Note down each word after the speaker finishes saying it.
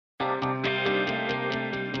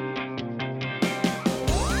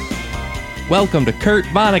Welcome to Kurt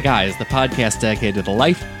Vonnegut, the podcast dedicated to the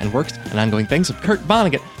life and works and ongoing things of Kurt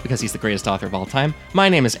Vonnegut, because he's the greatest author of all time. My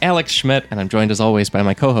name is Alex Schmidt, and I'm joined as always by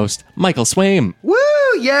my co-host, Michael Swaim. Woo!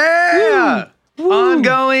 Yeah! Woo! Woo!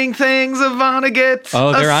 Ongoing things of Vonnegut.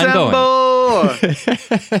 Oh, they're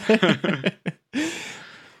ongoing.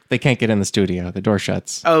 They can't get in the studio. The door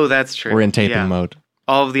shuts. Oh, that's true. We're in taping mode.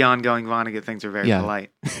 All of the ongoing Vonnegut things are very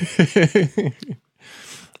polite.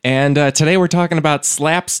 And today we're talking about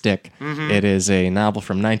Slapstick. Mm-hmm. It is a novel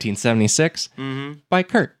from 1976 by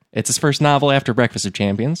Kurt. It's his first novel after Breakfast of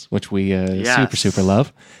Champions, which we super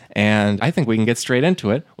love. And I think we can get straight into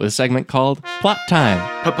it with a segment called Plot Time.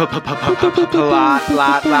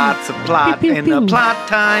 Plot, lots of plot in the plot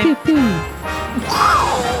time.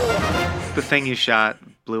 The thing you shot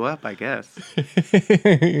blew up, I guess.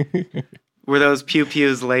 Were those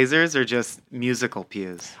pew-pews lasers or just musical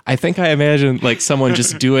pews? I think I imagined like someone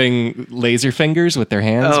just doing laser fingers with their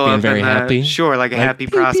hands, being very happy. Sure, like a happy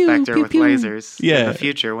pew, prospector pew, with pew. lasers in the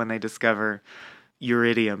future when they discover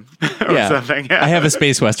uridium or something. Yeah. I have a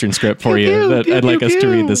space western script for you that I'd like us to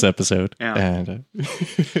read this episode. Yeah. And,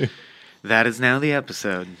 that is now the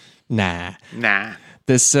episode. Nah.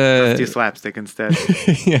 Let's do slapstick instead.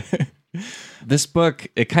 Yeah. This book,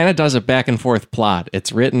 it kind of does a back and forth plot.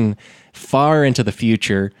 It's written far into the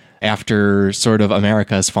future after sort of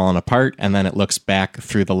America has fallen apart, and then it looks back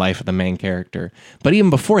through the life of the main character. But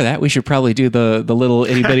even before that, we should probably do the little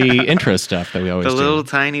itty-bitty intro stuff that we always do. The little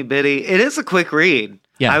tiny bitty. It is a quick read.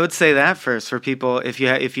 Yeah. I would say that first for people, if you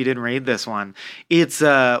didn't read this one. It's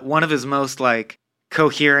one of his most like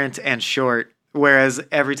coherent and short. Whereas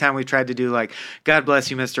every time we tried to do like, God bless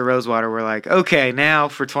you, Mr. Rosewater, we're like, okay, now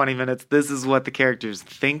for 20 minutes, this is what the character's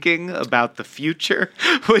thinking about the future,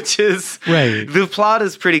 which is, right. The plot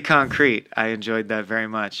is pretty concrete. I enjoyed that very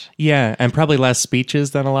much. Yeah, and probably less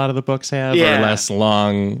speeches than a lot of the books have, or less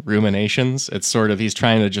long ruminations. It's sort of, he's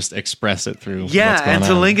trying to just express it through what's going on. And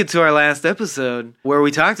to link it to our last episode, where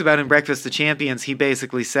we talked about in Breakfast of Champions, he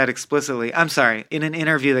basically said explicitly, in an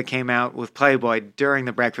interview that came out with Playboy during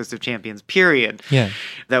the Breakfast of Champions period,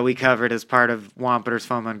 that we covered as part of Wampeter's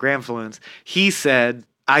Foam on Gramfluence, he said,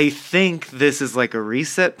 I think this is like a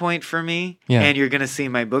reset point for me, and you're going to see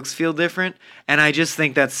my books feel different. And I just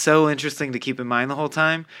think that's so interesting to keep in mind the whole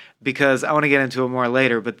time, because I want to get into it more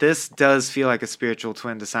later, but this does feel like a spiritual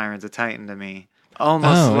twin to Sirens of Titan to me.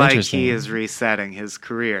 Almost like he is resetting his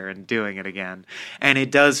career and doing it again. And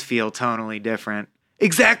it does feel tonally different.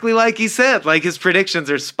 Exactly like he said, like his predictions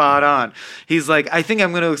are spot on. He's like, I think I'm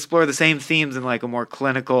going to explore the same themes in like a more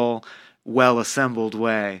clinical, well-assembled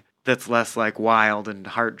way that's less like wild and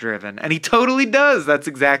heart-driven. And he totally does. That's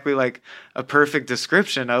exactly like a perfect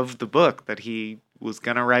description of the book that he was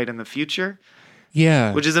going to write in the future.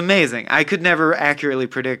 Yeah. Which is amazing. I could never accurately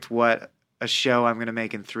predict what a show I'm going to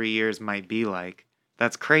make in 3 years might be like.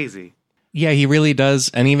 That's crazy. Yeah, he really does.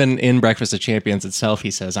 And even in Breakfast of Champions itself,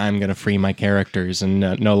 he says, I'm going to free my characters and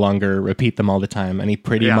no longer repeat them all the time. And he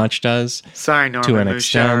pretty much does. Sorry, Norman to an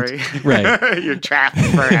extent. Right. You're trapped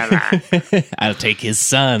forever. I'll take his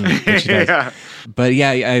son. But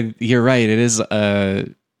you're right. It is a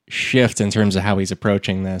shift in terms of how he's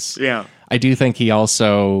approaching this. Yeah. I do think he's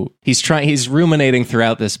ruminating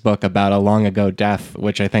throughout this book about a long ago death,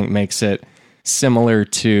 which I think makes it similar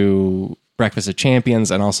to Breakfast of Champions,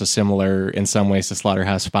 and also similar in some ways to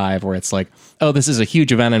Slaughterhouse-Five, where it's like, oh, this is a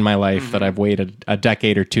huge event in my life that I've waited a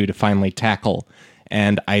decade or two to finally tackle,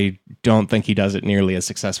 and I don't think he does it nearly as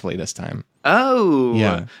successfully this time. Oh,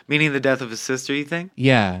 yeah. Meaning the death of his sister, you think?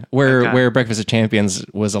 Yeah, where Breakfast of Champions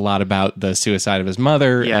was a lot about the suicide of his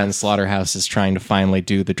mother, and Slaughterhouse is trying to finally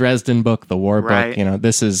do the Dresden book, the war book. You know,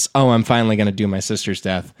 this is, I'm finally going to do my sister's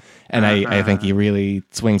death. And I think he really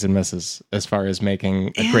swings and misses as far as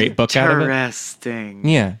making a great book out of it. Interesting.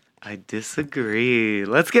 Yeah. I disagree.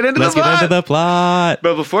 Let's get into the plot.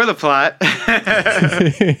 But before the plot,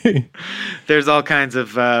 there's all kinds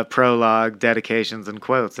of prologue, dedications, and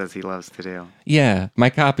quotes, as he loves to do. Yeah. My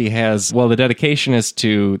copy has, the dedication is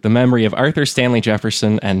to the memory of Arthur Stanley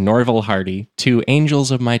Jefferson and Norval Hardy, two angels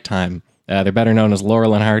of my time. They're better known as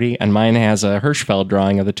Laurel and Hardy, and mine has a Hirschfeld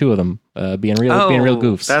drawing of the two of them being real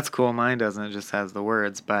goofs. That's cool. Mine doesn't. It just has the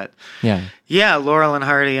words. But yeah, Laurel and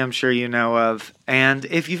Hardy, I'm sure you know of. And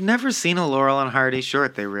if you've never seen a Laurel and Hardy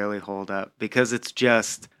short, they really hold up because it's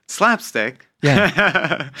just slapstick.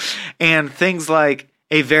 Yeah, and things like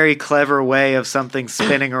a very clever way of something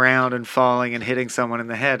spinning around and falling and hitting someone in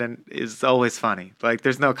the head, and is always funny. Like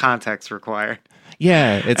there's no context required.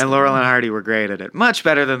 Yeah, and Laurel and Hardy were great at it. Much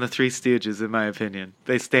better than the Three Stooges, in my opinion.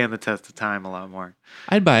 They stand the test of time a lot more.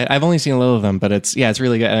 I'd buy it. I've only seen a little of them, but it's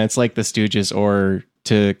really good. And it's like the Stooges or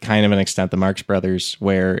to kind of an extent the Marx Brothers,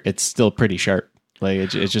 where it's still pretty sharp.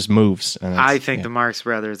 Like it just moves. And I think the Marx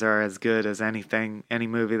Brothers are as good as any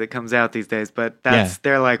movie that comes out these days. But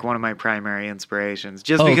they're like one of my primary inspirations.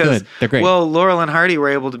 Just because, good. They're great. Well, Laurel and Hardy were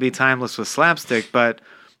able to be timeless with slapstick, but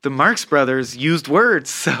the Marx Brothers used words.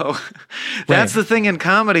 So that's the thing in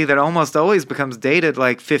comedy that almost always becomes dated.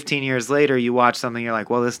 Like 15 years later, you watch something, you're like,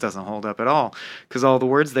 well, this doesn't hold up at all. Because all the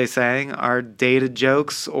words they sang are dated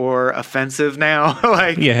jokes or offensive now.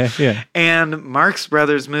 And Marx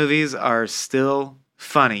Brothers movies are still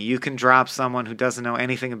funny. You can drop someone who doesn't know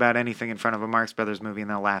anything about anything in front of a Marx Brothers movie and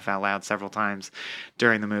they'll laugh out loud several times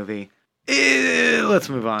during the movie. Let's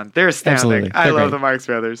move on. They're astounding. I love the Marx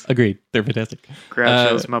Brothers. Agreed. They're fantastic.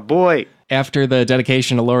 Groucho's my boy. After the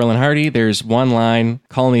dedication to Laurel and Hardy, there's one line,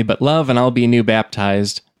 call me but love and I'll be new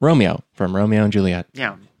baptized. Romeo from Romeo and Juliet.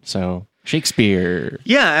 Yeah. So Shakespeare.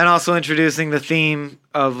 Yeah, and also introducing the theme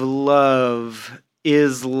of love.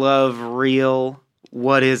 Is love real?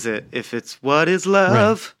 What is it? If it's what is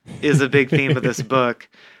love is a big theme of this book.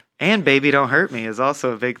 And Baby Don't Hurt Me is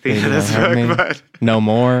also a big theme of this book. But No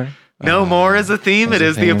More. No More is a theme. It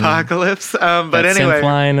is the apocalypse. But anyway.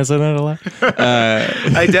 Line, isn't it a lot?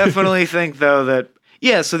 I definitely think, though, that,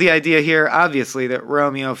 so the idea here, obviously, that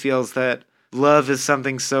Romeo feels that love is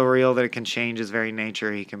something so real that it can change his very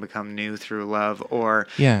nature. He can become new through love, or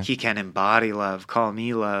he can embody love, call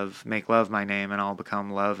me love, make love my name, and I'll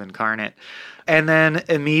become love incarnate. And then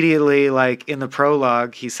immediately, like in the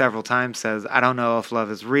prologue, he several times says, I don't know if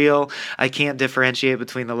love is real. I can't differentiate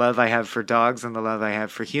between the love I have for dogs and the love I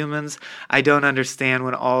have for humans. I don't understand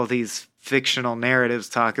when all these fictional narratives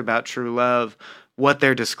talk about true love, what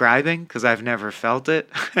they're describing, because I've never felt it.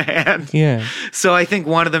 So I think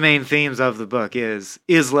one of the main themes of the book is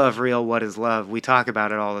love real? What is love? We talk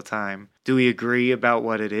about it all the time. Do we agree about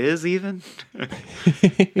what it is even?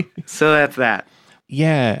 So that's that.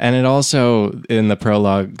 Yeah, and it also, in the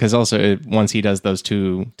prologue, because also once he does those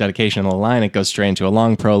two dedication of the line, it goes straight into a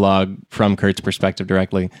long prologue from Kurt's perspective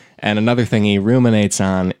directly. And another thing he ruminates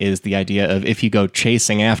on is the idea of if you go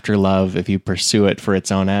chasing after love, if you pursue it for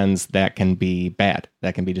its own ends, that can be bad,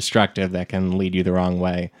 that can be destructive, that can lead you the wrong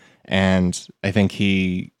way. And I think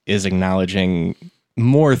he is acknowledging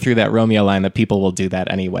more through that Romeo line that people will do that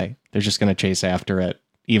anyway. They're just going to chase after it,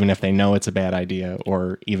 even if they know it's a bad idea,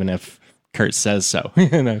 or even if Kurt says so.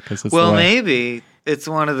 Well, maybe it's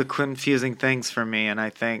one of the confusing things for me, and I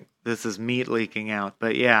think this is meat leaking out.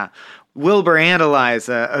 But yeah, Wilbur and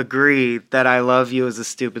Eliza agree that I love you is a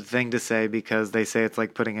stupid thing to say because they say it's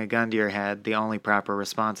like putting a gun to your head. The only proper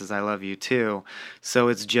response is I love you too. So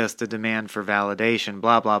it's just a demand for validation,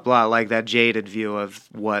 blah, blah, blah, like that jaded view of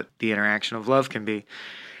what the interaction of love can be.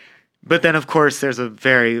 But then, of course, there's a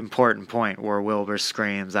very important point where Wilbur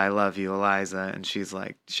screams, I love you, Eliza. And she's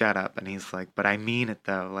like, shut up. And he's like, but I mean it,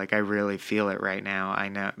 though. Like, I really feel it right now. I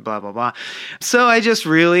know, blah, blah, blah. So I just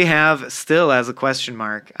really have, still as a question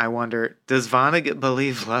mark, I wonder, does Vonnegut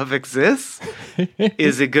believe love exists?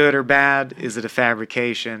 Is it good or bad? Is it a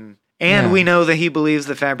fabrication? And we know that he believes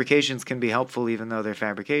that fabrications can be helpful even though they're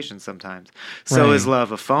fabrications sometimes. So is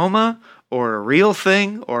love a FOMA or a real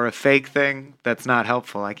thing or a fake thing that's not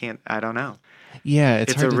helpful? I don't know. Yeah,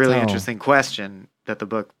 it's hard a to really tell. Interesting question that the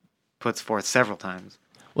book puts forth several times.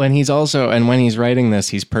 When he's writing this,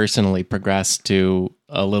 he's personally progressed to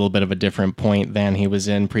a little bit of a different point than he was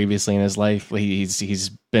in previously in his life. He's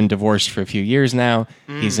been divorced for a few years now.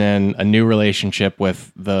 He's in a new relationship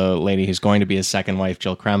with the lady who's going to be his second wife,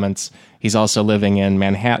 Jill Kremens. He's also living in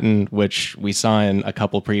Manhattan, which we saw in a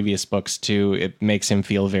couple previous books too. It makes him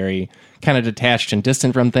feel very kind of detached and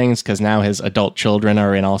distant from things because now his adult children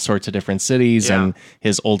are in all sorts of different cities and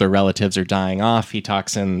his older relatives are dying off. He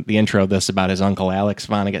talks in the intro of this about his uncle Alex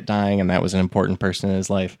Vonnegut dying, and that was an important person in his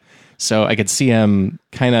life. So I could see him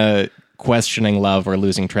kind of questioning love or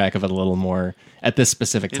losing track of it a little more at this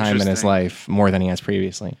specific time in his life, more than he has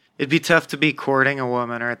previously. It'd be tough to be courting a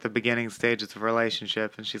woman or at the beginning stages of a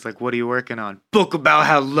relationship, and she's like, what are you working on? Book about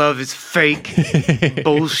how love is fake.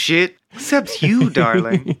 Bullshit. Except you,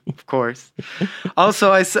 darling. Of course.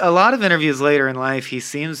 Also, a lot of interviews later in life, he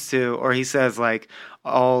says, like,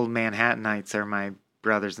 all Manhattanites are my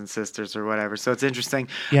brothers and sisters or whatever. So it's interesting.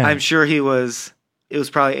 Yeah. I'm sure it was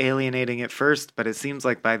probably alienating at first, but it seems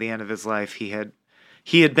like by the end of his life, he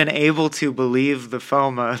had been able to believe the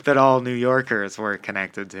FOMA that all New Yorkers were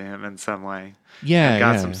connected to him in some way. Yeah, and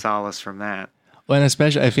got some solace from that. Well, and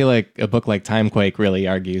especially, I feel like a book like Timequake really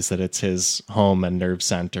argues that it's his home and nerve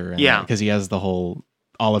center. And, because he has all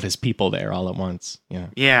of his people there all at once. Yeah.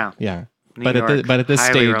 Yeah. Yeah. But at this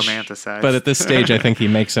stage, romanticized. But at this stage, I think he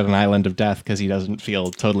makes it an island of death because he doesn't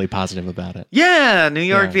feel totally positive about it. Yeah, New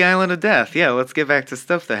York, the island of death. Yeah, let's get back to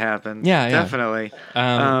stuff that happened. Yeah, definitely.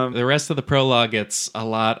 The rest of the prologue, it's a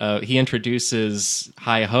lot of. He introduces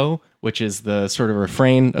 "Hi Ho," which is the sort of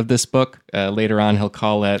refrain of this book. Later on, he'll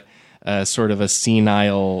call it sort of a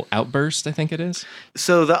senile outburst, I think it is.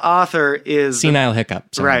 So the author is senile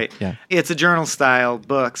hiccup. Sorry. Right. Yeah. It's a journal style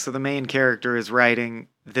book, so the main character is writing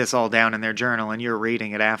this all down in their journal, and you're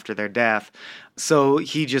reading it after their death. So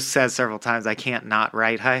he just says several times, I can't not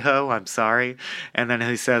write hi-ho, I'm sorry. And then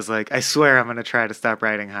he says, like, I swear I'm going to try to stop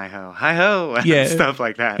writing hi-ho, and stuff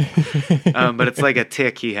like that. But it's like a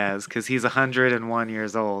tick he has, because he's 101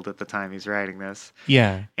 years old at the time he's writing this.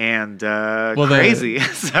 Yeah. And crazy.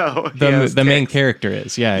 So the main character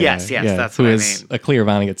is, Yes, that's who what is a clear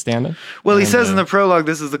Vonnegut stand-up. Well, he says in the prologue,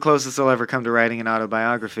 this is the closest he'll ever come to writing an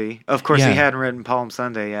autobiography. Of course, he hadn't written Palm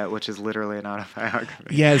Sunday yet, which is literally an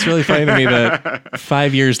autobiography. Yeah, it's really funny to me that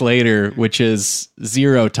 5 years later, which is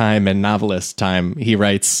 0 time in novelist time, he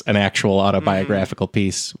writes an actual autobiographical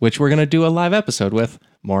piece, which we're going to do a live episode with.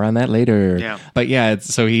 More on that later. Yeah. But yeah,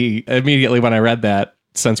 so he immediately, when I read that,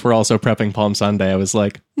 since we're also prepping Palm Sunday, I was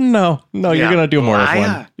like, no, you're going to do more of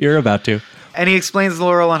one. You're about to. And he explains the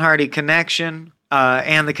Laurel and Hardy connection.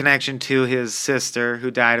 And the connection to his sister,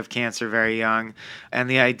 who died of cancer very young, and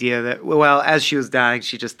the idea that, well, as she was dying,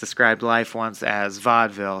 she just described life once as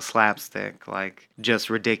vaudeville, slapstick, like just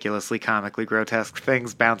ridiculously, comically grotesque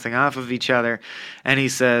things bouncing off of each other. And he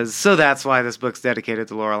says, so that's why this book's dedicated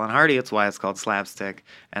to Laurel and Hardy. It's why it's called Slapstick,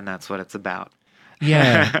 and that's what it's about.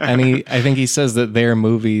 Yeah, and I think he says that their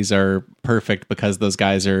movies are perfect because those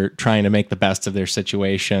guys are trying to make the best of their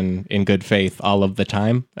situation in good faith all of the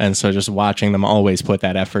time. And so just watching them always put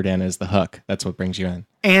that effort in is the hook. That's what brings you in.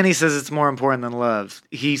 And he says it's more important than love.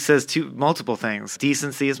 He says multiple things.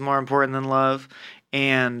 Decency is more important than love,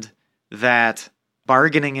 and that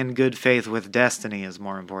bargaining in good faith with destiny is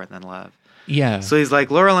more important than love. Yeah. So he's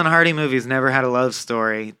like, Laurel and Hardy movies never had a love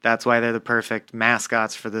story. That's why they're the perfect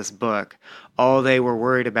mascots for this book. All they were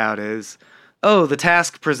worried about is, the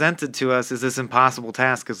task presented to us is this impossible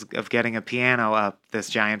task of getting a piano up this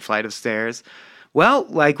giant flight of stairs. Well,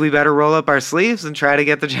 we better roll up our sleeves and try to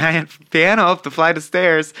get the giant piano up the flight of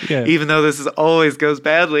stairs, even though this always goes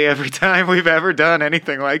badly every time we've ever done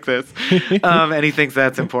anything like this. And he thinks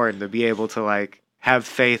that's important, to be able to, have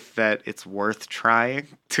faith that it's worth trying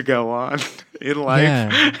to go on in life.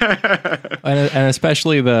 Yeah. and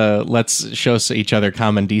especially the let's show each other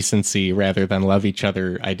common decency rather than love each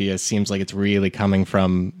other idea seems like it's really coming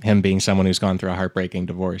from him being someone who's gone through a heartbreaking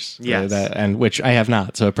divorce. Yes. And which I have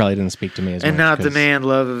not, so it probably didn't speak to me as much. And not demand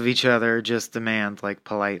love of each other, just demand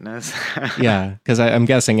politeness. Yeah, because I'm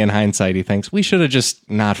guessing in hindsight he thinks we should have just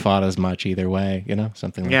not fought as much either way,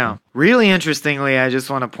 something like that. Really interestingly, I just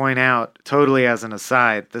want to point out, totally as an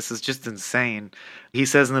aside, this is just insane. He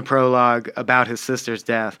says in the prologue about his sister's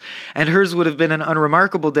death, and hers would have been an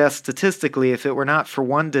unremarkable death statistically if it were not for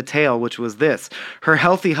one detail, which was this. Her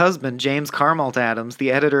healthy husband, James Carmalt Adams, the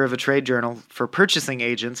editor of a trade journal for purchasing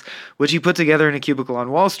agents, which he put together in a cubicle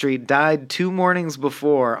on Wall Street, died 2 mornings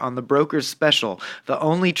before on the Broker's Special, the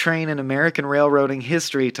only train in American railroading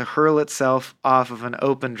history to hurl itself off of an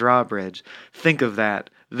open drawbridge. Think of that.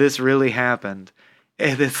 This really happened.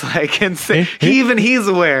 And it's insane. He's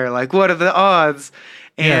aware, what are the odds?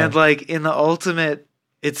 And in the ultimate,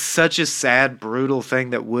 it's such a sad, brutal thing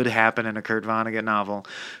that would happen in a Kurt Vonnegut novel.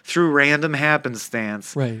 Through random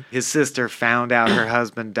happenstance, his sister found out her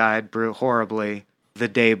husband died horribly the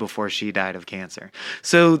day before she died of cancer.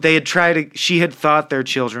 So she had thought their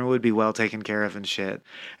children would be well taken care of and shit.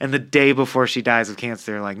 And the day before she dies of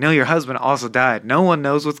cancer, they're like, no, your husband also died. No one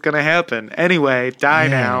knows what's going to happen. Anyway, die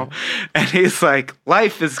now. And he's like,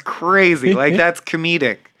 life is crazy. That's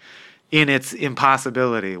comedic in its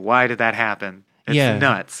impossibility. Why did that happen? It's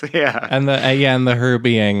nuts. Yeah. And the her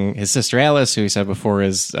being his sister Alice, who he said before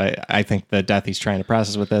is, I think, the death he's trying to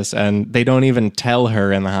process with this. And they don't even tell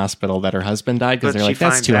her in the hospital that her husband died because they're like,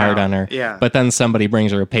 that's too hard on her. Yeah. But then somebody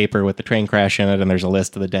brings her a paper with the train crash in it, and there's a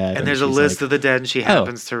list of the dead. And there's a list of the dead, and she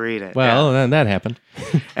happens to read it. Well, then that happened.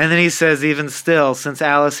 And then he says, even still, since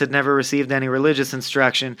Alice had never received any religious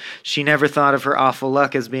instruction, she never thought of her awful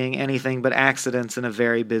luck as being anything but accidents in a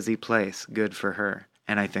very busy place. Good for her.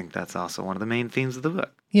 And I think that's also one of the main themes of the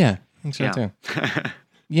book. Yeah, I think so too.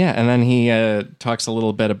 Yeah, and then he talks a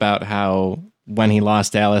little bit about how when he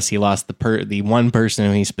lost Alice, he lost the one person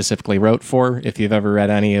who he specifically wrote for. If you've ever read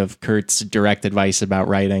any of Kurt's direct advice about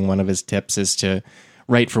writing, one of his tips is to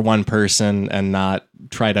write for one person and not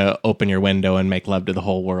try to open your window and make love to the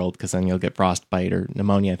whole world, because then you'll get frostbite or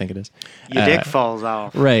pneumonia, I think it is. Your dick falls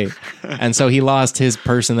off. Right. And so he lost his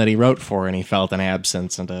person that he wrote for, and he felt an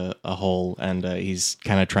absence and a hole, and he's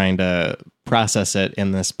kind of trying to process it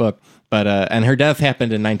in this book. But and her death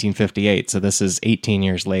happened in 1958, so this is 18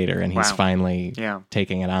 years later, and he's finally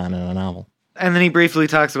taking it on in a novel. And then he briefly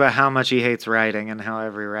talks about how much he hates writing and how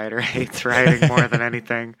every writer hates writing more than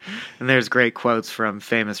anything. And there's great quotes from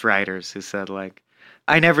famous writers who said, like,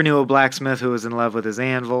 I never knew a blacksmith who was in love with his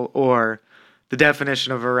anvil, or the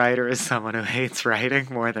definition of a writer is someone who hates writing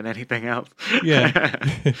more than anything else. Yeah.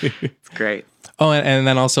 It's great. Oh, and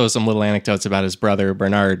then also some little anecdotes about his brother,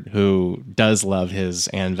 Bernard, who does love his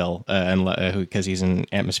anvil, because he's an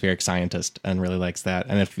atmospheric scientist and really likes that.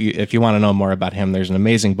 And if you want to know more about him, there's an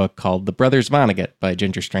amazing book called The Brothers Vonnegut by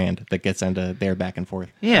Ginger Strand that gets into their back and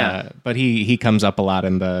forth. Yeah. But he comes up a lot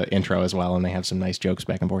in the intro as well, and they have some nice jokes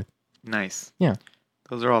back and forth. Nice. Yeah.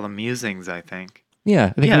 Those are all the musings, I think.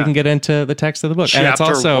 Yeah, I think we can get into the text of the book. Chapter and it's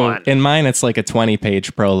also, 1. in mine, it's like a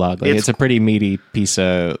 20-page prologue. Like, it's a pretty meaty piece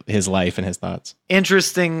of his life and his thoughts.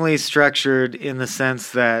 Interestingly structured in the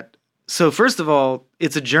sense that, so first of all,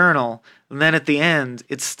 it's a journal, and then at the end,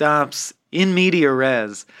 it stops in media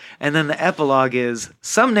res, and then the epilogue is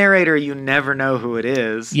some narrator you never know who it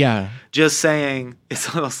is. Yeah. Just saying,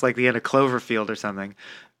 it's almost like the end of Cloverfield or something.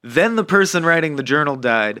 Then the person writing the journal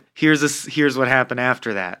died. Here's what happened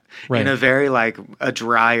after that. Right. In a very like a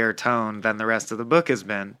drier tone than the rest of the book has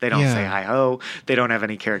been. They don't say hi-ho. They don't have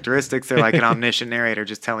any characteristics. They're like an omniscient narrator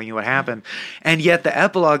just telling you what happened. And yet the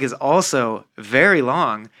epilogue is also very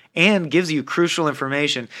long and gives you crucial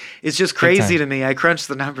information. It's just crazy to me. I crunched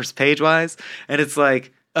the numbers page-wise, and it's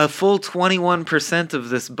like a full 21% of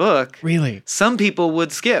this book, really, some people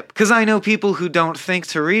would skip. Because I know people who don't think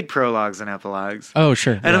to read prologues and epilogues. Oh,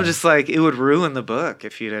 sure. And I'm just like, it would ruin the book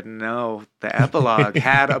if you didn't know the epilogue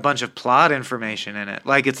had a bunch of plot information in it.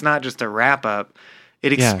 Like, it's not just a wrap-up.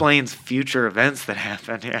 It explains future events that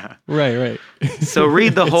happen, Right. So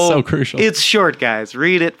read the whole... It's so crucial. It's short, guys.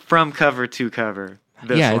 Read it from cover to cover.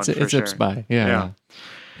 It's a spy. Yeah.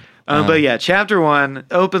 But yeah, chapter 1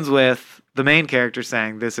 opens with the main character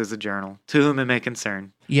saying, "This is a journal, to whom it may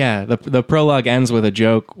concern." Yeah, the prologue ends with a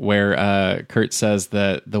joke where Kurt says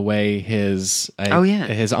that the way his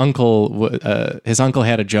uncle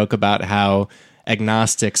had a joke about how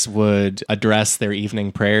agnostics would address their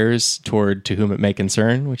evening prayers toward "to whom it may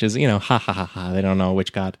concern," which is, ha ha ha ha, they don't know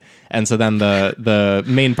which God. And so then the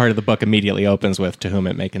main part of the book immediately opens with "to whom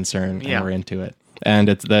it may concern," and we're into it. And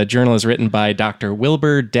the journal is written by Dr.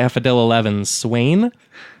 Wilbur Daffodil 11 Swain.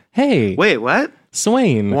 Hey. Wait, what?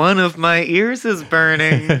 Swain. One of my ears is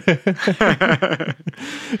burning.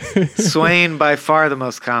 Swain, by far the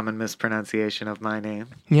most common mispronunciation of my name.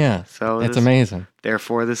 Yeah. So it's amazing.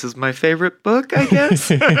 Therefore, this is my favorite book, I guess.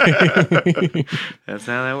 That's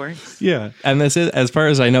how that works. Yeah. And this is, as far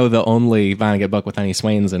as I know, the only Vonnegut book with any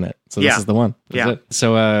Swains in it. So this is the one. That's it.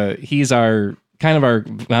 So he's our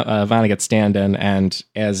Vonnegut stand-in, and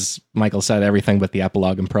as Michael said, everything but the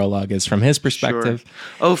epilogue and prologue is from his perspective.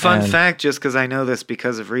 Sure. Oh, fun fact, just because I know this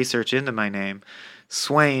because of research into my name,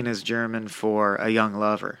 Swain is German for a young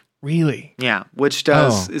lover. Really? Yeah, which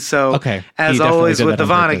does, so as always with the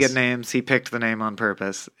Vonnegut names, he picked the name on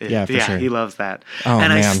purpose. For sure. He loves that. Oh,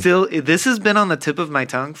 and man. This has been on the tip of my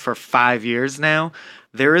tongue for 5 years now.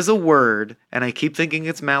 There is a word, and I keep thinking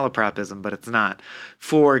it's malapropism, but it's not,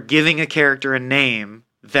 for giving a character a name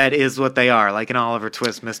that is what they are, like in Oliver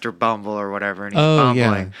Twist, Mr. Bumble or whatever, and he's bumbling.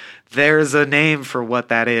 Yeah. There's a name for what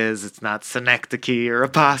that is. It's not synecdoche or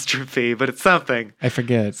apostrophe, but it's something. I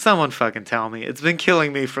forget. Someone fucking tell me. It's been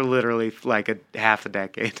killing me for literally like half a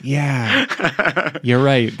decade. Yeah. You're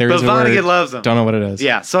right. But Vonnegut loves them. Don't know what it is.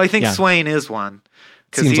 Yeah, so I think Swain is one.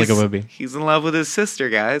 Seems like it would be. He's in love with his sister,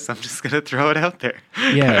 guys. I'm just going to throw it out there.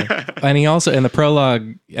 Yeah. And he also, in the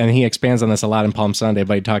prologue, and he expands on this a lot in Palm Sunday,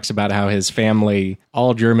 but he talks about how his family,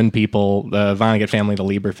 all German people, the Vonnegut family, the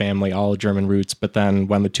Lieber family, all German roots, but then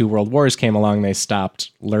when the 2 world wars came along, they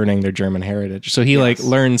stopped learning their German heritage. So he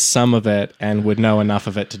learned some of it and would know enough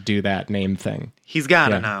of it to do that name thing. He's got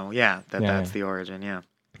to know, that's the origin,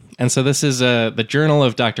 And so this is the journal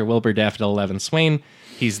of Dr. Wilbur Daffodil 11 Swain.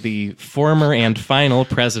 He's the former and final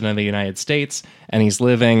president of the United States, and he's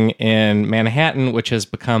living in Manhattan, which has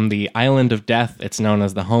become the Island of Death. It's known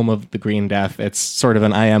as the home of the Green Death. It's sort of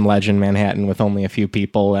an I Am Legend Manhattan with only a few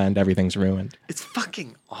people, and everything's ruined. It's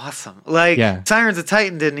fucking awesome. Like, Sirens of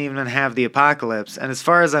Titan didn't even have the apocalypse, and as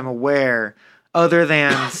far as I'm aware, other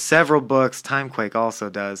than several books, Timequake also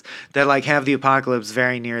does, that like have the apocalypse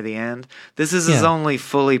very near the end. This is his only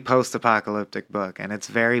fully post-apocalyptic book, and it's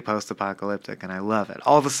very post-apocalyptic, and I love it.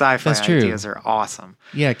 All the sci-fi ideas are awesome.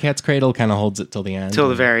 Yeah, Cat's Cradle kind of holds it till the end. Till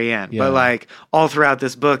the very end. Yeah. But like all throughout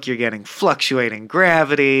this book, you're getting fluctuating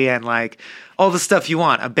gravity and like all the stuff you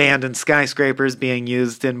want. Abandoned skyscrapers being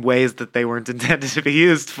used in ways that they weren't intended to be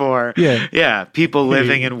used for. Yeah. Yeah. People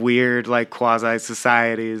living in weird, like,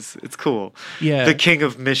 quasi-societies. It's cool. Yeah. The King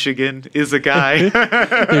of Michigan is a guy.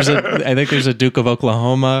 I think there's a Duke of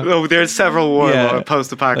Oklahoma. Oh, there's several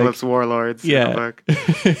post-apocalypse warlords in the book.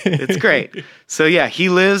 It's great. So, yeah, he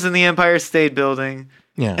lives in the Empire State Building.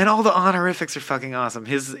 Yeah. And all the honorifics are fucking awesome.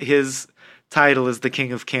 His title is the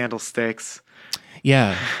King of Candlesticks.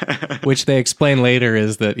 Yeah, which they explain later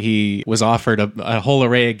is that he was offered a whole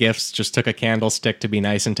array of gifts, just took a candlestick to be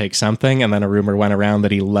nice and take something, and then a rumor went around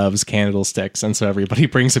that he loves candlesticks, and so everybody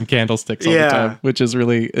brings him candlesticks all the time, which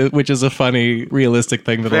is a funny, realistic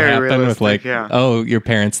thing that'll happen with like, oh, your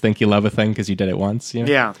parents think you love a thing because you did it once. You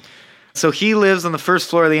know? Yeah. So he lives on the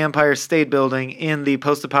first floor of the Empire State Building in the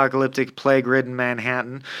post-apocalyptic plague-ridden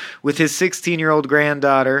Manhattan with his 16-year-old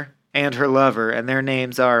granddaughter and her lover, and their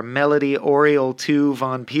names are Melody Oriole II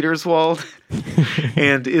von Peterswald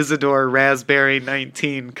and Isidore Raspberry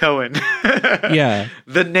 19 Cohen. Yeah.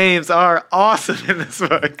 The names are awesome in this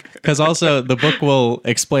book. Because also the book will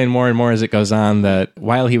explain more and more as it goes on that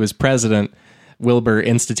while he was president, Wilbur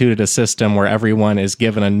instituted a system where everyone is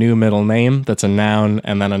given a new middle name that's a noun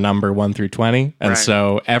and then a number 1 through 20. And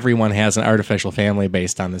so everyone has an artificial family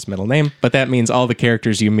based on this middle name. But that means all the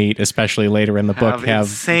characters you meet, especially later in the book, have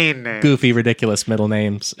insane names. Goofy, ridiculous middle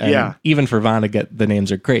names. And even for Vonnegut, the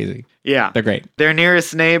names are crazy. Yeah. They're great. Their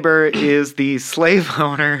nearest neighbor is the slave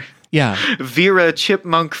owner, Vera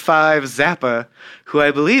Chipmunk 5 Zappa, who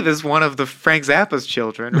I believe is one of the Frank Zappa's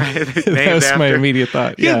children, right? That was my immediate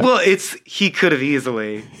thought. Yeah. Well, he could have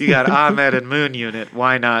easily. You got Ahmed and Moon Unit.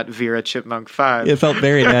 Why not Vera Chipmunk 5? It felt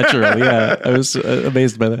very natural. Yeah. I was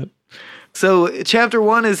amazed by that. So chapter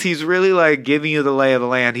 1 is he's really like giving you the lay of the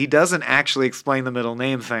land. He doesn't actually explain the middle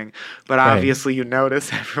name thing, but obviously you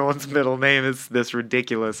notice everyone's middle name is this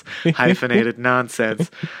ridiculous hyphenated nonsense.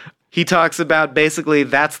 He talks about basically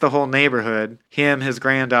that's the whole neighborhood, him, his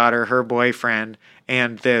granddaughter, her boyfriend,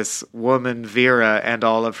 and this woman, Vera, and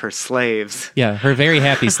all of her slaves. Yeah, her very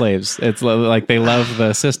happy slaves. It's like they love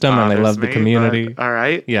the system and they love the community. All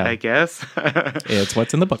right, I guess. It's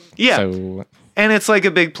what's in the book. Yeah. And it's like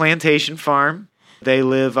a big plantation farm. They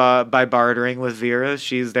live by bartering with Vera.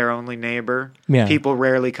 She's their only neighbor. Yeah. People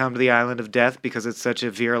rarely come to the Island of Death because it's such a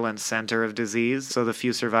virulent center of disease, so the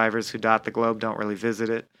few survivors who dot the globe don't really visit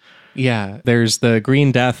it. Yeah, there's the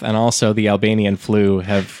Green Death and also the Albanian flu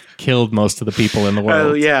have killed most of the people in the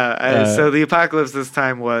world. So the apocalypse this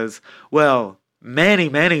time was, well, many,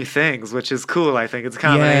 many things, which is cool, I think. It's a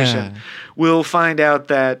combination. Yeah. We'll find out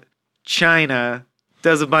that China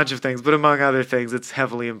does a bunch of things, but among other things, it's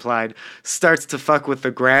heavily implied, starts to fuck with the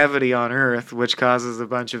gravity on Earth, which causes a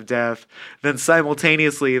bunch of death. Then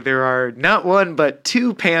simultaneously, there are not one, but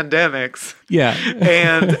 2 pandemics. Yeah.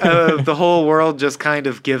 And the whole world just kind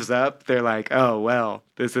of gives up. They're like, oh, well,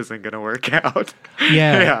 this isn't going to work out.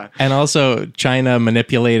 Yeah. And also, China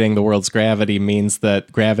manipulating the world's gravity means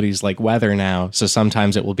that gravity's like weather now. So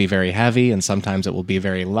sometimes it will be very heavy and sometimes it will be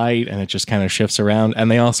very light, and it just kind of shifts around.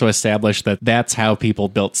 And they also established that that's how people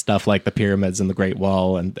built stuff like the pyramids and the Great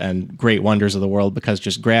Wall and great wonders of the world, because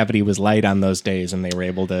just gravity was light on those days and they were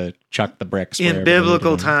able to chuck the bricks. In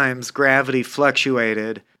biblical times, gravity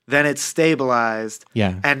fluctuated. Then it stabilized.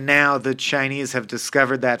 Yeah. And now the Chinese have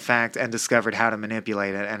discovered that fact and discovered how to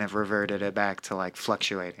manipulate it and have reverted it back to like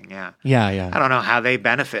fluctuating. Yeah. Yeah. I don't know how they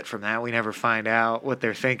benefit from that. We never find out what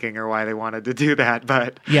they're thinking or why they wanted to do that,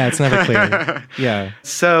 but yeah, it's never clear. Yeah.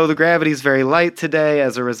 So the gravity's very light today.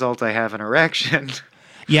 As a result, I have an erection.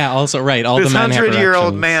 Yeah, also, right. All this the men have erections.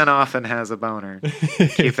 100-year-old man often has a boner.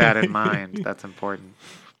 Keep that in mind. That's important.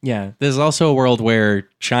 Yeah, there's also a world where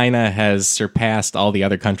China has surpassed all the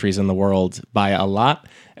other countries in the world by a lot,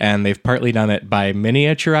 and they've partly done it by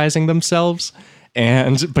miniaturizing themselves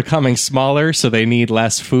and becoming smaller, so they need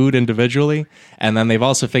less food individually. And then they've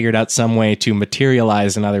also figured out some way to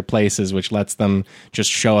materialize in other places, which lets them just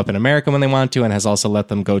show up in America when they want to, and has also let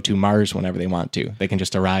them go to Mars whenever they want to. They can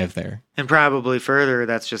just arrive there. And probably further,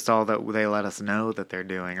 that's just all that they let us know that they're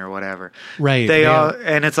doing or whatever. Right.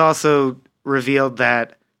 And it's also revealed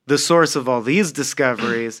that the source of all these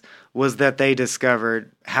discoveries was that they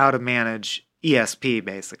discovered how to manage ESP,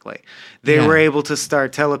 basically. They were able to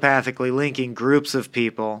start telepathically linking groups of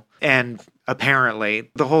people and apparently.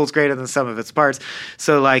 The whole's greater than the sum of its parts.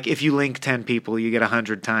 So, like, if you link 10 people, you get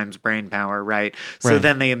 100 times brain power, right? So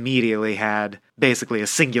then they immediately had basically a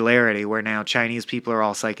singularity where now Chinese people are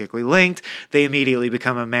all psychically linked. They immediately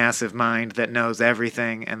become a massive mind that knows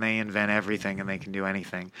everything, and they invent everything, and they can do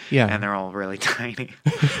anything. Yeah. And they're all really tiny.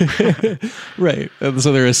 Right.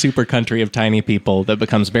 So they're a super country of tiny people that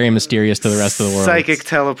becomes very mysterious to the rest of the world. Psychic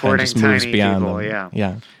teleporting tiny people, them.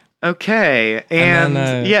 Yeah. Okay, and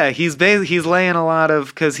then, he's laying a lot of,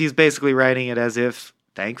 because he's basically writing it as if,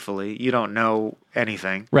 thankfully, you don't know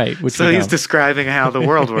anything. Right. So he's describing how the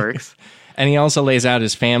world works. And he also lays out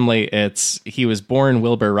his family. He was born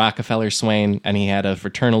Wilbur Rockefeller Swain, and he had a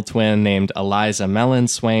fraternal twin named Eliza Mellon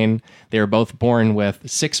Swain. They were both born with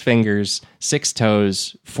 6 fingers, 6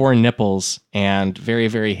 toes, 4 nipples, and very,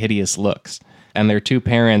 very hideous looks. And their 2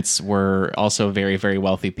 parents were also very, very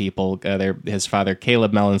wealthy people. His father,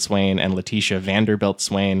 Caleb Mellon Swain, and Letitia Vanderbilt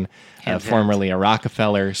Swain, formerly a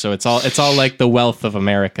Rockefeller. So it's all like the wealth of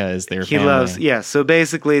America is their family. He loves, so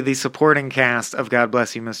basically the supporting cast of God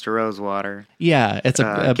Bless You, Mr. Rosewater. Yeah, it's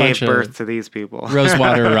a bunch gave birth to these people.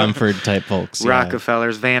 Rosewater, Rumford type folks.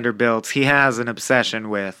 Rockefellers, Vanderbilts. He has an obsession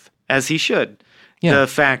with, as he should. Yeah. The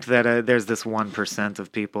fact that there's this 1%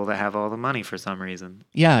 of people that have all the money for some reason.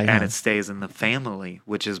 Yeah. And it stays in the family,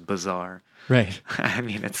 which is bizarre. Right. I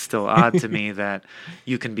mean, it's still odd to me that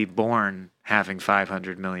you can be born having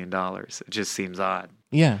 $500 million. It just seems odd.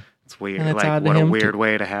 Yeah. It's weird. Like, what a weird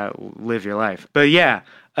way to live your life. But yeah,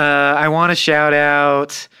 I want to shout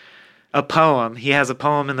out a poem. He has a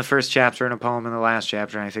poem in the first chapter and a poem in the last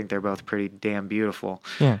chapter, and I think they're both pretty damn beautiful.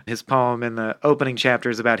 Yeah. His poem in the opening chapter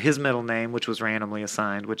is about his middle name, which was randomly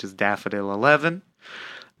assigned, which is Daffodil 11.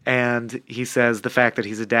 And he says the fact that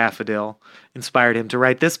he's a daffodil inspired him to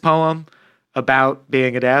write this poem about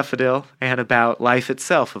being a daffodil and about life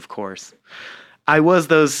itself, of course. I was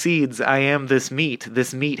those seeds, I am this meat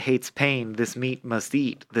hates pain, this meat must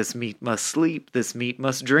eat, this meat must sleep, this meat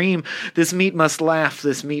must dream, this meat must laugh,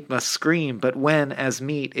 this meat must scream, but when, as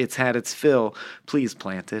meat, it's had its fill, please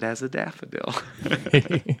plant it as a daffodil.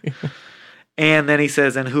 And then he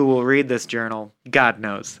says, and who will read this journal? God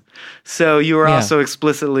knows. So you also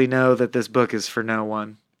explicitly know that this book is for no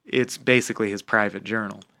one. It's basically his private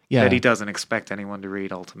journal that he doesn't expect anyone to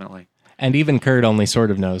read ultimately. And even Kurt only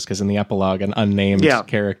sort of knows because in the epilogue, an unnamed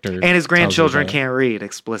character. And his grandchildren can't read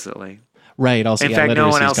explicitly. Right. Also, in fact, no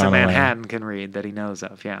one else in Manhattan can read that he knows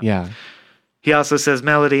of. Yeah. Yeah. He also says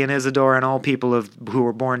Melody and Isidore and all people who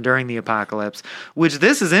were born during the apocalypse, which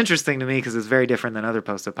this is interesting to me because it's very different than other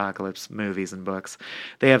post-apocalypse movies and books.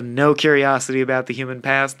 They have no curiosity about the human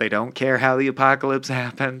past. They don't care how the apocalypse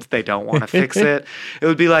happened. They don't want to fix it. It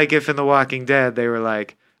would be like if in The Walking Dead they were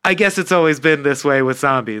like, I guess it's always been this way with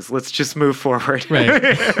zombies. Let's just move forward. Right.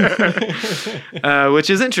 Which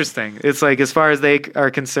is interesting. It's like, as far as they are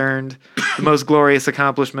concerned, the most glorious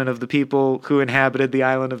accomplishment of the people who inhabited the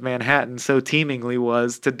island of Manhattan so teemingly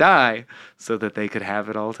was to die so that they could have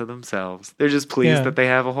it all to themselves. They're just pleased that they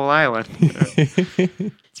have a whole island.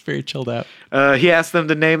 It's very chilled out. He asked them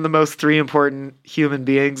to name the most 3 important human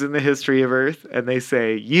beings in the history of Earth, and they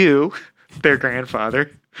say, you, their grandfather,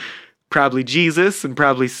 probably Jesus, and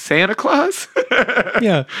probably Santa Claus.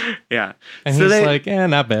 Yeah. Yeah. And so he's like,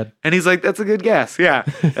 not bad. And he's like, that's a good guess. Yeah.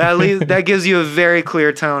 At least that gives you a very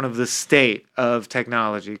clear tone of the state of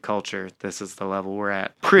technology culture. This is the level we're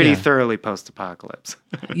at. Pretty thoroughly post-apocalypse.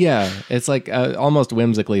 Yeah. It's like almost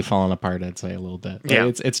whimsically falling apart, I'd say, a little bit. Yeah.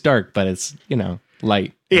 It's dark, but it's,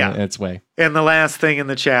 light in its way. And the last thing in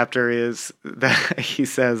the chapter is that he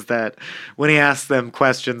says that when he asks them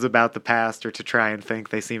questions about the past or to try and think,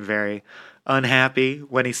 they seem very unhappy.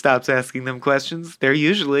 When he stops asking them questions, they're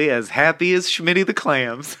usually as happy as Schmitty the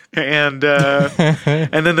Clams. And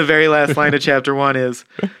then the very last line of chapter 1 is,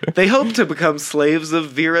 they hope to become slaves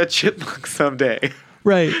of Vera Chipmunk someday.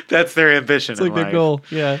 Right. That's their ambition in life. It's like their goal.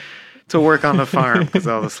 Yeah. To work on the farm because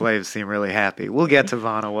all the slaves seem really happy. We'll get to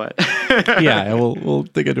Vonnegut. Yeah, we'll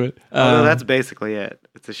dig into it. Although that's basically it.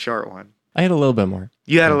 It's a short one. I had a little bit more.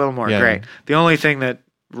 You had a little more. Yeah. Great. The only thing that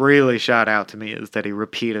really shot out to me is that he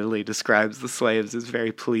repeatedly describes the slaves as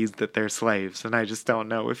very pleased that they're slaves, and I just don't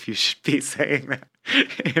know if you should be saying that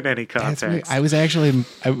in any context. I was actually...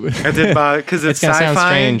 I did because it's gonna sci-fi. Sound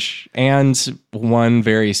strange, and one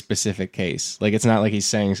very specific case. Like, it's not like he's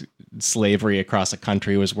saying slavery across a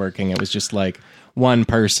country was working. It was just like one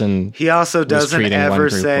person. He also doesn't ever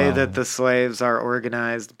say well. that the slaves are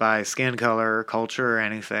organized by skin color or culture or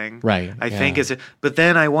anything. Right. I think it's, but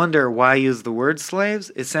then I wonder why use the word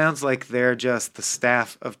slaves? It sounds like they're just the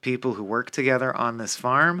staff of people who work together on this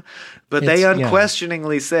farm, but they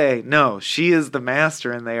unquestioningly say, no, she is the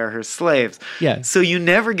master and they are her slaves. Yeah. So you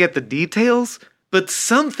never get the details, but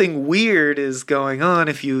something weird is going on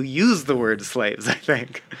if you use the word slaves, I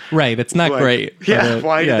think. Right, it's not great. Yeah,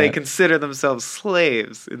 why do they consider themselves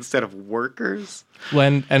slaves instead of workers?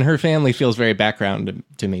 And her family feels very background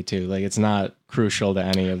to me, too. Like, it's not crucial to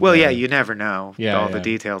any of you never know all the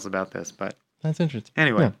details about this, but... That's interesting.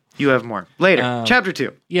 Anyway, you have more. Later, chapter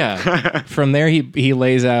 2. Yeah. From there, he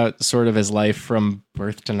lays out sort of his life from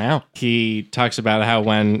birth to now. He talks about how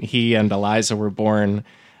when he and Eliza were born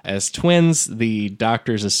as twins, the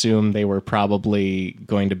doctors assumed they were probably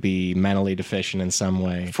going to be mentally deficient in some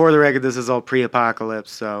way. For the record, this is all pre-apocalypse,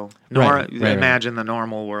 so imagine the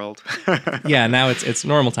normal world. Yeah, now it's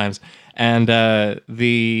normal times. And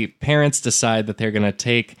the parents decide that they're going to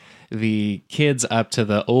take the kids up to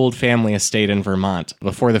the old family estate in Vermont.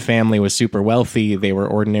 Before the family was super wealthy, they were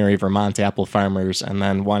ordinary Vermont apple farmers, and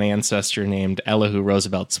then one ancestor named Elihu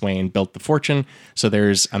Roosevelt Swain built the fortune. So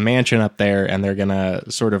there's a mansion up there, and they're going to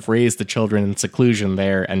sort of raise the children in seclusion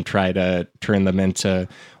there and try to turn them into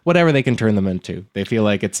whatever they can turn them into. They feel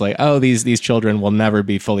like it's like, oh, these children will never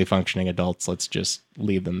be fully functioning adults. Let's just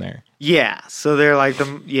leave them there. Yeah, so they're like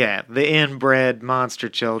the inbred monster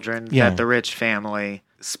children that the rich family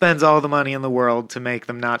spends all the money in the world to make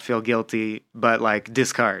them not feel guilty, but like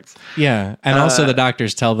discards. Yeah, and also the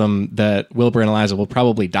doctors tell them that Wilbur and Eliza will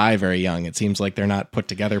probably die very young. It seems like they're not put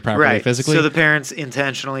together properly physically. So the parents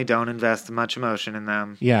intentionally don't invest much emotion in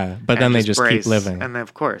them. Yeah, but then they just keep living. And then,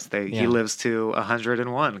 of course, he lives to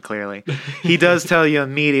 101, clearly. He does tell you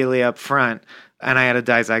immediately up front, and I had a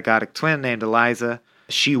dizygotic twin named Eliza.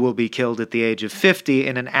 She will be killed at the age of 50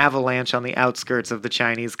 in an avalanche on the outskirts of the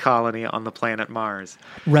Chinese colony on the planet Mars.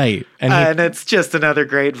 Right. And it's just another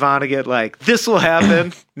great Vonnegut, like, this will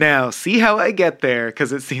happen. Now, see how I get there,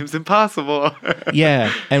 because it seems impossible.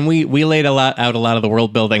 Yeah, and we laid out a lot of the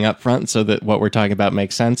world building up front so that what we're talking about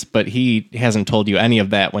makes sense, but he hasn't told you any of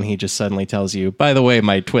that when he just suddenly tells you, by the way,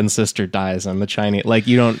 my twin sister dies on the Chinese... Like,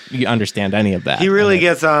 you understand any of that. He really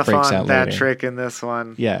gets off on that trick in this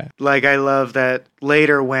one. Yeah. Like, I love that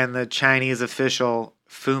later when the Chinese official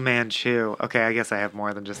Fu Manchu, okay, I guess I have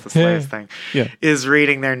more than just the slaves thing, is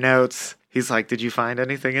reading their notes. He's like, did you find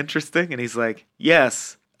anything interesting? And he's like,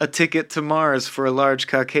 yes, a ticket to Mars for a large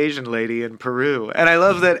Caucasian lady in Peru. And I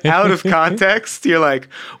love that out of context, you're like,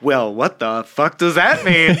 well, what the fuck does that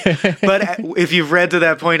mean? But if you've read to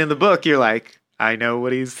that point in the book, you're like, I know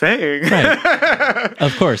what he's saying. Right.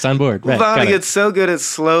 Of course, on board. Right. Vonnegut's so good at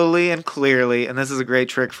slowly and clearly, and this is a great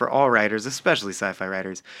trick for all writers, especially sci-fi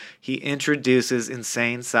writers. He introduces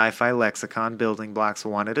insane sci-fi lexicon building blocks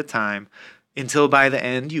one at a time, until by the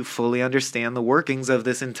end you fully understand the workings of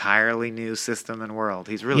this entirely new system and world.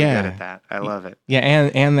 He's really good at that. I love it. Yeah,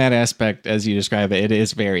 and that aspect, as you describe it, it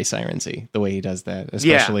is very Sirensy, the way he does that.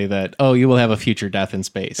 Especially that, you will have a future death in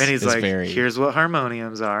space. And he's like, here's what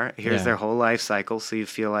harmoniums are. Here's their whole life cycle, so you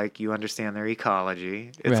feel like you understand their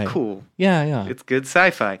ecology. It's cool. Yeah. It's good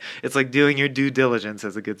sci-fi. It's like doing your due diligence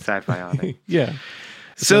as a good sci-fi author. Yeah.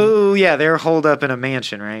 So, they're holed up in a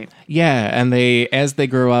mansion, right? Yeah, and as they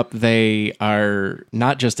grow up, they are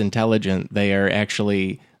not just intelligent, they are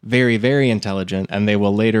actually very, very intelligent, and they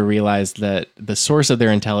will later realize that the source of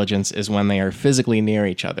their intelligence is when they are physically near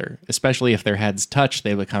each other. Especially if their heads touch,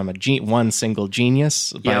 they become one single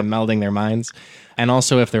genius by melding their minds. And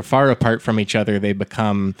also, if they're far apart from each other, they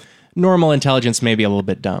become... normal intelligence, may be a little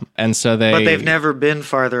bit dumb. And so But they've never been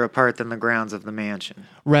farther apart than the grounds of the mansion.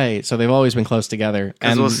 Right, so they've always been close together.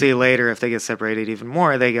 Because we'll see later, if they get separated even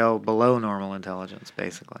more, they go below normal intelligence,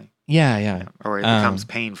 basically. Yeah. Or it becomes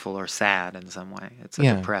painful or sad in some way. It's a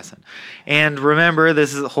depressant. And remember,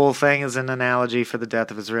 the whole thing is an analogy for the death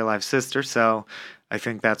of his real-life sister, so... I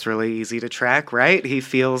think that's really easy to track, right? He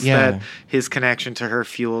feels that his connection to her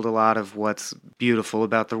fueled a lot of what's beautiful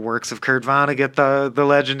about the works of Kurt Vonnegut, the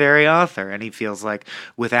legendary author. And he feels like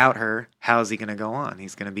without her, how's he going to go on?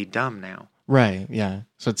 He's going to be dumb now. Right, yeah.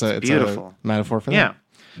 So it's beautiful. A metaphor for that. Yeah.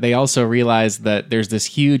 They also realize that there's this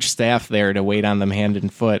huge staff there to wait on them hand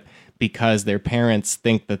and foot because their parents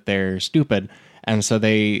think that they're stupid. And so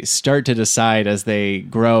they start to decide as they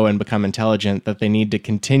grow and become intelligent that they need to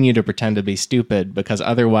continue to pretend to be stupid because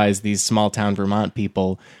otherwise these small town Vermont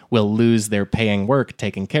people will lose their paying work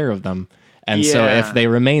taking care of them. And so if they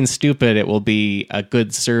remain stupid, it will be a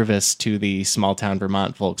good service to the small town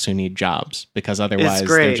Vermont folks who need jobs, because otherwise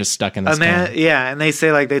they're just stuck in this town. Yeah, and they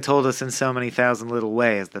say, like, they told us in so many thousand little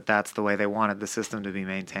ways that that's the way they wanted the system to be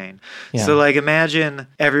maintained. Yeah. So, like, imagine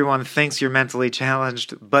everyone thinks you're mentally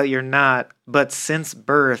challenged, but you're not. But since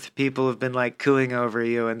birth, people have been, like, cooing over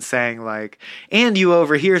you and saying, like, and you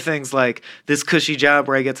overhear things like, this cushy job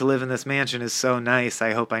where I get to live in this mansion is so nice,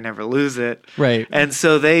 I hope I never lose it. Right. And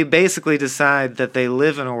so they basically decide that they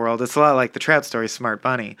live in a world, it's a lot like the Trout story, Smart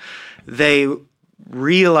Bunny. They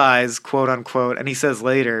realize, quote unquote, and he says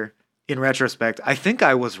later, in retrospect, I think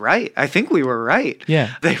I was right. I think we were right.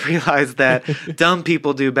 Yeah. They realize that dumb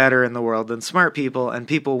people do better in the world than smart people, and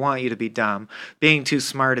people want you to be dumb. Being too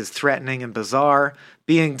smart is threatening and bizarre.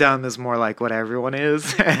 Being dumb is more like what everyone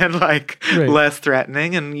is and like less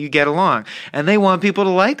threatening, and you get along. And they want people to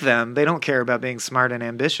like them. They don't care about being smart and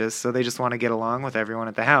ambitious, so they just want to get along with everyone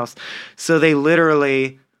at the house. So they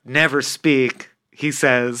literally never speak, he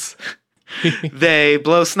says. They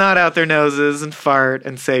blow snot out their noses and fart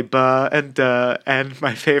and say buh and duh. And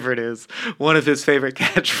my favorite is, one of his favorite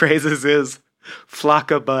catchphrases is flock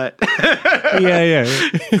a butt. Yeah.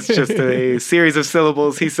 It's just a series of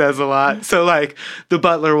syllables he says a lot. So, like, the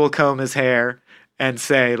butler will comb his hair and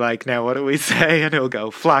say, like, now what do we say? And he'll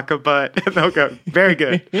go, flock a butt. And they'll go, very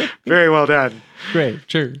good. Very well done. Great,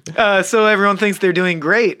 sure. So everyone thinks they're doing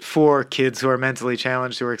great for kids who are mentally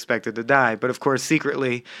challenged who are expected to die. But of course,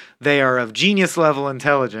 secretly, they are of genius level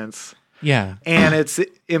intelligence. Yeah. And it's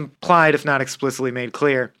implied, if not explicitly made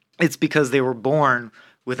clear, it's because they were born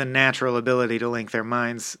with a natural ability to link their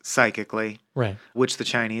minds psychically. Right. Which the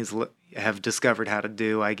Chinese have discovered how to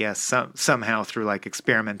do, I guess, somehow through, like,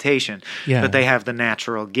 experimentation. Yeah. But they have the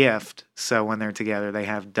natural gift. So when they're together, they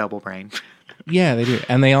have double brain. Yeah, they do.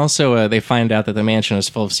 And they also, they find out that the mansion is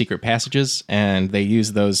full of secret passages, and they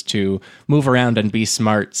use those to move around and be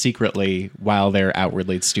smart secretly while they're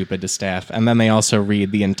outwardly stupid to staff. And then they also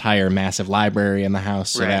read the entire massive library in the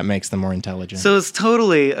house, so that makes them more intelligent. So it's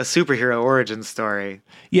totally a superhero origin story.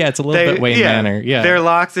 Yeah, it's a little bit Wayne Manor. Yeah. They're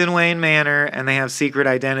locked in Wayne Manor, and they have secret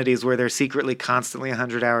identities where they're secretly constantly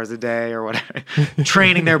 100 hours a day or whatever,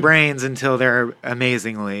 training their brains until they're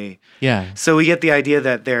amazingly... Yeah. So we get the idea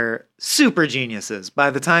that they're super geniuses by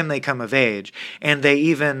the time they come of age, and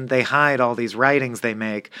they hide all these writings they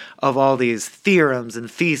make of all these theorems and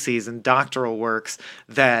theses and doctoral works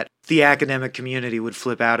that the academic community would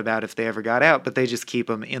flip out about if they ever got out, but they just keep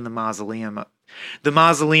them in the mausoleum. The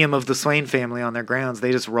mausoleum of the Swain family on their grounds,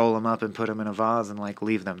 they just roll them up and put them in a vase and, like,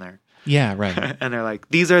 leave them there. Yeah, right. And they're like,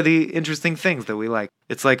 these are the interesting things that we like.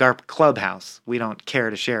 It's like our clubhouse. We don't care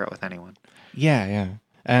to share it with anyone. Yeah.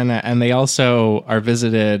 And they also are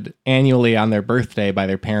visited annually on their birthday by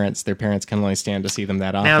their parents. Their parents can only stand to see them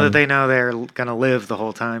that often. Now that they know they're going to live the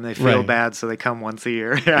whole time, they feel bad, so they come once a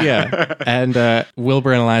year. Yeah. And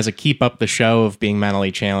Wilbur and Eliza keep up the show of being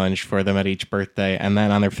mentally challenged for them at each birthday. And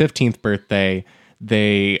then on their 15th birthday,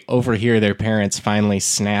 they overhear their parents finally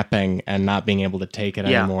snapping and not being able to take it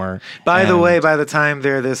anymore. By the way, by the time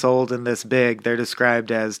they're this old and this big, they're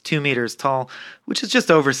described as 2 meters tall, which is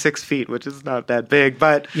just over 6 feet, which is not that big.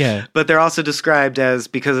 But they're also described as,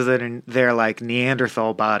 because of their like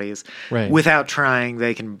Neanderthal bodies, without trying,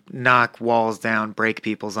 they can knock walls down, break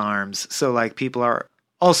people's arms. So, like, people are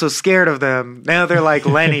also scared of them. Now they're like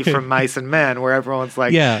Lenny from Mice and Men, where everyone's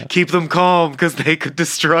like, keep them calm because they could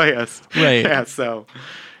destroy us. Right. Yeah, so.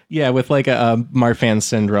 Yeah, with like a Marfan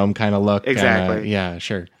syndrome kind of look. Exactly. Yeah,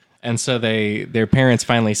 sure. And so their parents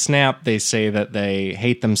finally snap. They say that they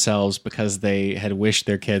hate themselves because they had wished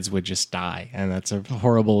their kids would just die. And that's a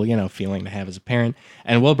horrible, feeling to have as a parent.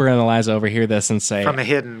 And Wilbur and Eliza overhear this and say... From a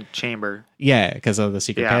hidden chamber. Yeah, because of the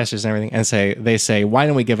secret passages and everything. And they say, why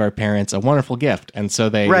don't we give our parents a wonderful gift? And so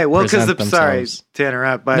they sorry to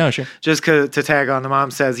interrupt, but no, sure. Just to tag on, the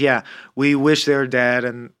mom says, we wish they were dead.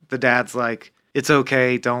 And the dad's like, it's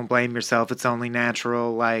okay, don't blame yourself, it's only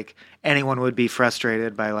natural. Like, anyone would be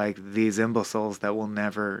frustrated by, like, these imbeciles that will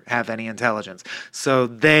never have any intelligence. So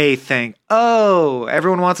they think, oh,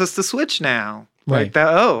 everyone wants us to switch now. Right. Like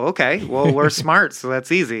that. Oh, okay. Well, we're smart, so that's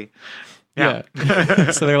easy. Yeah.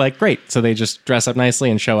 So they're like, great. So they just dress up nicely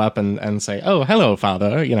and show up and say, oh, hello,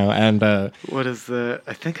 father, and... what is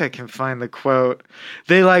I think I can find the quote.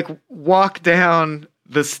 They, like, walk down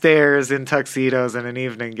the stairs in tuxedos and an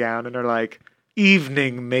evening gown and are like...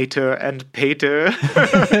 Evening, Mater and Pater.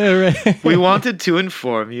 We wanted to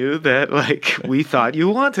inform you that, like, we thought you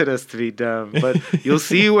wanted us to be dumb, but you'll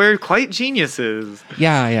see we're quite geniuses.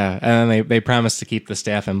 Yeah. And then they promise to keep the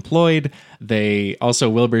staff employed. They also,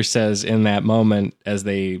 Wilbur says in that moment, as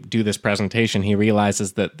they do this presentation, he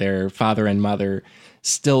realizes that their father and mother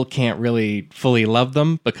still can't really fully love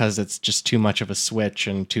them because it's just too much of a switch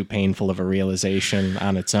and too painful of a realization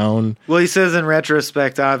on its own. Well, he says in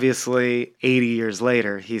retrospect, obviously, 80 years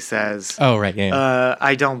later, he says, oh, right, yeah.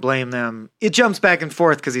 I don't blame them. It jumps back and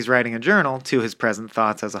forth because he's writing a journal to his present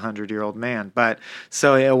thoughts as a 100-year-old man. But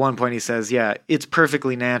so at one point he says, yeah, it's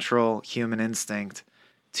perfectly natural human instinct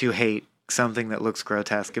to hate something that looks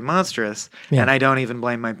grotesque and monstrous. Yeah. And I don't even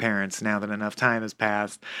blame my parents now that enough time has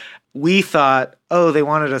passed. We thought, oh, they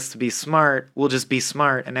wanted us to be smart. We'll just be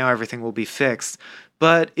smart and now everything will be fixed.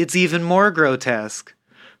 But it's even more grotesque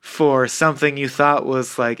for something you thought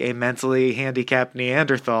was like a mentally handicapped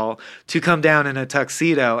Neanderthal to come down in a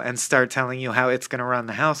tuxedo and start telling you how it's going to run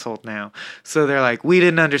the household now. So they're like, we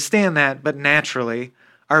didn't understand that, but naturally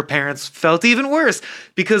our parents felt even worse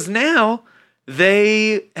because now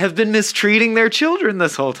they have been mistreating their children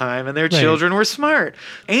this whole time, and their children were smart.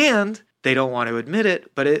 And they don't want to admit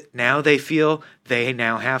it, but now they feel they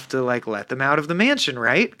now have to like let them out of the mansion,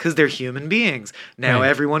 right? Because they're human beings. Now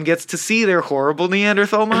everyone gets to see their horrible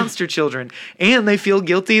Neanderthal monster children, and they feel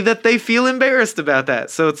guilty that they feel embarrassed about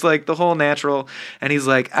that. So it's like the whole natural, and he's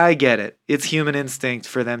like, I get it. It's human instinct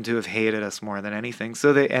for them to have hated us more than anything.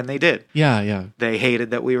 So they did. Yeah, yeah. They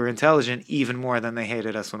hated that we were intelligent even more than they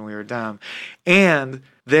hated us when we were dumb. And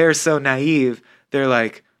they're so naive. They're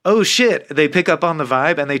like, oh shit, they pick up on the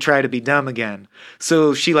vibe and they try to be dumb again.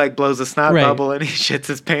 So she like blows a snot bubble and he shits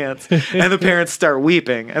his pants. And the parents start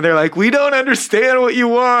weeping. And they're like, we don't understand what you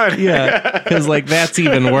want. Yeah, because like that's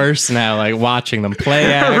even worse now, like watching them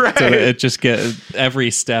play act. Right. It just every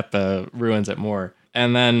step ruins it more.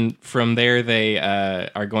 And then from there they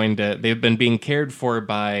they've been being cared for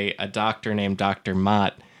by a doctor named Dr.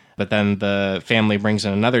 Mott. But then the family brings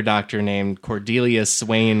in another doctor named Cordelia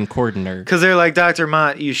Swain Cordner. Because they're like, Dr.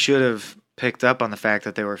 Mott, you should have picked up on the fact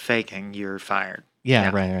that they were faking. You're fired.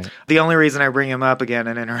 Yeah, right. The only reason I bring him up again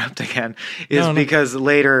and interrupt again is because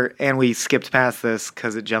later, and we skipped past this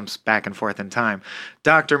because it jumps back and forth in time,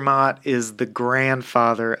 Dr. Mott is the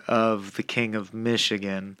grandfather of the King of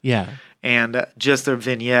Michigan. Yeah. And just a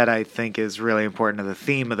vignette I think is really important to the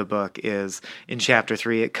theme of the book is in chapter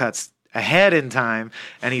 3, it cuts ahead in time,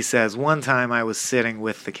 and he says, one time I was sitting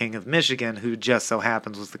with the King of Michigan, who just so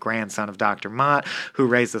happens was the grandson of Dr. Mott, who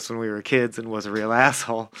raised us when we were kids and was a real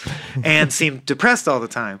asshole, and seemed depressed all the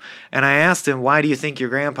time. And I asked him, why do you think your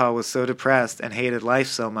grandpa was so depressed and hated life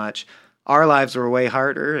so much? Our lives were way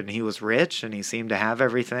harder, and he was rich, and he seemed to have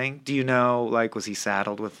everything. Do you know, like, was he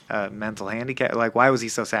saddled with mental handicap? Like, why was he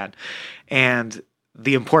so sad? And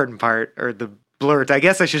the important part, or the blurt, I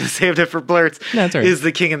guess I should have saved it for blurts, is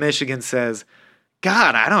the King of Michigan says,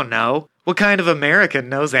 God, I don't know. What kind of American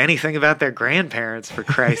knows anything about their grandparents, for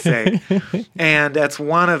Christ's sake? And that's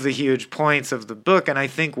one of the huge points of the book, and I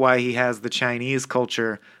think why he has the Chinese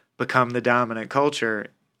culture become the dominant culture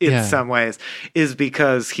in some ways, is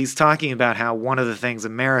because he's talking about how one of the things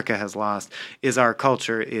America has lost is our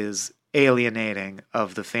culture is alienating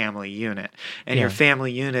of the family unit. And your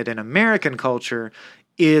family unit in American culture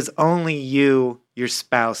is only you, your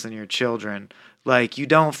spouse, and your children. Like, you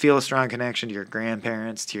don't feel a strong connection to your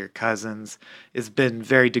grandparents, to your cousins. It's been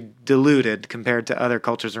very diluted compared to other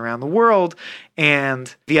cultures around the world.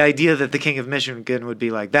 And the idea that the King of Michigan would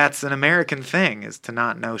be like, that's an American thing, is to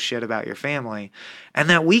not know shit about your family. And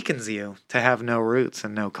that weakens you to have no roots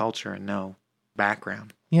and no culture and no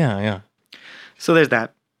background. Yeah. So there's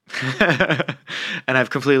that. And I've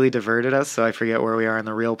completely diverted us, so I forget where we are in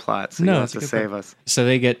the real plot. So you have to save us. So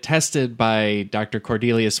they get tested by Dr.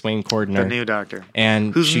 Cordelia Swain Cordner, the new doctor,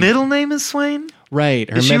 and whose middle name is Swain. Right.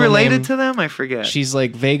 Is she related to them? I forget. She's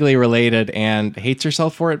like vaguely related and hates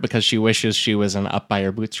herself for it because she wishes she was an up by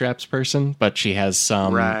her bootstraps person, but she has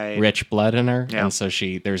some rich blood in her, and so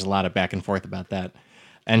there's a lot of back and forth about that.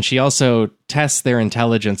 And she also tests their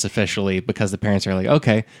intelligence officially because the parents are like,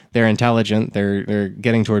 okay, they're intelligent. They're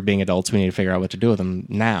getting toward being adults. We need to figure out what to do with them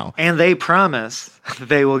now. And they promise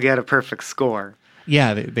they will get a perfect score.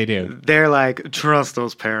 Yeah, they do. They're like, trust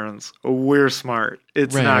those parents. We're smart.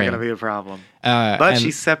 It's not going to be a problem. But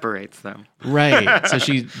she separates them. Right. So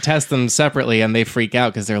she tests them separately and they freak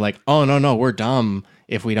out because they're like, oh, no, we're dumb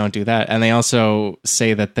if we don't do that. And they also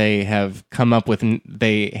say that they have come up with,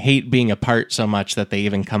 they hate being apart so much that they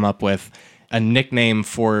even come up with a nickname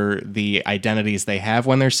for the identities they have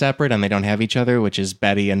when they're separate and they don't have each other, which is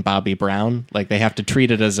Betty and Bobby Brown. Like, they have to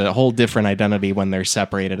treat it as a whole different identity when they're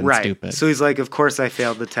separated and stupid. So he's like, of course I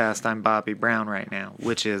failed the test. I'm Bobby Brown right now,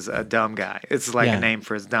 which is a dumb guy. It's like a name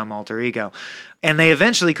for his dumb alter ego. And they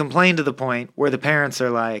eventually complain to the point where the parents are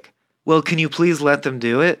like, well, can you please let them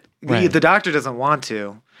do it? The doctor doesn't want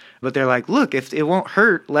to, but they're like, look, if it won't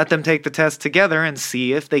hurt, let them take the test together and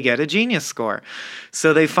see if they get a genius score.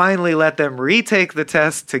 So they finally let them retake the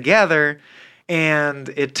test together. And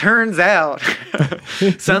it turns out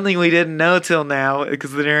something we didn't know till now,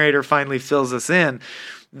 because the narrator finally fills us in,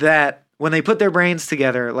 that when they put their brains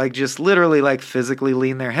together, like just literally like physically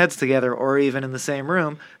lean their heads together or even in the same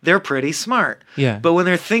room, they're pretty smart. Yeah. But when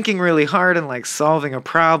they're thinking really hard and like solving a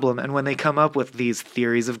problem, and when they come up with these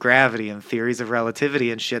theories of gravity and theories of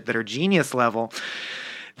relativity and shit that are genius level,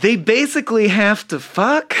 they basically have to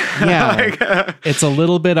fuck. Yeah. It's a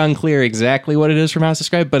little bit unclear exactly what it is from House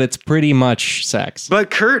Described, but it's pretty much sex. But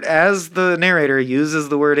Kurt, as the narrator, uses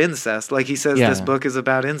the word incest. Like he says this book is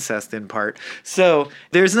about incest in part. So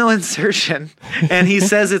there's no insertion. And he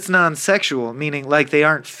says it's non-sexual, meaning like they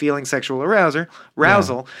aren't feeling sexual arousal.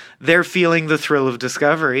 Yeah. They're feeling the thrill of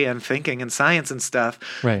discovery and thinking and science and stuff.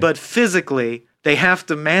 Right. But physically, they have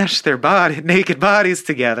to mash their naked bodies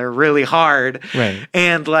together really hard. Right.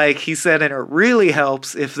 And like he said, and it really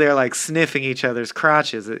helps if they're like sniffing each other's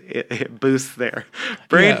crotches. It boosts their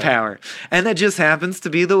brain power. And that just happens to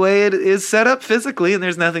be the way it is set up physically, and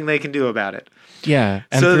there's nothing they can do about it. Yeah.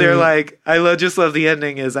 So they're like, just love the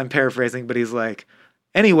ending is, I'm paraphrasing, but he's like,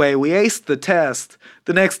 anyway, we aced the test.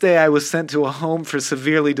 The next day I was sent to a home for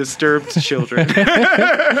severely disturbed children.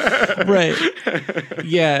 Right.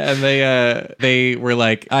 Yeah, and they were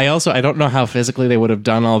like, I don't know how physically they would have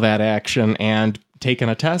done all that action and taken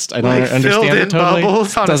a test. I don't understand it totally.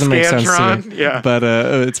 Doesn't make sense to me. Yeah. But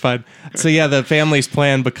it's fine. So yeah, the family's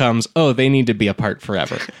plan becomes, they need to be apart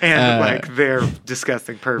forever. And like they're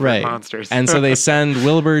disgusting pervert monsters. And so they send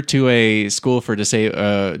Wilbur to a school for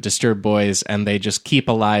disturbed boys, and they just keep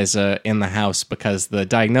Eliza in the house because the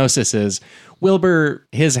diagnosis is Wilbur,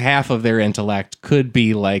 his half of their intellect could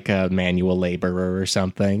be like a manual laborer or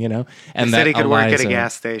something, And they said he could work at a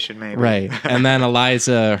gas station, maybe. Right. And then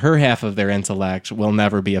Eliza, her half of their intellect will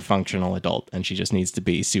never be a functional adult, and she just needs to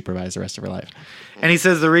be supervised the rest of her life. And he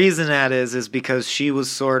says the reason that is because she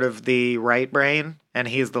was sort of the right brain and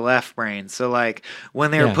he's the left brain. So like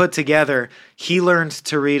when they were put together, he learned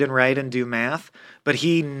to read and write and do math, but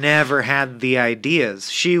he never had the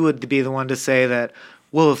ideas. She would be the one to say that,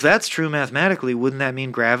 well, if that's true mathematically, wouldn't that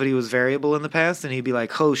mean gravity was variable in the past? And he'd be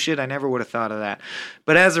like, oh shit, I never would have thought of that.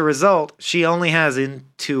 But as a result, she only has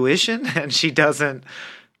intuition and she doesn't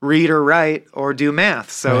read or write or do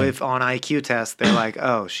math. So if on IQ tests, they're like,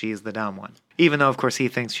 oh, she's the dumb one. Even though, of course, he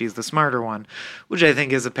thinks she's the smarter one, which I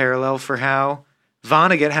think is a parallel for how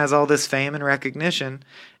Vonnegut has all this fame and recognition,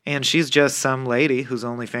 and she's just some lady who's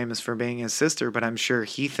only famous for being his sister, but I'm sure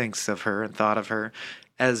he thinks of her and thought of her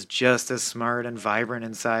as just as smart and vibrant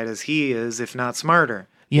inside as he is, if not smarter.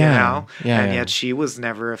 Yeah. And yet she was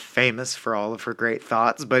never famous for all of her great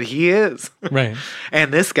thoughts, but he is. Right.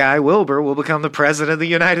 And this guy, Wilbur, will become the president of the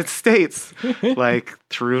United States, like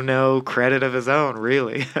through no credit of his own,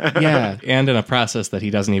 really. Yeah. And in a process that he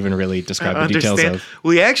doesn't even really describe the details of.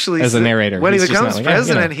 We actually, as a narrator, when he becomes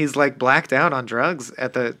president, he's like blacked out on drugs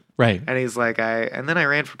at the. Right. And he's like, and then I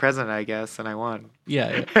ran for president, I guess, and I won.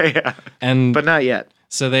 Yeah. Yeah. But not yet.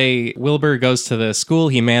 So Wilbur goes to the school.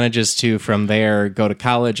 He manages to, from there, go to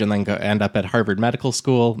college and then end up at Harvard Medical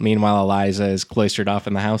School. Meanwhile, Eliza is cloistered off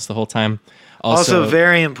in the house the whole time. Also,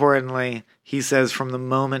 very importantly, he says from the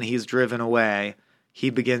moment he's driven away, he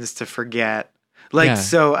begins to forget.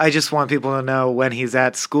 So I just want people to know when he's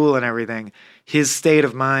at school and everything, his state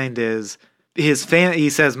of mind is he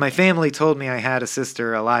says, my family told me I had a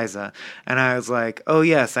sister, Eliza. And I was like, oh,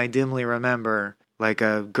 yes, I dimly remember. Like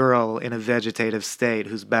a girl in a vegetative state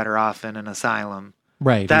who's better off in an asylum.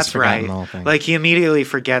 Right. That's right. Like he immediately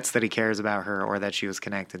forgets that he cares about her or that she was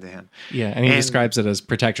connected to him. Yeah, and he describes it as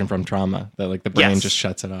protection from trauma, that like the brain just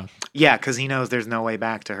shuts it off. Yeah, because he knows there's no way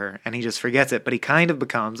back to her, and he just forgets it. But he kind of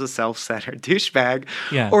becomes a self-centered douchebag.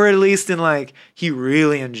 Yeah. Or at least in like, he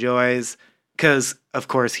really enjoys... Because, of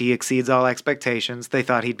course, he exceeds all expectations. They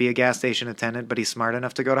thought he'd be a gas station attendant, but he's smart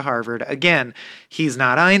enough to go to Harvard. Again, he's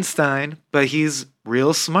not Einstein, but he's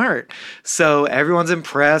real smart. So everyone's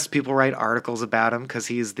impressed. People write articles about him because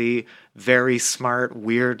he's the very smart,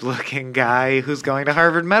 weird-looking guy who's going to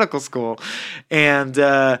Harvard Medical School. And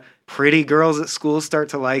pretty girls at school start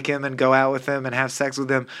to like him and go out with him and have sex with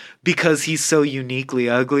him because he's so uniquely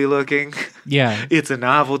ugly looking. Yeah. It's a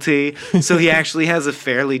novelty. So he actually has a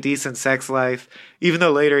fairly decent sex life, even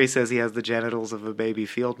though later he says he has the genitals of a baby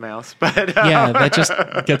field mouse. But yeah, that just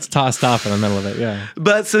gets tossed off in the middle of it, yeah.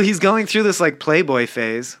 But so he's going through this like Playboy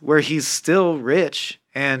phase where he's still rich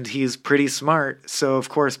and he's pretty smart. So, of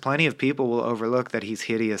course, plenty of people will overlook that he's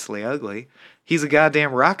hideously ugly. he's a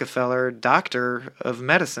goddamn Rockefeller doctor of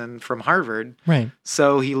medicine from Harvard. Right.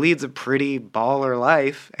 So he leads a pretty baller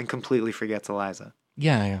life and completely forgets Eliza.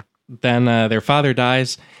 Yeah. Then their father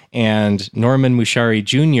dies, and Norman Mushari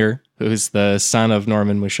Jr., who's the son of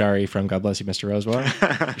Norman Mushari from God Bless You, Mr.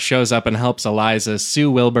 Rosewater, shows up and helps Eliza sue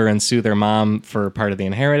Wilbur and sue their mom for part of the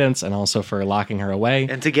inheritance and also for locking her away.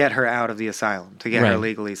 And to get her out of the asylum, to get her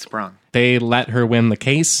legally sprung. They let her win the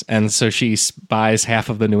case, and so she buys half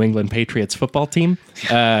of the New England Patriots football team,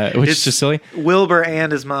 which is just silly. Wilbur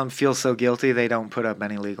and his mom feel so guilty they don't put up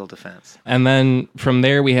any legal defense. And then from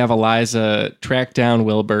there, we have Eliza track down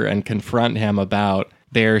Wilbur and confront him about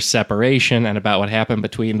their separation and about what happened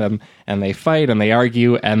between them, and they fight and they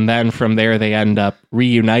argue, and then from there they end up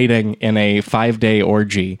reuniting in a 5-day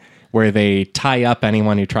orgy where they tie up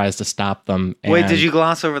anyone who tries to stop them. Wait, did you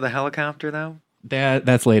gloss over the helicopter, though?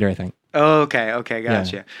 That's later, I think. Oh, okay,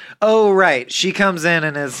 gotcha. Yeah. Oh, right. She comes in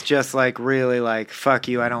and is just like, really like, fuck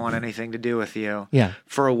you, I don't want anything to do with you. Yeah.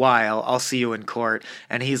 For a while, I'll see you in court.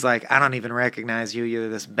 And he's like, I don't even recognize you. You're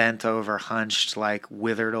this bent over, hunched, like,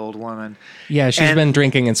 withered old woman. Yeah, she's been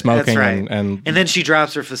drinking and smoking. That's right. And then she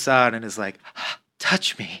drops her facade and is like,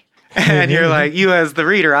 touch me. And you're like, you as the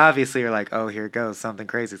reader, obviously, are like, oh, here it goes. Something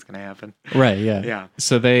crazy is going to happen. Right, yeah. Yeah.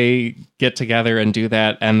 So they get together and do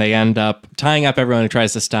that, and they end up tying up everyone who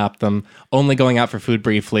tries to stop them, only going out for food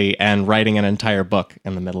briefly, and writing an entire book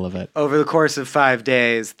in the middle of it. Over the course of 5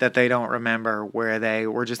 days that they don't remember, where they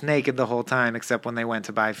were just naked the whole time, except when they went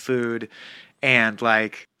to buy food and,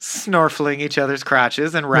 like, snorkeling each other's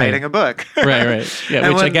crotches and writing a book. Right. Yeah,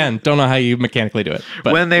 which, again, don't know how you mechanically do it.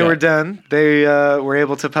 But, when they were done, they were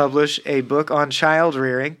able to publish a book on child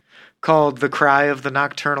rearing called The Cry of the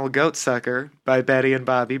Nocturnal Goatsucker by Betty and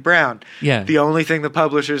Bobby Brown. Yeah. The only thing the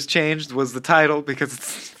publishers changed was the title because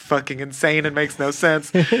it's fucking insane and makes no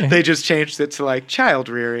sense. They just changed it to like child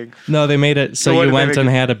rearing. No, they made it so you went and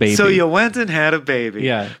had a baby. So you went and had a baby.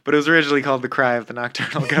 Yeah. But it was originally called The Cry of the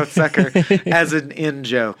Nocturnal Goatsucker as an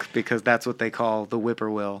in-joke because that's what they call the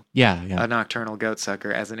whippoorwill. Yeah. A nocturnal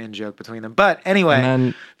goatsucker as an in-joke between them. But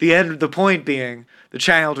anyway, the point being, the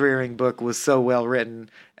child rearing book was so well written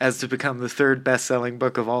as to become the third best-selling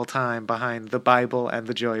book of all time behind the Bible and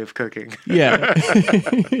The Joy of Cooking. Yeah.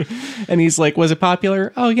 And he's like, was it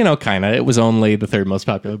popular? Oh, kind of. It was only the third most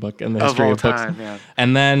popular book in the history of books. Yeah.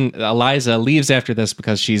 And then Eliza leaves after this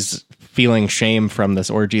because she's feeling shame from this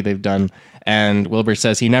orgy they've done. And Wilbur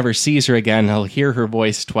says he never sees her again. He'll hear her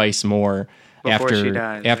voice twice more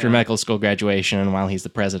after medical school graduation and while he's the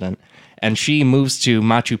president. And she moves to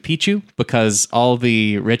Machu Picchu because all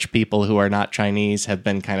the rich people who are not Chinese have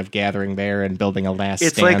been kind of gathering there and building a last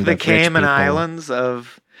stand. It's like the Cayman Islands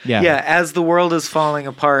of... Yeah, as the world is falling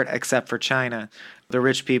apart, except for China, the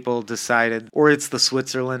rich people decided, or it's the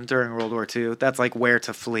Switzerland during World War II, that's like where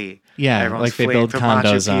to flee. Yeah, everyone's like they build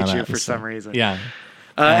condos Machu Picchu on it for some reason. Yeah.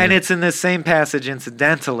 And it's in this same passage,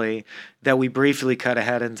 incidentally, that we briefly cut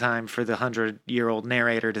ahead in time for the 100-year-old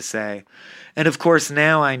narrator to say, and of course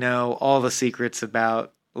now I know all the secrets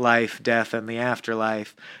about life, death, and the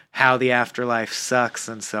afterlife, how the afterlife sucks,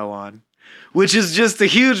 and so on. Which is just a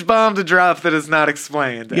huge bomb to drop that is not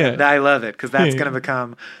explained. Yeah. And I love it, because that's going to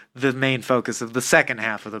become the main focus of the second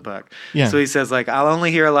half of the book. Yeah. So he says, like, I'll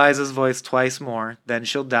only hear Eliza's voice twice more, then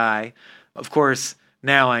she'll die. Of course,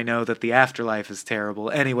 now I know that the afterlife is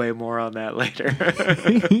terrible. Anyway, more on that later.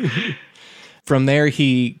 From there,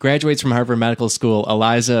 he graduates from Harvard Medical School.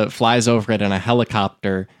 Eliza flies over it in a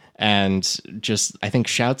helicopter and just, I think,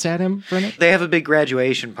 shouts at him for it. They have a big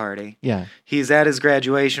graduation party. Yeah. He's at his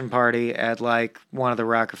graduation party at, like, one of the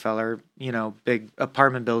Rockefeller, big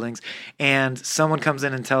apartment buildings, and someone comes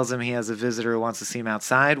in and tells him he has a visitor who wants to see him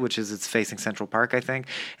outside, which is, it's facing Central Park, I think,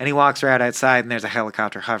 and he walks right outside, and there's a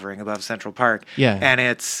helicopter hovering above Central Park. Yeah. And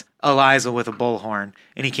it's Eliza with a bullhorn,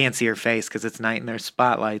 and he can't see her face because it's night and there's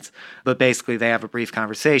spotlights, but basically they have a brief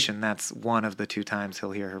conversation. That's one of the 2 times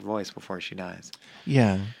he'll hear her voice before she dies.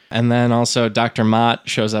 Yeah. And then also Dr. Mott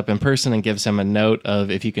shows up in person and gives him a note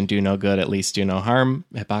of, if you can do no good, at least do no harm,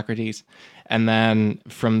 Hippocrates. And then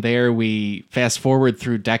from there, we fast forward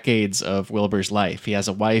through decades of Wilbur's life. He has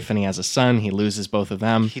a wife and he has a son. He loses both of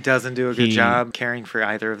them. He doesn't do a good job caring for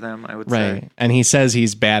either of them, I would say. Right. And he says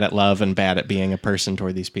he's bad at love and bad at being a person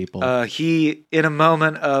toward these people. He, in a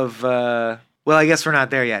moment of... well, I guess we're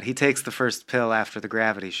not there yet. He takes the first pill after the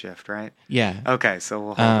gravity shift, right? Yeah. Okay, so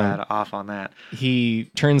we'll hold that off on that.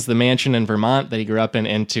 He turns the mansion in Vermont that he grew up in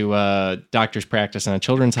into a doctor's practice and a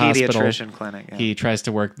children's hospital. Pediatrician clinic. Yeah. He tries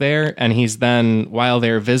to work there, and he's then, while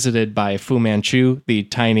they're visited by Fu Manchu, the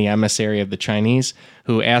tiny emissary of the Chinese,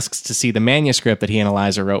 who asks to see the manuscript that he and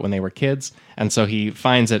Eliza wrote when they were kids. And so he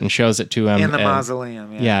finds it and shows it to him. In the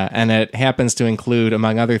mausoleum, Yeah, and it happens to include,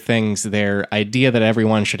 among other things, their idea that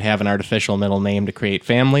everyone should have an artificial middle name to create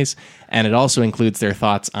families. And it also includes their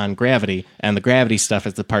thoughts on gravity. And the gravity stuff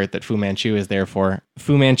is the part that Fu Manchu is there for.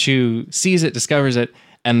 Fu Manchu sees it, discovers it,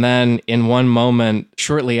 and then in one moment,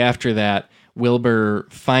 shortly after that, Wilbur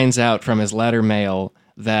finds out from his letter mail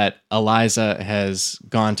that Eliza has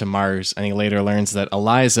gone to Mars, and he later learns that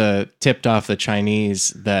Eliza tipped off the Chinese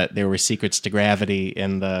that there were secrets to gravity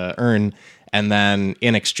in the urn, and then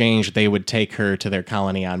in exchange they would take her to their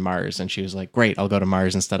colony on Mars. And she was like, great, I'll go to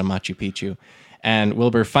Mars instead of Machu Picchu. And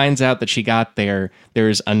Wilbur finds out that she got there.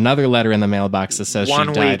 There's another letter in the mailbox that says she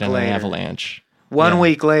died in an avalanche. One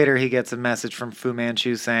week later, he gets a message from Fu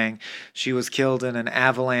Manchu saying she was killed in an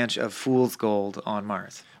avalanche of fool's gold on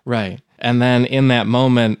Mars. Right. And then in that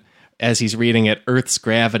moment, as he's reading it, Earth's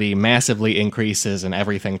gravity massively increases and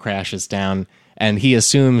everything crashes down. And he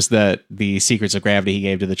assumes that the secrets of gravity he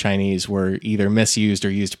gave to the Chinese were either misused or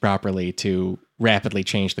used properly to rapidly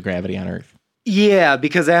change the gravity on Earth. Yeah,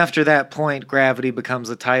 because after that point, gravity becomes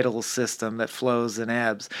a tidal system that flows and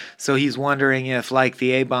ebbs. So he's wondering if, like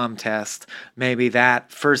the A-bomb test, maybe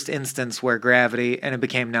that first instance where gravity, and it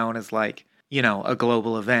became known as like, you know, a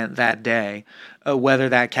global event that day, whether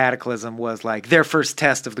that cataclysm was like their first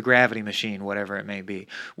test of the gravity machine, whatever it may be.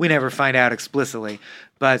 We never find out explicitly.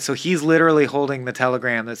 But so he's literally holding the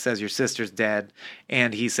telegram that says your sister's dead.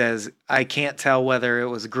 And he says, I can't tell whether it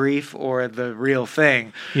was grief or the real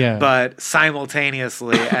thing. Yeah. But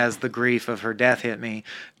simultaneously, as the grief of her death hit me,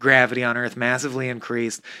 gravity on Earth massively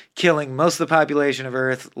increased, killing most of the population of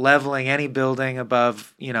Earth, leveling any building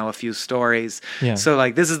above, you know, a few stories. Yeah. So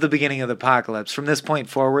like this is the beginning of the apocalypse. From this point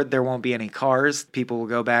forward, there won't be any cars. People will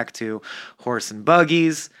go back to horse and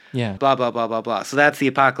buggies. Yeah. Blah, blah, blah, blah, blah. So that's the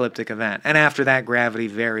apocalyptic event. And after that, gravity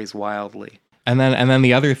varies wildly. And then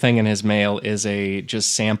the other thing in his mail is a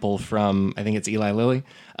just sample from, I think it's Eli Lilly,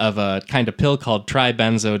 of a kind of pill called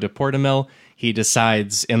tribenzodeportamil. He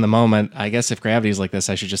decides in the moment, I guess if gravity's like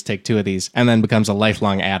this, I should just take 2 of these, and then becomes a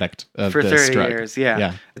lifelong addict of for this 30 drug. years.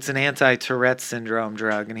 Yeah. It's an anti-Tourette syndrome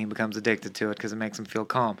drug, and he becomes addicted to it because it makes him feel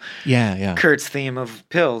calm. Yeah. Kurt's theme of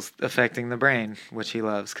pills affecting the brain, which he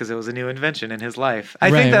loves because it was a new invention in his life.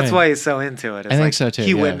 I think that's why he's so into it. It's I think so too.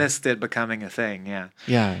 He witnessed it becoming a thing.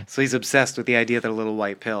 Yeah. So he's obsessed with the idea that a little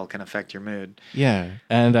white pill can affect your mood. Yeah.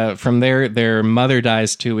 And from there, their mother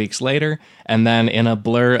dies 2 weeks later. And then in a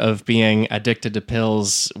blur of being addicted to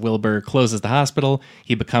pills, Wilbur closes the hospital.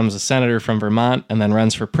 He becomes a senator from Vermont and then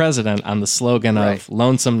runs for president on the slogan of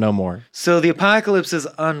Lonesome No More. So the apocalypse is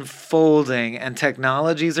unfolding and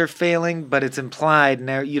technologies are failing, but it's implied,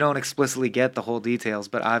 now you don't explicitly get the whole details,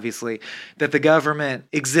 but obviously that the government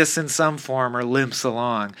exists in some form or limps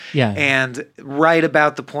along. Yeah. And right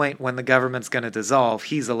about the point when the government's going to dissolve,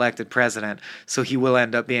 he's elected president, so he will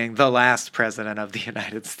end up being the last president of the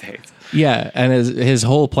United States. Yeah, and his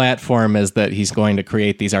whole platform is that he's going to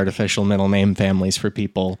create these artificial middle name families for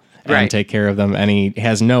people and take care of them, and he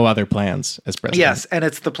has no other plans as president. Yes, and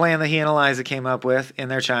it's the plan that he and Eliza came up with in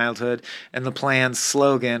their childhood, and the plan's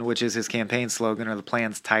slogan, which is his campaign slogan, or the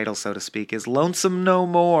plan's title, so to speak, is Lonesome No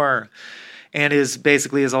More. And his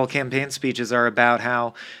all campaign speeches are about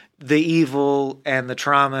how the evil and the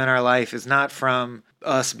trauma in our life is not from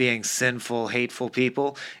us being sinful, hateful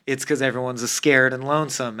people. It's because everyone's scared and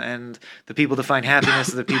lonesome, and the people to find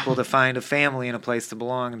happiness are the people to find a family and a place to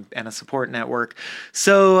belong and a support network.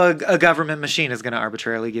 So a government machine is going to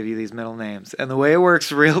arbitrarily give you these middle names. And the way it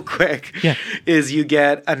works real quick is you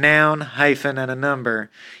get a noun, hyphen, and a number.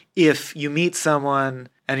 If you meet someone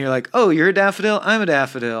and you're like, oh, you're a daffodil, I'm a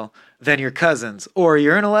daffodil, then you're cousins. Or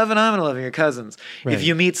you're an 11, I'm an 11, you're cousins. Right. If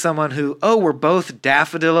you meet someone who, oh, we're both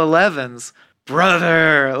daffodil 11s,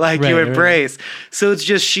 brother, like you embrace. Right. So it's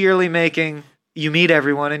just sheerly making you meet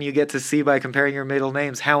everyone and you get to see by comparing your middle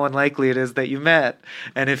names how unlikely it is that you met.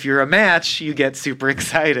 And if you're a match, you get super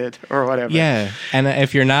excited or whatever. Yeah. And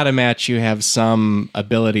if you're not a match, you have some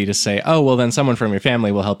ability to say, oh, well, then someone from your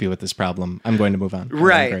family will help you with this problem. I'm going to move on.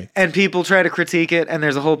 Right. And people try to critique it. And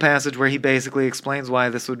there's a whole passage where he basically explains why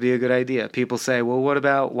this would be a good idea. People say, well, what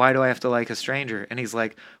about why do I have to like a stranger? And he's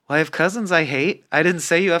like, well, I have cousins I hate. I didn't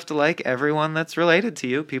say you have to like everyone that's related to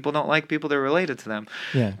you. People don't like people that are related to them.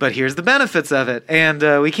 Yeah. But here's the benefits of it.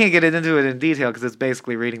 And we can't get into it in detail because it's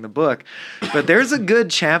basically reading the book. But there's a good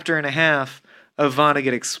chapter and a half of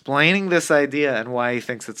Vonnegut explaining this idea and why he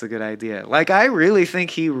thinks it's a good idea. Like, I really think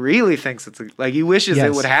he really thinks he wishes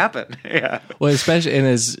it would happen. Yeah. Well, especially in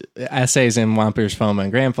his essays in Wampers, Foma,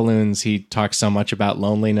 and Granfalloons, he talks so much about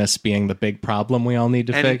loneliness being the big problem we all need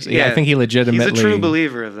to fix. Yeah, I think he legitimately... He's a true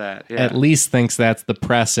believer of that. Yeah. At least thinks that's the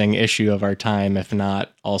pressing issue of our time, if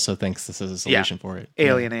not, also thinks this is a solution for it.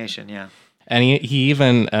 Alienation, yeah. And he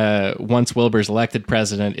even, once Wilbur's elected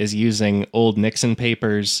president, is using old Nixon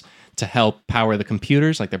papers to help power the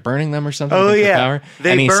computers, like they're burning them or something. Oh, yeah. Power.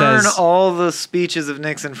 They burn all the speeches of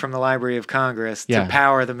Nixon from the Library of Congress to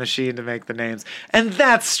power the machine to make the names. And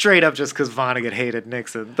that's straight up just because Vonnegut hated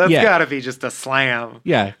Nixon. That's got to be just a slam.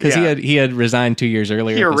 Yeah, because he had resigned 2 years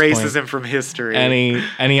earlier. He erases him from history.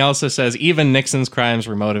 And he also says even Nixon's crimes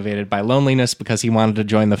were motivated by loneliness because he wanted to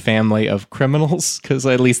join the family of criminals, because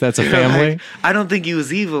at least that's a family. I don't think he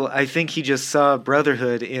was evil. I think he just saw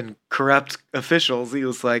brotherhood in corrupt officials. He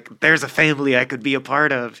was like, there's a family I could be a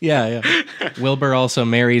part of. Yeah. Wilbur also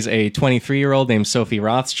marries a 23-year-old named Sophie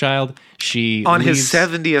Rothschild. She on his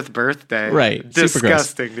 70th birthday. Right.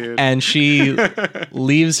 Disgusting, dude. And she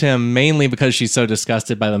leaves him mainly because she's so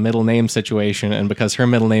disgusted by the middle name situation and because her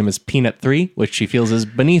middle name is Peanut 3, which she feels is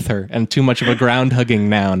beneath her and too much of a ground-hugging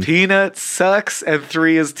noun. Peanut sucks and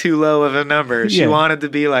 3 is too low of a number. She wanted to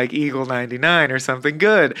be like Eagle 99 or something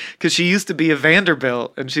good because she used to be a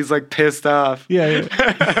Vanderbilt and she's like pissed off. Yeah.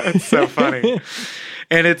 It's so funny.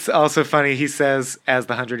 And it's also funny, he says, as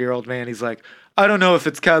the 100-year-old man, he's like, I don't know if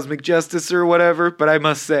it's cosmic justice or whatever, but I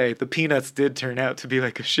must say, the Peanuts did turn out to be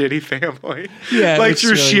like a shitty family. Yeah, like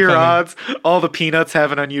through really sheer funny. odds, all the Peanuts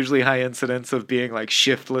have an unusually high incidence of being like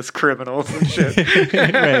shiftless criminals and shit.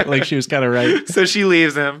 Right, like she was kind of right. So she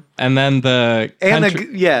leaves him. And then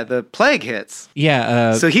the plague hits.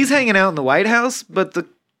 Yeah. So he's hanging out in the White House, but the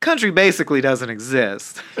country basically doesn't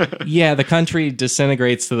exist. Yeah, the country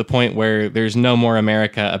disintegrates to the point where there's no more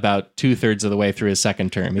America about 2/3 of the way through his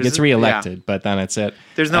second term. He gets reelected, but then it's it.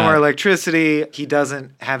 There's no more electricity. He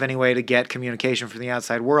doesn't have any way to get communication from the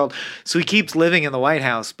outside world. So he keeps living in the White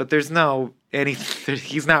House, but there's no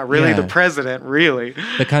he's not really the president, really.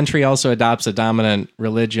 The country also adopts a dominant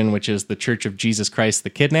religion, which is the Church of Jesus Christ the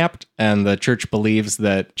Kidnapped, and the church believes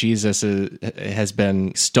that Jesus has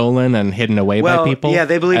been stolen and hidden away by people. Yeah,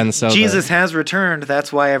 they believe Jesus has returned.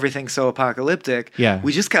 That's why everything's so apocalyptic. Yeah.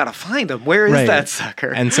 We just gotta find him. Where is that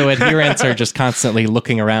sucker? And so adherents are just constantly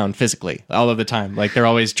looking around physically all of the time. Like they're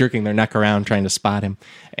always jerking their neck around trying to spot him.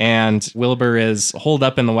 And Wilbur is holed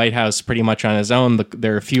up in the White House pretty much on his own.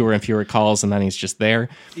 There are fewer and fewer calls, and then he's just there.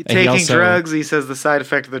 Taking drugs. He says the side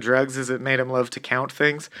effect of the drugs is it made him love to count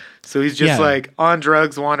things. So he's just like on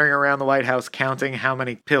drugs, wandering around the White House, counting how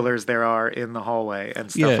many pillars there are in the hallway and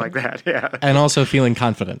stuff like that. Yeah. And also feeling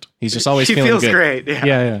confident. He's just always feeling good. He feels great.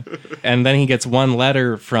 Yeah. And then he gets one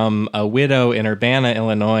letter from a widow in Urbana,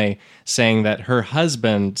 Illinois, saying that her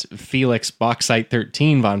husband, Felix Bauxite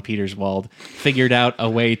 13 von Peterswald, figured out a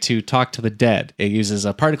way to talk to the dead. It uses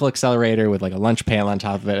a particle accelerator with like a lunch pail on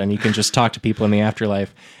top of it, and you can just talk to people in the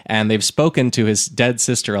afterlife. And they've spoken to his dead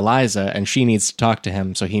sister, Eliza, and she needs to talk to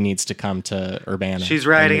him, so he needs to come to Urbana. She's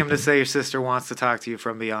writing him to say your sister wants to talk to you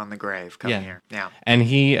from beyond the grave. Come here. Yeah. And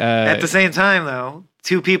he... at the same time, though,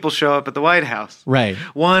 2 people show up at the White House. Right.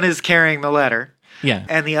 One is carrying the letter. Yeah.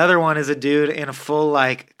 And the other one is a dude in a full,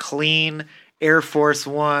 like, clean Air Force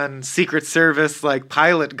One Secret Service, like,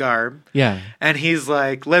 pilot garb. Yeah. And he's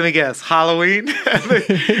like, let me guess, Halloween?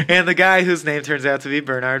 And the guy whose name turns out to be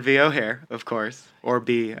Bernard V. O'Hare, of course. Or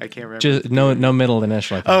B, I can't remember. Just, no middle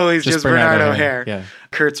initial, I think. Oh, he's just Bernard O'Hare. Yeah.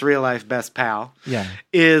 Kurt's real-life best pal. Yeah.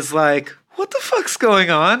 Is like, what the fuck's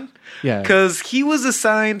going on? Yeah. Because he was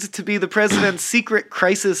assigned to be the president's secret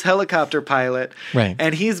crisis helicopter pilot. Right.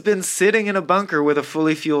 And he's been sitting in a bunker with a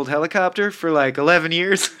fully fueled helicopter for like 11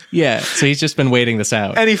 years. Yeah. So he's just been waiting this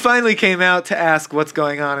out. And he finally came out to ask what's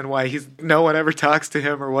going on and why no one ever talks to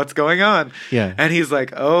him or what's going on. Yeah. And he's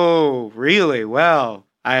like, oh, really? Well,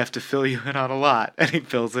 I have to fill you in on a lot. And he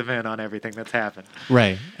fills him in on everything that's happened.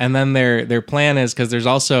 Right. And then their plan is, because there's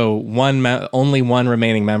also only one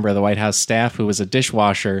remaining member of the White House staff who was a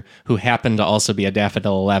dishwasher who happened to also be a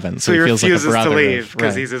Daffodil 11. So he feels refuses like a brother to leave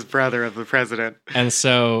because he's his brother of the president. And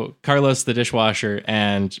so Carlos the dishwasher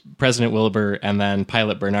and President Wilbur and then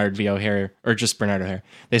pilot Bernard V. O'Hare, or just Bernard O'Hare,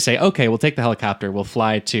 they say, okay, we'll take the helicopter. We'll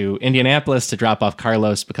fly to Indianapolis to drop off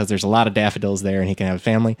Carlos because there's a lot of daffodils there and he can have a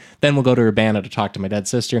family. Then we'll go to Urbana to talk to my dead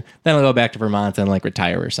sister. Then I'll go back to Vermont and like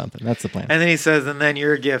retire or something. That's the plan. And then he says, and then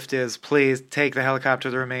your gift is, please take the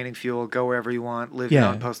helicopter, the remaining fuel, go wherever you want, live your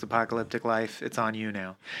own post-apocalyptic life. It's on you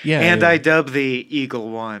now. Yeah. And I dub the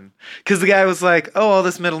Eagle One. Because the guy was like, oh, all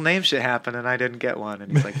this middle name shit happened and I didn't get one.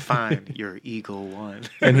 And he's like, fine, you're Eagle One.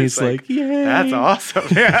 And he's like, yay. That's awesome.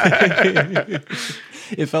 Yeah.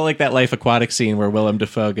 It felt like that Life Aquatic scene where Willem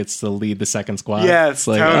Dafoe gets to lead the second squad. Yes, it's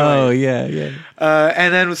like, totally. Oh, yeah.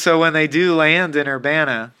 And then, so when they do land in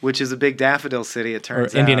Urbana, which is a big daffodil city, it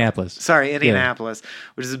turns out. Indianapolis. Sorry, Indianapolis,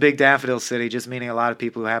 which is a big daffodil city, just meaning a lot of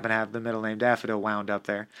people who happen to have the middle name Daffodil wound up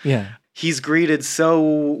there. Yeah. He's greeted so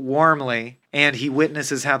warmly, and he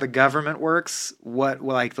witnesses how the government works,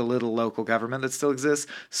 like the little local government that still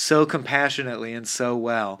exists, so compassionately and so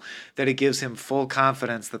well that it gives him full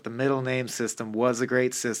confidence that the middle name system was a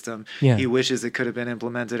great system. Yeah. He wishes it could have been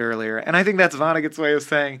implemented earlier. And I think that's Vonnegut's way of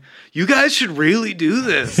saying, you guys should really do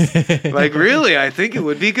this. Like, really, I think it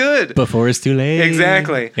would be good. Before it's too late.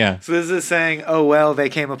 Exactly. Yeah. So this is saying, oh, well, they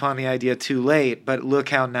came upon the idea too late, but look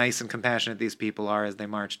how nice and compassionate these people are as they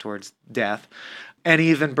march towards death. And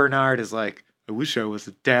even Bernard is like, I wish I was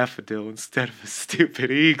a daffodil instead of a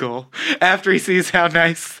stupid eagle, after he sees how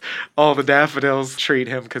nice all the daffodils treat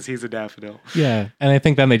him because he's a daffodil. Yeah. And I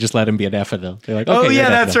think then they just let him be a daffodil. They're like, okay, oh, yeah,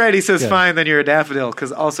 that's daffodil. Right. He says, fine, then you're a daffodil,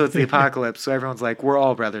 because also it's the apocalypse. So everyone's like, we're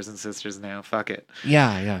all brothers and sisters now. Fuck it.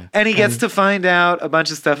 Yeah. And he gets to find out a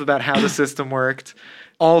bunch of stuff about how the system worked.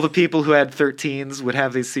 All the people who had 13s would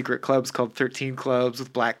have these secret clubs called 13 Clubs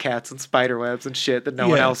with black cats and spider webs and shit that no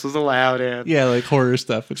one else was allowed in. Yeah, like horror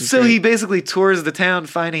stuff. So he basically tours the town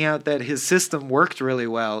finding out that his system worked really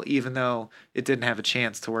well, even though it didn't have a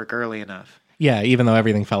chance to work early enough. Yeah, even though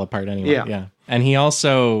everything fell apart anyway. Yeah. And he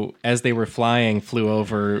also, as they were flying, flew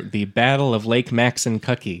over the Battle of Lake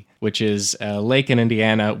Maxinkuckee, which is a lake in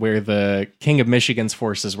Indiana where the King of Michigan's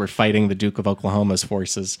forces were fighting the Duke of Oklahoma's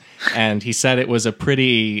forces. And he said it was a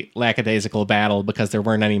pretty lackadaisical battle because there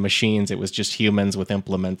weren't any machines. It was just humans with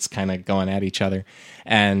implements kind of going at each other.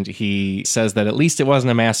 And he says that at least it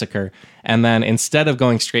wasn't a massacre. And then instead of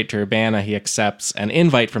going straight to Urbana, he accepts an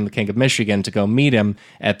invite from the King of Michigan to go meet him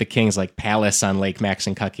at the King's palace on Lake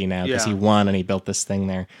Maxinkuckee now, because he won and he built this thing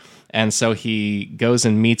there. And so he goes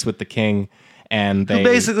and meets with the king. And they who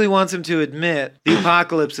basically wants him to admit the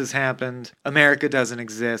apocalypse has happened. America doesn't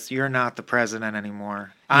exist. You're not the president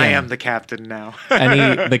anymore. I am the captain now.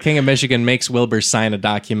 And the King of Michigan makes Wilbur sign a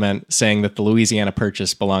document saying that the Louisiana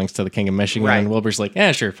Purchase belongs to the King of Michigan. Right. And Wilbur's like,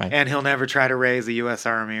 yeah, sure, fine. And he'll never try to raise the U.S.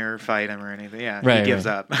 Army or fight him or anything. Yeah, he gives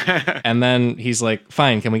up. And then he's like,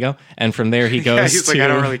 fine, can we go? And from there he goes he's like, I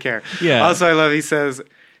don't really care. Yeah. Also, I love, he says,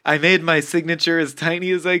 I made my signature as tiny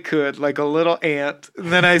as I could, like a little ant.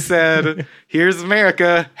 And then I said, here's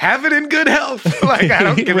America. Have it in good health. Like, I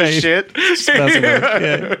don't give a shit.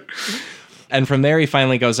 Yeah. And from there, he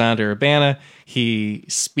finally goes on to Urbana. He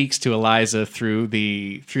speaks to Eliza through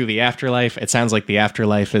the afterlife. It sounds like the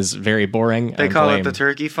afterlife is very boring. They call it the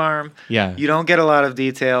turkey farm. Yeah. You don't get a lot of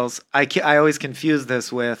details. I always confuse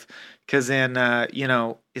this with, because in,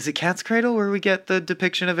 is it Cat's Cradle where we get the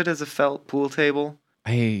depiction of it as a felt pool table?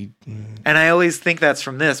 And I always think that's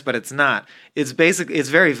from this, but it's not. It's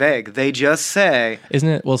very vague. They just say... Isn't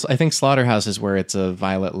it? Well, I think Slaughterhouse is where it's a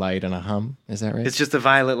violet light and a hum. Is that right? It's just a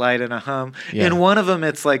violet light and a hum. Yeah. In one of them,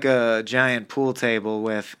 it's like a giant pool table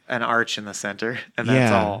with an arch in the center, and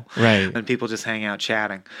that's all. Right. And people just hang out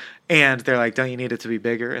chatting. And they're like, don't you need it to be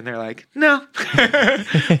bigger? And they're like, no.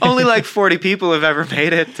 Only like 40 people have ever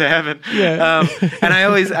made it to heaven. Yeah. And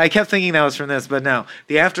I kept thinking that was from this, but no.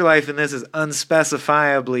 The afterlife in this is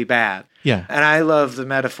unspecifiably bad. Yeah. And I love the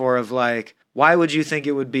metaphor of like, why would you think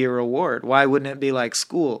it would be a reward? Why wouldn't it be like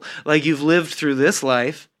school? Like, you've lived through this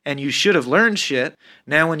life and you should have learned shit.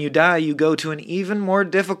 Now when you die, you go to an even more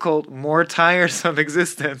difficult, more tiresome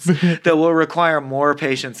existence that will require more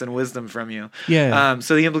patience and wisdom from you. Yeah.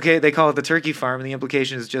 So they call it the turkey farm, and the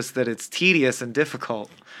implication is just that it's tedious and difficult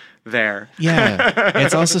there. Yeah.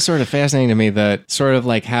 It's also sort of fascinating to me that sort of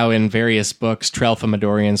like how in various books,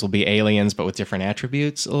 Trelfamadorians will be aliens, but with different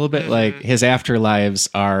attributes a little bit. Mm-hmm. Like his afterlives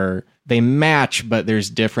they match, but there's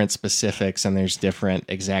different specifics and there's different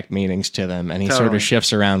exact meanings to them. And he sort of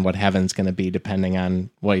shifts around what heaven's going to be depending on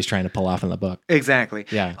what he's trying to pull off in the book. Exactly.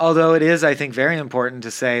 Yeah. Although it is, I think, very important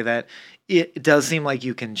to say that it does seem like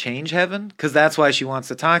you can change heaven, because that's why she wants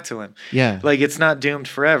to talk to him. Yeah. Like, it's not doomed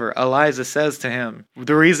forever. Eliza says to him,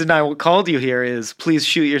 the reason I called you here is please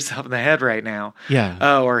shoot yourself in the head right now.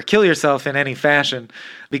 Yeah. Or kill yourself in any fashion,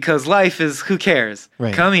 because life is, who cares?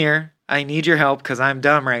 Right. Come here. I need your help because I'm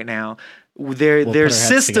dumb right now. there's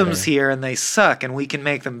systems here and they suck and we can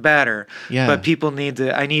make them better. Yeah. But people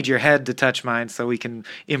I need your head to touch mine so we can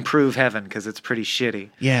improve heaven because it's pretty shitty.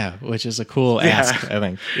 Yeah, which is a cool ask, I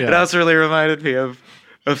think. Yeah. It also really reminded me of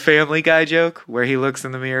a Family Guy joke where he looks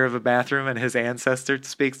in the mirror of a bathroom and his ancestor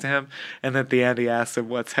speaks to him, and at the end he asks him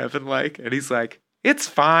what's heaven like, and he's like, "It's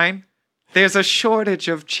fine. There's a shortage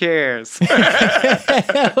of chairs."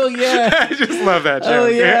 Oh yeah, I just love that joke. Oh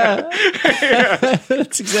yeah,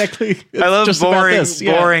 That's exactly. I love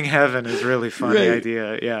boring heaven is really funny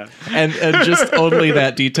idea. Yeah, and just only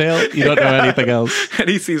that detail. You don't know anything else. And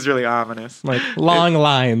he seems really ominous, like long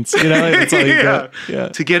lines. That's all you got. Yeah.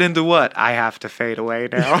 To get into what I have to fade away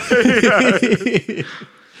now.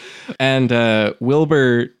 And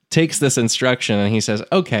Wilbur takes this instruction and he says,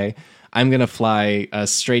 "Okay, I'm going to fly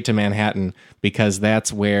straight to Manhattan because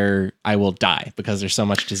that's where I will die because there's so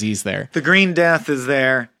much disease there." The Green Death is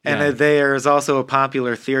there. And there is also a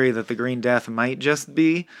popular theory that the Green Death might just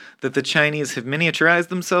be that the Chinese have miniaturized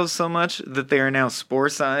themselves so much that they are now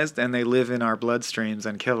spore-sized and they live in our bloodstreams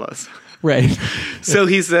and kill us. Right. So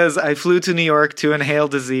he says, "I flew to New York to inhale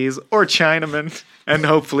disease or Chinaman and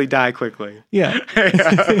hopefully die quickly." Yeah.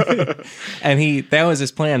 And that was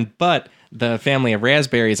his plan, but the family of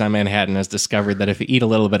raspberries on Manhattan has discovered that if you eat a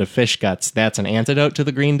little bit of fish guts, that's an antidote to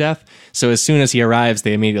the Green Death. So as soon as he arrives,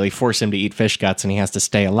 they immediately force him to eat fish guts and he has to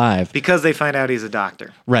stay alive. Because they find out he's a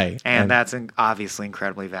doctor. Right. And that's obviously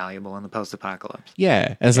incredibly valuable in the post-apocalypse.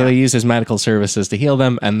 Yeah. And so they use his medical services to heal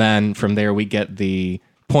them. And then from there, we get the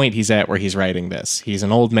point he's at where he's writing this. He's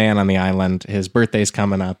an old man on the island. His birthday's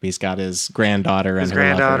coming up. He's got his granddaughter and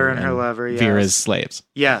her lover. Yes. Vera's slaves.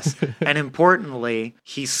 Yes. And importantly,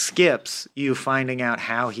 he skips you finding out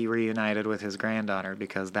how he reunited with his granddaughter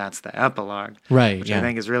because that's the epilogue. Right. Which I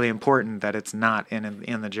think is really important that it's not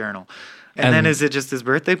in the journal. And then is it just his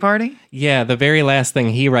birthday party? Yeah. The very last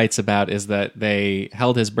thing he writes about is that they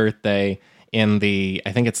held his birthday in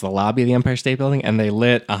I think it's the lobby of the Empire State Building, and they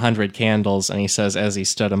lit 100 candles. And he says, as I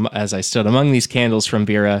stood among these candles from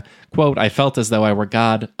Vera, quote, "I felt as though I were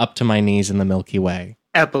God up to my knees in the Milky Way."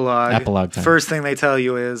 Epilogue time. First thing they tell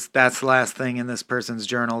you is that's the last thing in this person's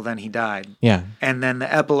journal, then he died. Yeah. And then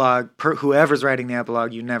the epilogue, whoever's writing the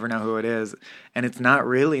epilogue, you never know who it is. And it's not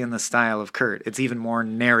really in the style of Kurt. It's even more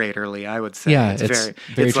narratorly, I would say. Yeah, it's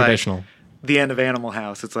very traditional. Like the end of Animal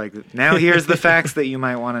House. It's like, now here's the facts that you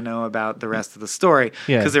might want to know about the rest of the story.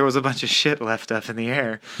 Because there was a bunch of shit left up in the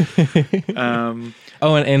air. And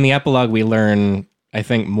in the epilogue, we learn, I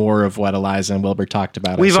think, more of what Eliza and Wilbur talked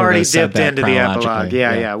about. We've already dipped into the epilogue.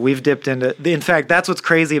 Yeah. We've dipped into... In fact, that's what's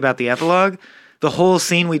crazy about the epilogue. The whole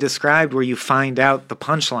scene we described where you find out the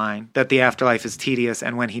punchline that the afterlife is tedious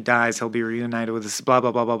and when he dies, he'll be reunited with this blah,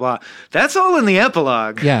 blah, blah, blah, blah. That's all in the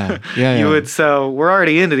epilogue. Yeah. So we're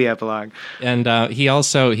already into the epilogue. And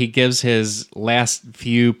he gives his last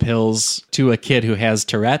few pills to a kid who has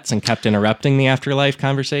Tourette's and kept interrupting the afterlife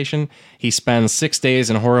conversation. He spends 6 days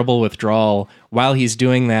in horrible withdrawal. While he's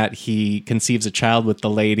doing that, he conceives a child with the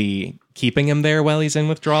lady keeping him there while he's in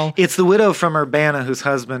withdrawal. It's the widow from Urbana whose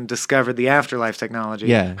husband discovered the afterlife technology.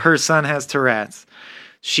 Yeah. Her son has Tourette's.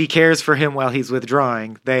 She cares for him while he's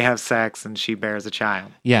withdrawing. They have sex and she bears a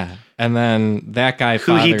child. Yeah. And then that guy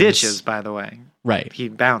who he ditches, by the way. Right. He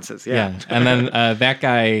bounces. Yeah. And then that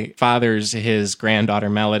guy fathers his granddaughter,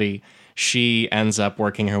 Melody. She ends up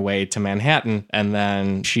working her way to Manhattan, and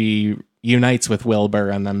then she unites with Wilbur,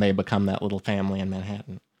 and then they become that little family in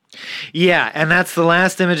Manhattan. Yeah, and that's the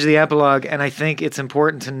last image of the epilogue, and I think it's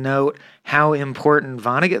important to note how important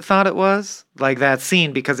Vonnegut thought it was, like that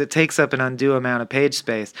scene, because it takes up an undue amount of page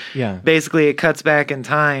space. Yeah. Basically, it cuts back in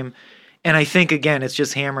time, and I think, again, it's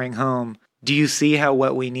just hammering home, do you see how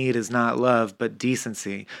what we need is not love, but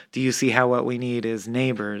decency? Do you see how what we need is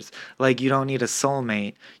neighbors? Like, you don't need a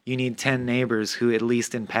soulmate. You need 10 neighbors who, at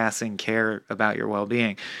least in passing, care about your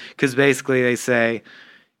well-being. Because basically they say...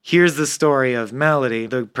 Here's the story of Melody,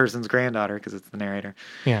 the person's granddaughter, because it's the narrator.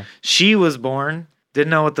 Yeah. She was born, didn't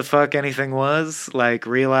know what the fuck anything was, like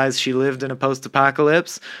realized she lived in a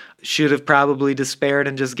post-apocalypse, should have probably despaired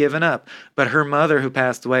and just given up. But her mother, who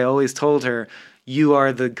passed away, always told her, you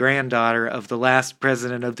are the granddaughter of the last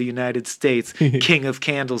president of the United States, King of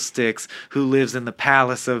Candlesticks, who lives in the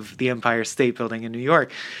palace of the Empire State Building in New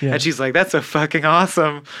York. Yeah. And she's like, that's so fucking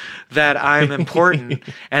awesome that I'm important.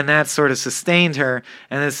 And that sort of sustained her.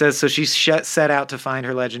 And it says, so she set out to find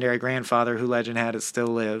her legendary grandfather, who legend had it still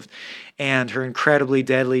lived. And her incredibly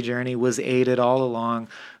deadly journey was aided all along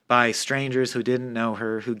by strangers who didn't know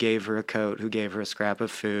her, who gave her a coat, who gave her a scrap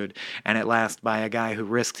of food, and at last by a guy who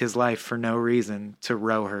risked his life for no reason to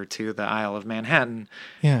row her to the Isle of Manhattan.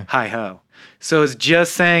 Yeah. Hi-ho. So it's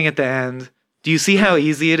just saying at the end, do you see how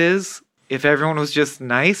easy it is? if everyone was just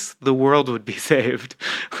nice, the world would be saved.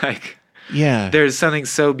 Like, yeah, there's something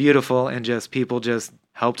so beautiful in just people just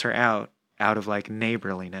helped her out of like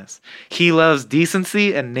neighborliness. He loves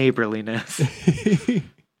decency and neighborliness.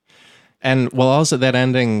 And well, also that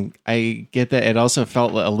ending, I get that it also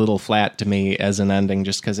felt a little flat to me as an ending,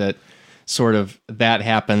 just because it sort of that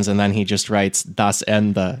happens and then he just writes "Das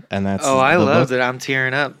Ende," and that's I loved it. I'm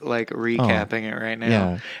tearing up like recapping it right now.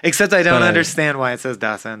 Yeah. Except I don't understand why it says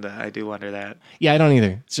 "Das Ende." I do wonder that. Yeah, I don't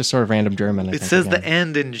either. It's just sort of random German. It says the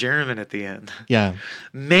end in German at the end. Yeah.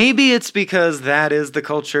 Maybe it's because that is the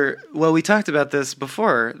culture. Well, we talked about this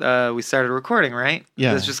before we started recording, right?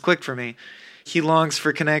 Yeah. This just clicked for me. He longs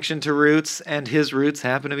for connection to roots, and his roots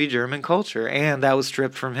happen to be German culture, and that was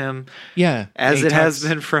stripped from him. Yeah, as it has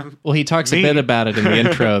been from. Well, he talks a bit about it in the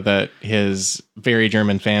intro that his very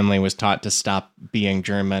German family was taught to stop being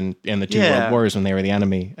German in the two world wars when they were the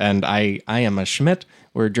enemy. And I am a Schmidt.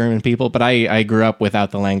 We're German people, but I grew up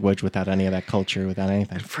without the language, without any of that culture, without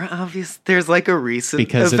anything. For obvious, there's like a recent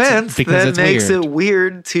event that makes it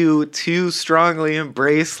weird to too strongly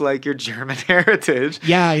embrace like your German heritage.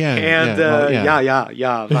 Yeah. And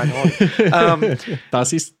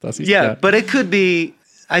Das ist, yeah, but it could be.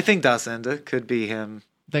 I think Das Ende could be him.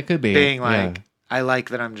 That could be being like, I like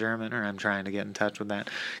that I'm German, or I'm trying to get in touch with that,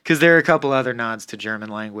 because there are a couple other nods to German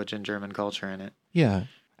language and German culture in it. Yeah.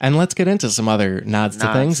 And let's get into some other nods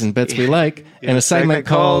to things and bits we like in a segment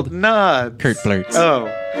called Nods. Kurt Blurts. Oh.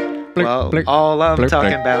 Well, all I'm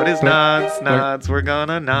talking about is nods. We're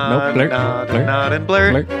gonna nod, nod, and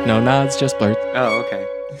blurt. No nods, just blurt. Oh, okay.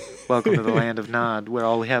 Welcome to the land of nod, where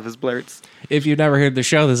all we have is blurts. If you've never heard the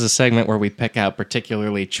show, this is a segment where we pick out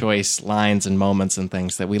particularly choice lines and moments and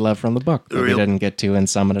things that we love from the book that we didn't get to and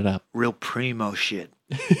summon it up. Real primo shit.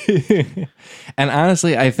 And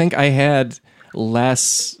honestly, I think I had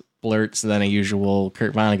less blurts than a usual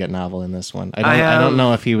Kurt Vonnegut novel in this one. I don't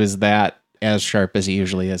know if he was that as sharp as he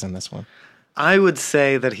usually is in this one. I would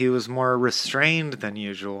say that he was more restrained than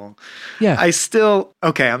usual. Yeah.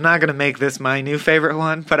 I'm not going to make this my new favorite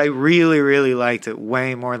one, but I really, really liked it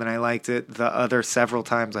way more than I liked it the other several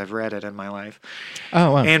times I've read it in my life.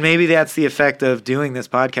 Oh, wow. And maybe that's the effect of doing this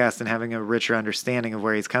podcast and having a richer understanding of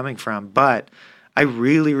where he's coming from. But I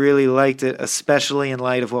really, really liked it, especially in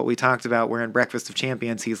light of what we talked about, where in Breakfast of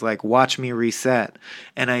Champions, he's like, watch me reset.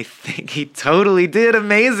 And I think he totally did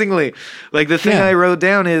amazingly. Like, the thing I wrote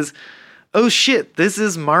down is, oh shit, this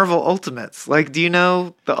is Marvel Ultimates. Like, do you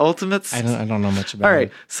know the Ultimates? I don't know much about it. All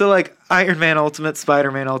right, so like Iron Man Ultimate,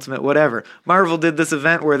 Spider-Man Ultimate, whatever. Marvel did this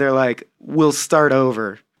event where they're like, we'll start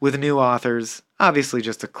over with new authors. Obviously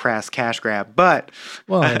just a crass cash grab, but...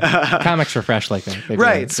 Well, comics refresh like that.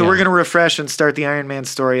 Right, so we're going to refresh and start the Iron Man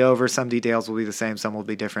story over. Some details will be the same, some will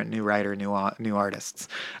be different. New writer, new artists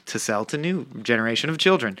to sell to new generation of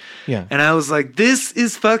children. Yeah. And I was like, this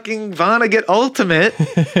is fucking Vonnegut Ultimate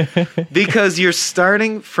because you're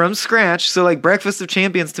starting from scratch. So like Breakfast of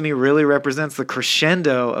Champions to me really represents the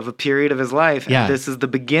crescendo of a period of his life. And this is the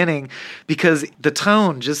beginning because the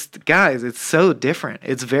tone just, guys, it's so different.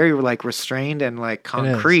 It's very like restrained and like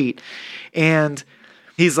concrete. And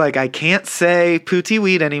he's like, I can't say Pootie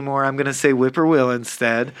Weed anymore. I'm going to say Whippoorwill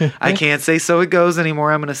instead. I can't say So It Goes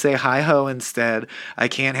anymore. I'm going to say Hi-Ho instead. I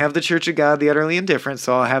can't have the Church of God, the Utterly Indifferent,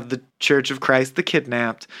 so I'll have the Church of Christ, the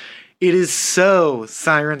Kidnapped. It is so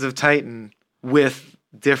Sirens of Titan with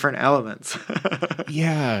different elements.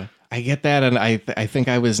 Yeah, I get that. And I think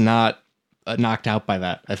I was not knocked out by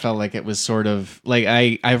that. I felt like it was sort of like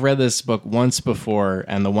I've read this book once before,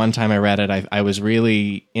 and the one time I read it, I was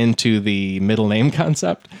really into the middle name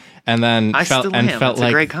concept, and then it's like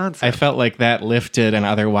a great concept. I felt like that lifted an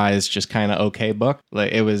otherwise just kind of okay book.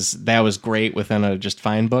 Like that was great within a just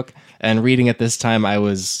fine book. And reading it this time, I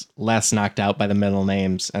was less knocked out by the middle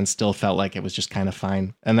names and still felt like it was just kind of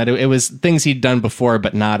fine, and that it was things he'd done before,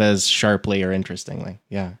 but not as sharply or interestingly.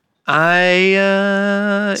 Yeah.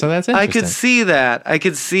 So that's interesting. I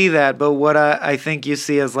could see that. But what I think you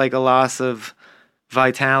see as like a loss of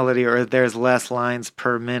vitality, or there's less lines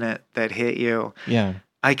per minute that hit you. Yeah.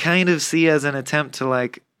 I kind of see as an attempt to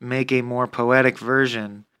like make a more poetic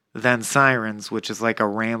version than Sirens, which is like a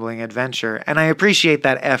rambling adventure. And I appreciate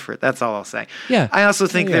that effort. That's all I'll say. Yeah. I also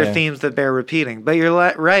think there are themes that bear repeating. But you're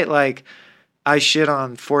right, like I shit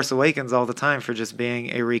on Force Awakens all the time for just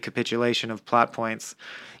being a recapitulation of plot points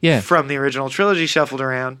from the original trilogy shuffled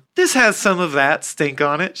around. This has some of that stink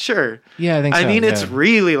on it, sure. Yeah, I think so. I mean, it's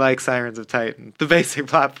really like Sirens of Titan, the basic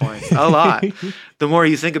plot points, a lot. The more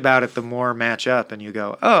you think about it, the more match up, and you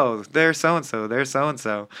go, oh, there's so-and-so, there's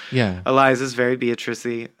so-and-so. Yeah. Eliza's very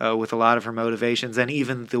Beatrice-y with a lot of her motivations and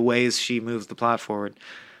even the ways she moves the plot forward.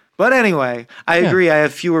 But anyway, I agree. I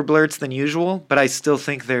have fewer blurts than usual, but I still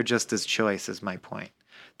think they're just as choice, is my point.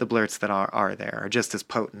 The blurts that are there are just as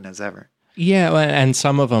potent as ever. Yeah, and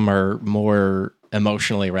some of them are more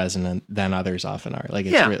emotionally resonant than others often are. Like,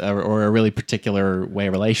 or a really particular way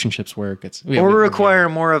relationships work. Require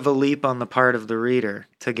more of a leap on the part of the reader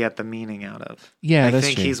to get the meaning out of. Yeah, I that's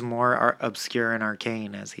think true. He's more obscure and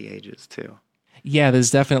arcane as he ages too. Yeah,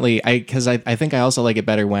 there's definitely because I think I also like it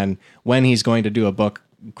better when he's going to do a book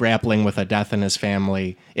grappling with a death in his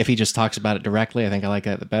family. If he just talks about it directly, I think I like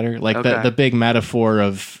it better. Like the big metaphor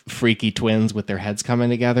of freaky twins with their heads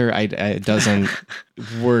coming together, it doesn't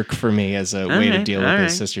work for me as a way to deal with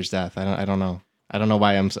his sister's death. I don't know. I don't know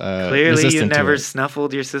why I'm clearly you never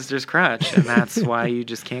snuffled your sister's crotch, and that's why you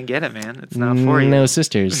just can't get it, man. It's not for you. No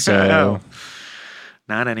sisters, so. No.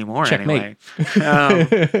 Not anymore, Checkmate.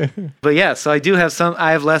 Anyway. But yeah, so I do have some.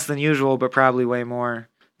 I have less than usual, but probably way more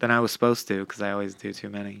than I was supposed to, because I always do too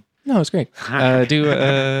many. No, it's great. Jump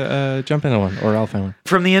into one, or I'll find one.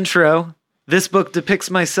 From the intro, this book depicts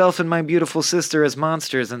myself and my beautiful sister as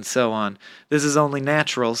monsters and so on. This is only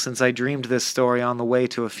natural, since I dreamed this story on the way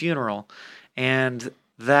to a funeral. And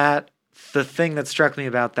the thing that struck me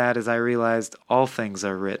about that is I realized all things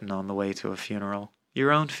are written on the way to a funeral.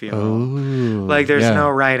 Your own funeral. Ooh, like there's no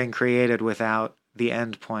writing created without the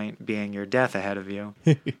end point being your death ahead of you.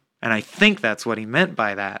 And I think that's what he meant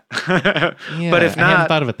by that. But if not, I hadn't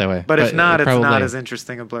thought of it that way. But if not, it's not as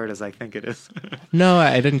interesting a blurt as I think it is. No,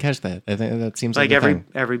 I didn't catch that. I think that seems like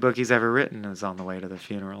every book he's ever written is on the way to the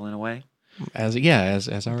funeral in a way. As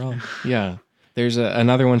are all. Yeah. There's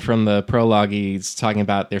another one from the prologue. He's talking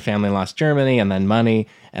about their family lost Germany and then money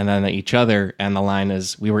and then each other. And the line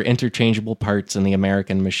is, "We were interchangeable parts in the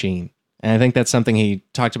American machine." And I think that's something he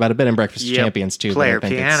talked about a bit in Breakfast of Champions too. Player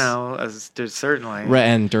piano, certainly. Right,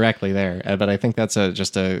 and directly there. But I think that's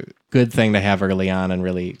just a good thing to have early on and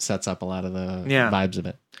really sets up a lot of the vibes of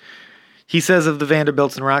it. He says of the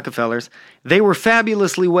Vanderbilts and Rockefellers, "They were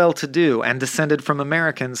fabulously well-to-do and descended from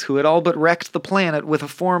Americans who had all but wrecked the planet with a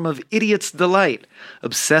form of idiot's delight,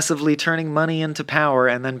 obsessively turning money into power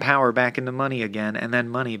and then power back into money again and then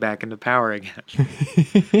money back into power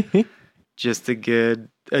again." Just a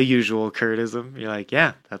usual Kurtism. You're like,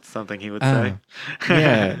 yeah, that's something he would say.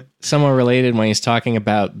 Yeah, somewhat related when he's talking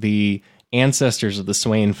about the ancestors of the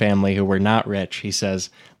Swain family who were not rich. He says,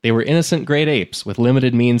 "They were innocent great apes with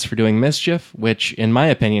limited means for doing mischief, which, in my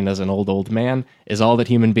opinion as an old man, is all that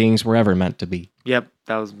human beings were ever meant to be." Yep,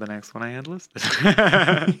 that was the next one I had listed.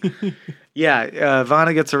 Yeah,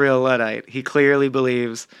 Vonnegut's a real Luddite. He clearly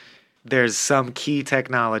believes there's some key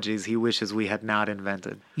technologies he wishes we had not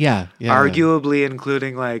invented. Yeah. Arguably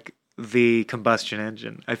including like the combustion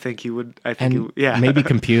engine. I think he would. Maybe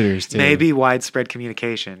computers too. Maybe widespread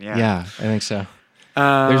communication. Yeah. Yeah, I think so.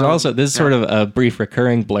 There's also this sort of a brief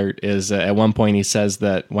recurring blurt is at one point he says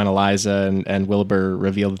that when Eliza and Wilbur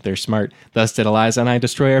reveal that they're smart, "Thus did Eliza and I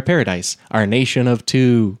destroy our paradise, our nation of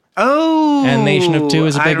two." Oh, and Nation of Two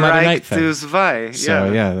is a big Mother Night thing. So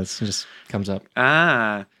that just comes up.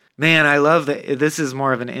 Man, I love that. This is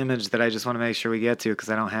more of an image that I just want to make sure we get to because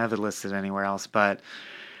I don't have it listed anywhere else. But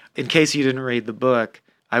in case you didn't read the book,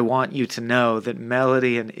 I want you to know that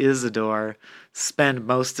Melody and Isidore spend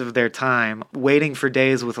most of their time waiting for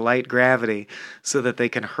days with light gravity so that they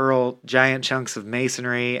can hurl giant chunks of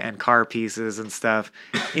masonry and car pieces and stuff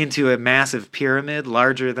into a massive pyramid,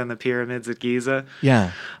 larger than the pyramids at Giza,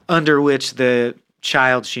 under which the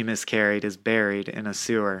child she miscarried is buried in a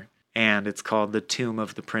sewer. And it's called The Tomb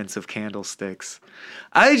of the Prince of Candlesticks.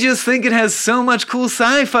 I just think it has so much cool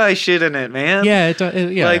sci-fi shit in it, man. Yeah,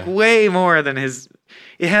 like way more than his.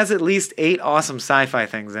 It has at least 8 awesome sci-fi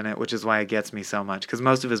things in it, which is why it gets me so much. Because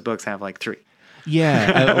most of his books have like 3.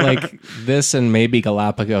 Yeah, like this and maybe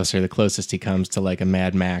Galapagos are the closest he comes to like a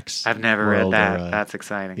Mad Max. I've never read that. That's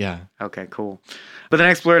exciting. Yeah. Okay, cool. But the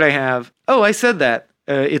next blurt I have. Oh, I said that.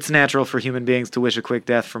 It's natural for human beings to wish a quick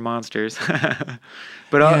death for monsters.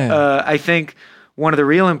 But I think one of the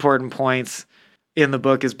real important points in the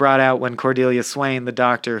book is brought out when Cordelia Swain, the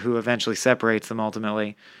doctor who eventually separates them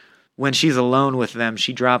ultimately, when she's alone with them,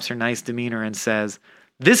 she drops her nice demeanor and says,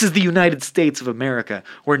 "This is the United States of America,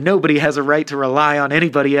 where nobody has a right to rely on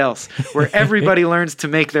anybody else, where everybody learns to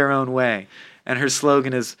make their own way." And her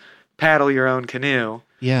slogan is, "Paddle your own canoe."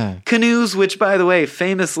 Yeah. Canoes, which, by the way,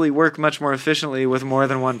 famously work much more efficiently with more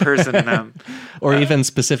than one person in them. Or even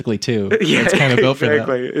specifically two. Yeah, it's kind of built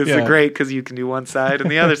exactly. For that. It's great because you can do one side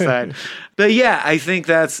and the other side. But yeah, I think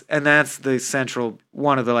that's the central,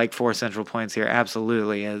 one of the like 4 central points here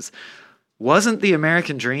absolutely is, wasn't the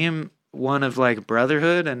American dream one of like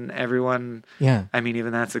brotherhood and everyone, I mean,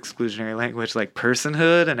 even that's exclusionary language, like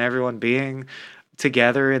personhood and everyone being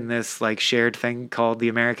together in this like shared thing called the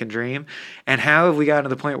American dream. And how have we gotten to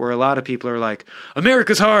the point where a lot of people are like,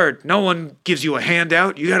 America's hard. No one gives you a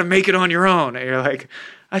handout. You got to make it on your own. And you're like,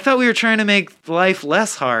 I thought we were trying to make life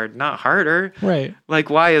less hard, not harder. Right. Like,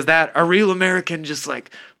 why is that? A real American just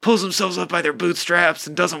like pulls themselves up by their bootstraps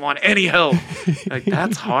and doesn't want any help. Like,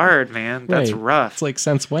 that's hard, man. That's rough. It's like,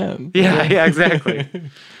 since when? Yeah, exactly.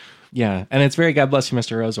 Yeah. And it's very God bless you,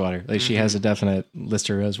 Mr. Rosewater. Like, she has a definite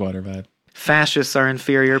Lister Rosewater vibe. Fascists are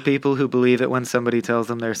inferior people who believe it when somebody tells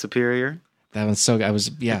them they're superior. That one's so good. I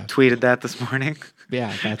tweeted that this morning.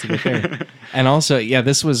 Yeah, that's a good fair. And also,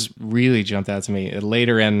 this was really jumped out to me.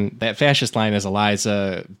 Later in that fascist line is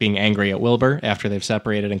Eliza being angry at Wilbur after they've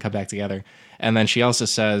separated and come back together. And then she also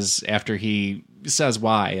says, after he says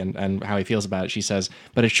why and how he feels about it, she says,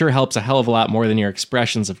 but it sure helps a hell of a lot more than your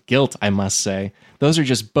expressions of guilt, I must say. Those are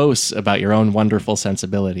just boasts about your own wonderful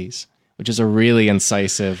sensibilities, which is a really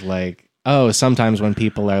incisive, like, oh, sometimes when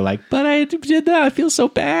people are like, but I did that, I feel so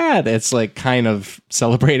bad. It's like kind of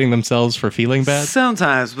celebrating themselves for feeling bad.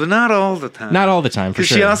 Sometimes, but not all the time. Not all the time, for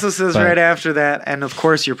sure. She also says right after that, and of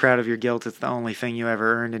course you're proud of your guilt. It's the only thing you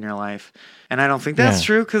ever earned in your life. And I don't think that's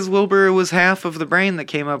true, because Wilbur was half of the brain that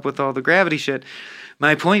came up with all the gravity shit.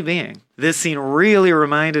 My point being, this scene really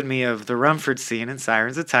reminded me of the Rumford scene in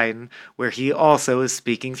Sirens of Titan, where he also is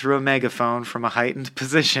speaking through a megaphone from a heightened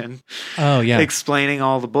position. Oh, yeah. Explaining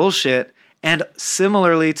all the bullshit. And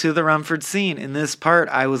similarly to the Rumford scene, in this part,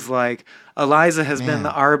 I was like, Eliza has been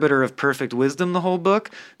the arbiter of perfect wisdom the whole book,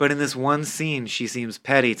 but in this one scene, she seems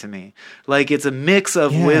petty to me. Like, it's a mix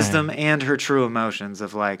of wisdom and her true emotions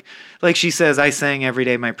of like she says, I sang every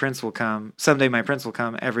day my prince will come, someday my prince will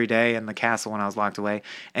come every day in the castle when I was locked away,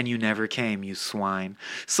 and you never came, you swine.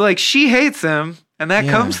 So, like, she hates him, and that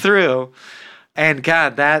comes through. And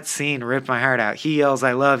God, that scene ripped my heart out. He yells,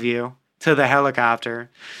 I love you, to the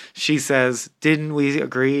helicopter. She says, didn't we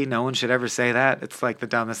agree no one should ever say that? It's like the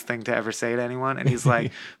dumbest thing to ever say to anyone. And he's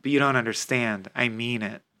like, but you don't understand. I mean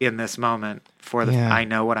it in this moment I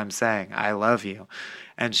know what I'm saying. I love you.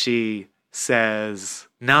 And she says,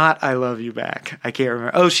 not I love you back. I can't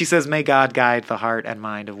remember. Oh, she says, may God guide the heart and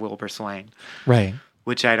mind of Wilbur Swain. Right.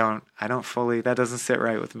 Which I don't fully, that doesn't sit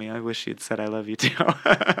right with me. I wish she'd said I love you too.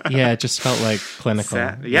 Yeah, it just felt like clinical.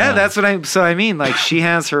 That's what I mean, like, she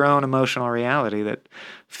has her own emotional reality that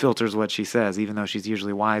filters what she says, even though she's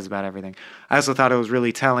usually wise about everything. I also thought it was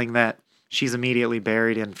really telling that she's immediately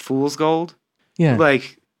buried in fool's gold. Yeah.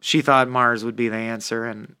 Like, she thought Mars would be the answer,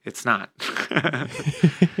 and it's not.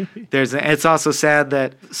 It's also sad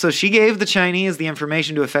that... So she gave the Chinese the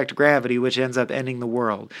information to affect gravity, which ends up ending the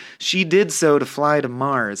world. She did so to fly to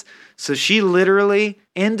Mars. So she literally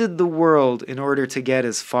ended the world in order to get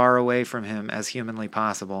as far away from him as humanly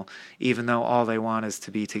possible, even though all they want is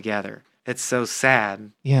to be together. It's so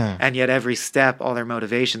sad. Yeah. And yet every step, all their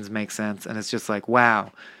motivations make sense, and it's just like,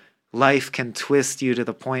 wow, life can twist you to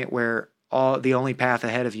the point where the only path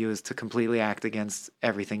ahead of you is to completely act against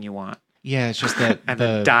everything you want. Yeah, it's just that and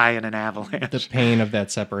then die in an avalanche. The pain of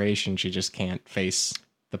that separation, she just can't face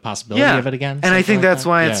the possibility of it again. And I think that's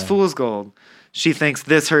why it's fool's gold. She thinks,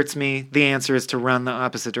 this hurts me. The answer is to run the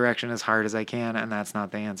opposite direction as hard as I can, and that's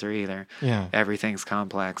not the answer either. Yeah. Everything's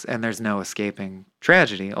complex, and there's no escaping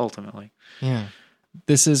tragedy, ultimately. Yeah.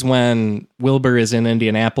 This is when Wilbur is in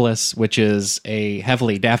Indianapolis, which is a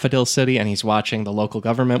heavily daffodil city, and he's watching the local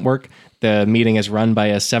government work. The meeting is run by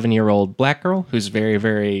a 7-year-old black girl who's very,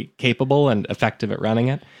 very capable and effective at running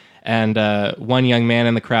it. And one young man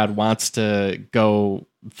in the crowd wants to go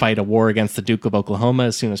fight a war against the Duke of Oklahoma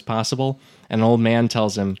as soon as possible. And an old man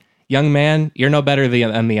tells him, young man, you're no better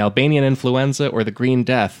than the Albanian influenza or the Green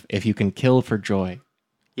Death if you can kill for joy.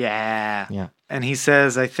 Yeah. And he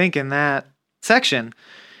says, I think in that section,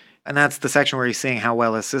 and that's the section where he's seeing how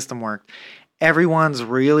well his system worked, everyone's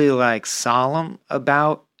really like solemn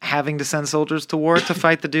about having to send soldiers to war to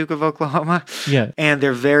fight the Duke of Oklahoma. Yeah. And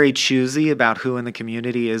they're very choosy about who in the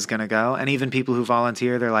community is going to go. And even people who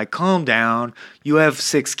volunteer, they're like, calm down. You have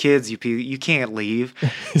 6 kids. You can't leave.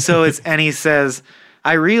 And he says,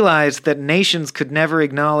 I realized that nations could never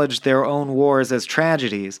acknowledge their own wars as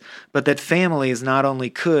tragedies, but that families not only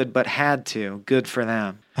could, but had to. Good for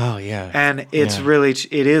them. Oh, yeah. And it's really,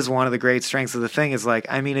 it is one of the great strengths of the thing is like,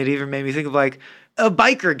 I mean, it even made me think of like a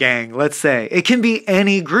biker gang, let's say. It can be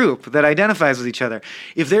any group that identifies with each other.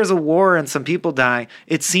 If there's a war and some people die,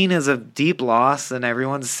 it's seen as a deep loss and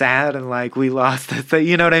everyone's sad and like, we lost this thing,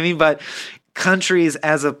 you know what I mean? But countries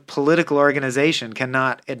as a political organization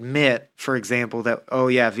cannot admit, for example, that, oh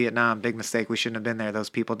yeah, Vietnam, big mistake, we shouldn't have been there. Those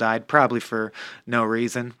people died probably for no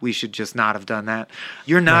reason. We should just not have done that.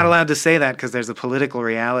 You're not allowed to say that because there's a political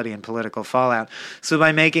reality and political fallout. So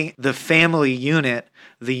by making the family unit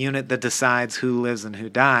the unit that decides who lives and who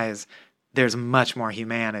dies, there's much more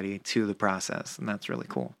humanity to the process, and that's really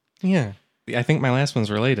cool. Yeah. I think my last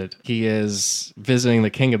one's related. He is visiting the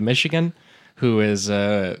King of Michigan, who is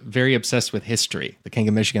very obsessed with history. The King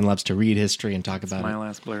of Michigan loves to read history and talk about it. My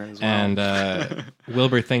last blur as well. And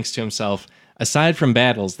Wilbur thinks to himself, aside from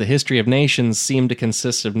battles, the history of nations seemed to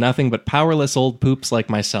consist of nothing but powerless old poops like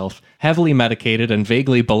myself, heavily medicated and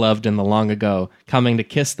vaguely beloved in the long ago, coming to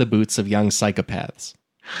kiss the boots of young psychopaths.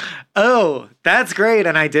 Oh, that's great.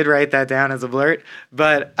 And I did write that down as a blurt.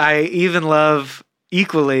 But I even love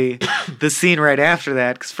equally the scene right after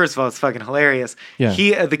that, because first of all, it's fucking hilarious.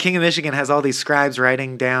 Yeah. The King of Michigan has all these scribes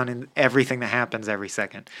writing down in everything that happens every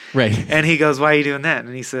second. Right. And he goes, why are you doing that?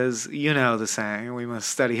 And he says, you know the saying, we must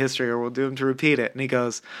study history or we'll do him to repeat it. And he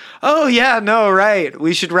goes, oh yeah, no, right.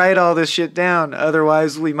 We should write all this shit down.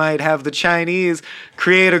 Otherwise we might have the Chinese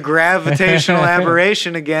create a gravitational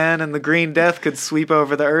aberration again and the Green Death could sweep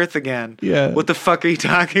over the earth again. Yeah. What the fuck are you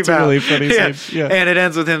talking about? It's a really funny scene. Yeah. And it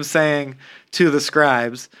ends with him saying to the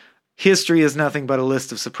scribes, history is nothing but a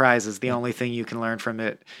list of surprises. The only thing you can learn from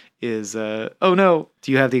it is, oh no,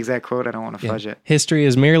 do you have the exact quote? I don't want to fudge it. History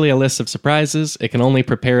is merely a list of surprises. It can only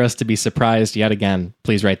prepare us to be surprised yet again.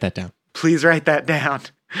 Please write that down. Please write that down.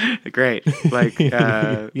 Great. Like,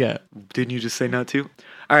 yeah. Didn't you just say no to?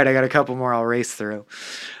 All right, I got a couple more I'll race through.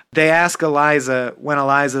 They ask Eliza, when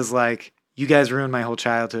Eliza's like, you guys ruined my whole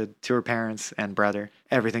childhood to her parents and brother.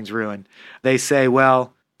 Everything's ruined. They say,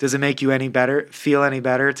 well, does it make you feel any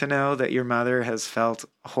better to know that your mother has felt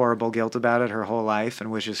horrible guilt about it her whole life and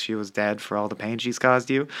wishes she was dead for all the pain she's caused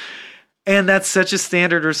you? And that's such a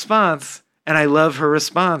standard response. And I love her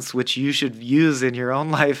response, which you should use in your own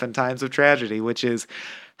life in times of tragedy, which is,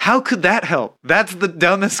 how could that help? That's the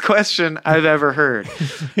dumbest question I've ever heard,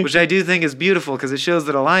 which I do think is beautiful because it shows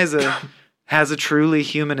that Eliza has a truly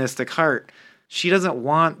humanistic heart. She doesn't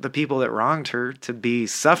want the people that wronged her to be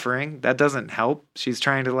suffering. That doesn't help. She's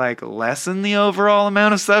trying to lessen the overall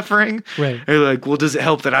amount of suffering. Right. They're like, well, does it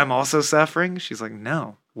help that I'm also suffering? She's like,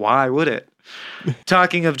 no. Why would it?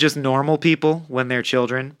 Talking of just normal people when they're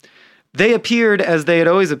children, they appeared as they had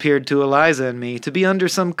always appeared to Eliza and me, to be under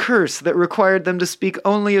some curse that required them to speak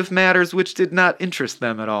only of matters which did not interest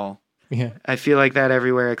them at all. Yeah. I feel like that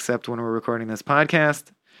everywhere except when we're recording this podcast.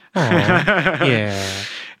 Yeah.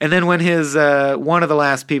 And then when his one of the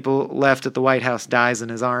last people left at the White House dies in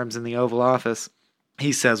his arms in the Oval Office,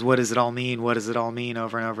 he says, what does it all mean? What does it all mean?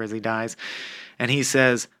 Over and over as he dies. And he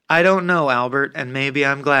says, I don't know, Albert, and maybe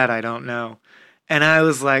I'm glad I don't know. And I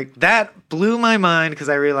was like, that blew my mind because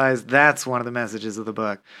I realized that's one of the messages of the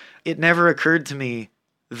book. It never occurred to me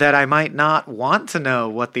that I might not want to know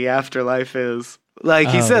what the afterlife is. Like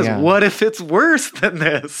he says, what if it's worse than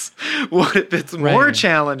this? What if it's more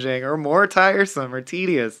challenging or more tiresome or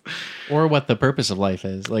tedious? Or what the purpose of life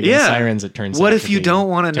is. Like in Sirens, it turns out what if you don't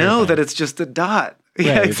want to know that it's just a dot?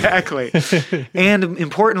 Yeah, exactly. And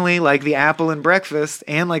importantly, like the apple and breakfast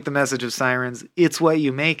and like the message of Sirens, it's what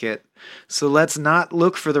you make it. So let's not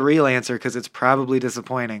look for the real answer because it's probably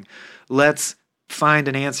disappointing. Let's find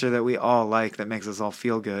an answer that we all like that makes us all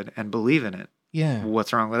feel good and believe in it. Yeah.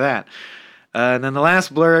 What's wrong with that? And then the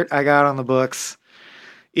last blurt I got on the books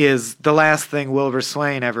is the last thing Wilbur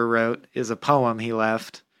Swain ever wrote is a poem he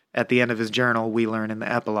left at the end of his journal, we learn in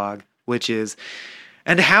the epilogue, which is,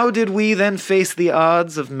 and how did we then face the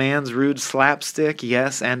odds of man's rude slapstick,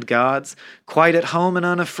 yes, and God's, quite at home and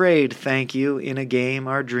unafraid, thank you, in a game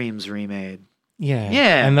our dreams remade. Yeah.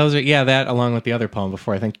 Yeah. And those are, that along with the other poem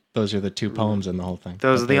before, I think those are the two poems in the whole thing.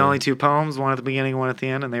 Those are the only two poems, one at the beginning, one at the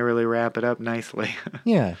end, and they really wrap it up nicely.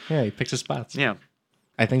 Yeah, he picks his spots. Yeah.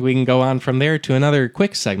 I think we can go on from there to another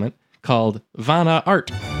quick segment called Vana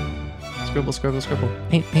Art. Scribble, scribble, scribble.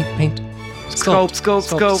 Paint, paint, paint. Sculpt,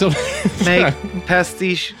 sculpt, sculpt. Make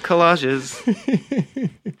pastiche collages.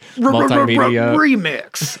 Multimedia.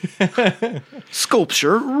 Remix.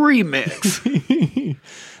 Sculpture remix.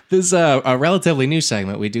 This is a relatively new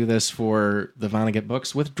segment. We do this for the Vonnegut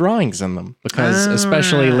books with drawings in them because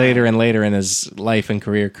especially later and later in his life and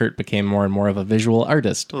career, Kurt became more and more of a visual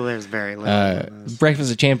artist. Well, there's very little.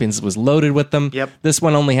 Breakfast of Champions was loaded with them. Yep. This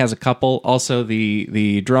one only has a couple. Also,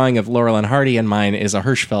 the drawing of Laurel and Hardy in mine is a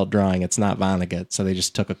Hirschfeld drawing. It's not Vonnegut, so they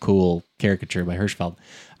just took a cool caricature by Hirschfeld.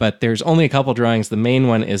 But there's only a couple drawings. The main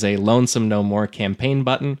one is a Lonesome No More campaign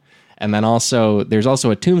button. And then there's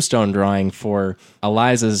also a tombstone drawing for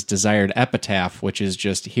Eliza's desired epitaph, which is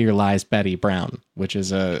just "Here lies Betty Brown," which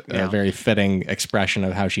is a very fitting expression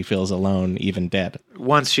of how she feels alone, even dead.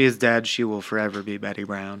 Once she is dead, she will forever be Betty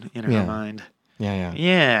Brown in her mind.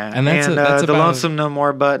 Yeah. And that's the Lonesome No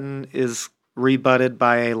More button is rebutted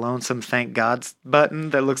by a Lonesome Thank God button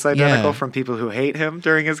that looks identical from people who hate him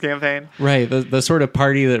during his campaign. Right, the sort of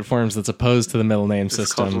party that forms that's opposed to the middle name system.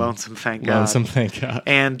 It's called Lonesome Thank God. Lonesome Thank God.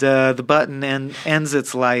 And the button ends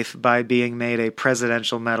its life by being made a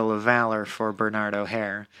Presidential Medal of Valor for Bernard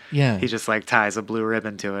O'Hare. Yeah. He just ties a blue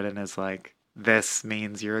ribbon to it and is like, this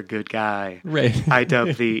means you're a good guy. Right. I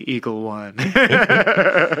dub the Eagle One.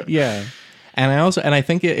 Yeah. And I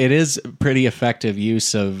think it is pretty effective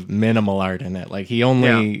use of minimal art in it. Like he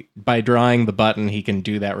only, by drawing the button, he can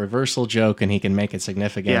do that reversal joke and he can make it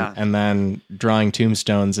significant. Yeah. And then drawing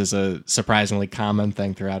tombstones is a surprisingly common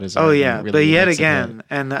thing throughout his art. Oh, yeah. Really, but yet again,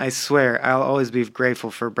 and I swear, I'll always be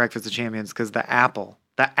grateful for Breakfast of Champions because the apple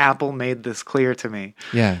made this clear to me.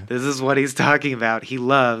 Yeah. This is what he's talking about. He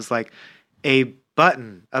loves a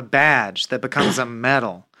button, a badge that becomes a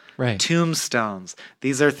medal. Right. Tombstones.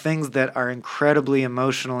 These are things that are incredibly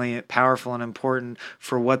emotionally powerful and important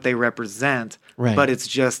for what they represent, but it's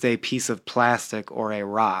just a piece of plastic or a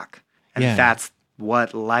rock. And that's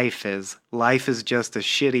what life is. Life is just a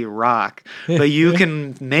shitty rock, but you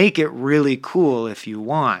can make it really cool if you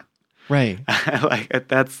want. Right.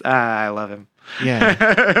 I love him.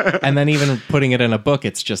 Yeah. And then even putting it in a book,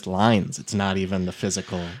 it's just lines. It's not even the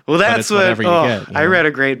physical. Well, that's whatever you get. You know? I read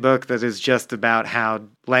a great book that is just about how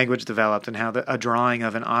language developed and how a drawing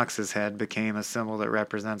of an ox's head became a symbol that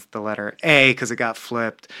represents the letter A because it got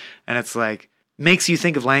flipped. And it's makes you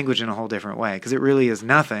think of language in a whole different way because it really is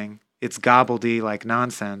nothing. It's gobbledy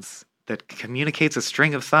nonsense that communicates a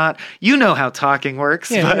string of thought. You know how talking works,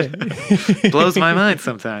 but it blows my mind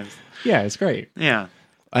sometimes. Yeah, it's great. Yeah.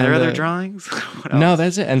 Are there other drawings? No,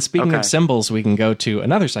 that's it. And speaking of symbols, we can go to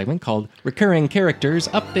another segment called Recurring Characters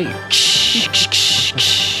Update.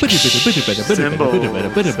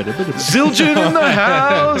 Zildjian in the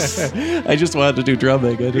house! I just wanted to do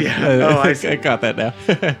drumming. I got that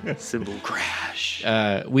now. Symbol crash.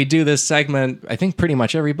 We do this segment, I think, pretty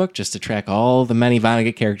much every book just to track all the many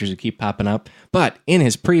Vonnegut characters who keep popping up. But in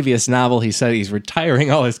his previous novel, he said he's retiring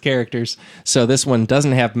all his characters. So this one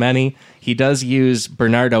doesn't have many. He does use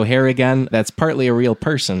Bernard O'Hare again. That's partly a real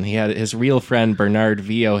person. He had his real friend, Bernard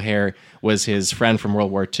V. O'Hare, was his friend from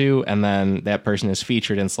World War II. And then that person is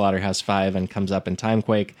featured in Slaughterhouse-Five and comes up in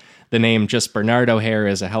Timequake. The name just Bernard O'Hare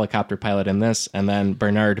is a helicopter pilot in this. And then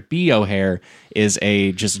Bernard B. O'Hare is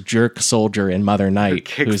a just jerk soldier in Mother Night.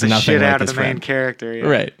 Who's nothing like out of the main character. Yeah.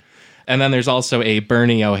 Right. And then there's also a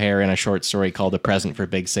Bernie O'Hare in a short story called A Present for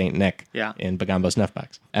Big St. Nick in Bagombo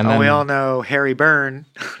Snuffbox. And then, we all know Harry Byrne.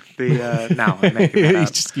 I'm making that up. He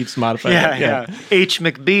just keeps modifying it. Yeah. H.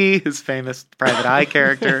 McBee, his famous private eye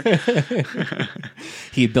character.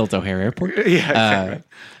 He built O'Hare Airport. Yeah, exactly.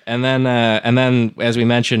 And then, as we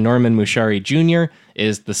mentioned, Norman Mushari Jr.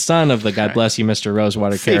 is the son of the God Bless You, Mr.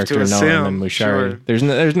 Rosewater character, Norman Mushari. Sure.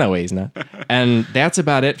 There's no way he's not. And that's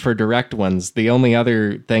about it for direct ones. The only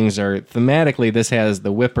other things are, thematically, this has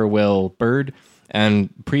the whippoorwill bird. And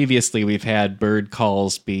previously, we've had bird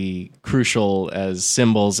calls be crucial as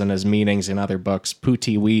symbols and as meanings in other books.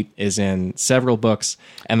 Pootie wheat is in several books.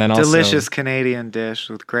 And then also... Delicious Canadian dish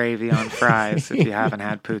with gravy on fries, if you haven't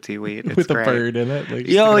had Pootie wheat. It's with great. A bird in it.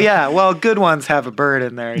 Yeah. Well, good ones have a bird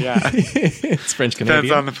in there, yeah. It's French-Canadian.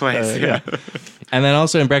 Depends on the place, yeah. And then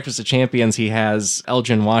also in Breakfast of Champions, he has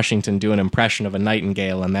Elgin Washington do an impression of a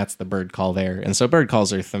nightingale, and that's the bird call there. And so bird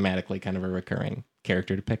calls are thematically kind of a recurring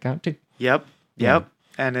character to pick out, too. Yep.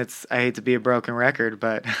 And I hate to be a broken record,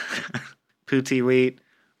 but Pootie wheat,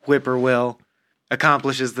 whippoorwill,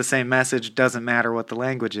 accomplishes the same message, doesn't matter what the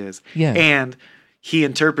language is. Yeah. And he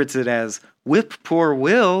interprets it as, whip poor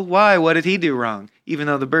Will? Why? What did he do wrong? Even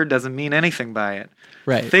though the bird doesn't mean anything by it.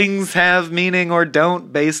 Right. Things have meaning or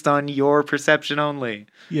don't based on your perception only.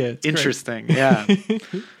 Yeah. It's interesting. Great. Yeah.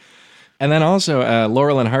 And then also,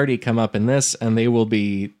 Laurel and Hardy come up in this, and they will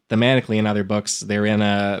be thematically in other books. They're in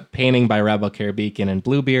a painting by Rebel Karabekian and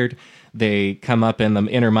Bluebeard. They come up in the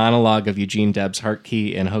inner monologue of Eugene Debs' Heart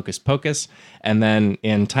Key in Hocus Pocus. And then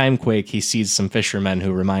in Timequake, he sees some fishermen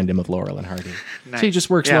who remind him of Laurel and Hardy. Nice. So he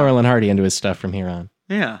just works Laurel and Hardy into his stuff from here on.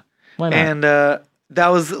 Yeah. Why not? And that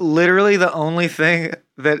was literally the only thing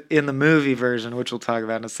that in the movie version, which we'll talk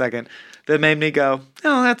about in a second, that made me go,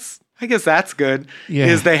 oh, I guess that's good. Yeah.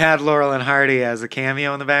 Is they had Laurel and Hardy as a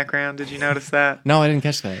cameo in the background. Did you notice that? No, I didn't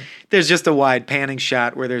catch that. There's just a wide panning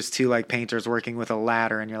shot where there's two painters working with a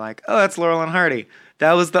ladder, and you're like, oh, that's Laurel and Hardy.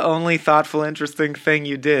 That was the only thoughtful, interesting thing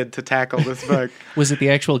you did to tackle this book. Was it the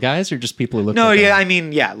actual guys or just people who looked No, like yeah, them? I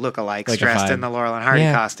mean, yeah, lookalikes Like dressed in the Laurel and Hardy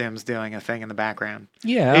costumes doing a thing in the background.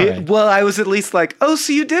 Yeah. Right. Well, I was at least like, oh,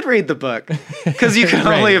 so you did read the book. Because you could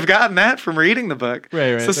only have gotten that from reading the book.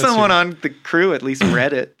 Right. So someone on the crew at least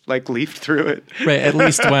read it, like leafed through it. Right, at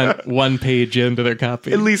least went one page into their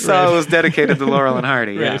copy. At least saw it was dedicated to Laurel and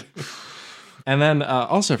Hardy, Right. Yeah. And then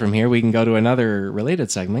also from here, we can go to another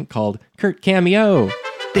related segment called Kurt Cameo.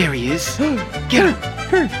 There he is. Get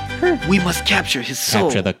him. Kurt. We must capture his soul.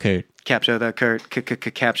 Capture the Kurt. Capture the Kurt.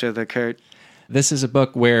 Capture the Kurt. This is a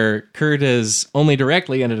book where Kurt is only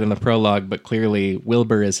directly in it in the prologue, but clearly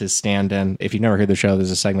Wilbur is his stand-in. If you've never heard the show,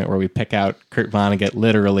 there's a segment where we pick out Kurt Vonnegut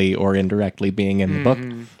literally or indirectly being in the book.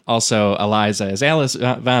 Also, Eliza is Alice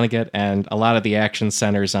Vonnegut, and a lot of the action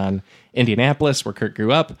centers on Indianapolis, where Kurt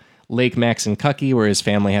grew up, Lake Maxinkuckee, where his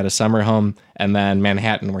family had a summer home, and then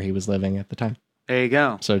Manhattan, where he was living at the time. There you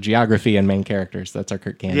go. So geography and main characters. That's our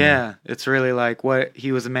Kurt Cameo. Yeah, it's really like what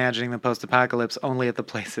he was imagining the post-apocalypse only at the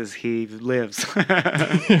places he lives.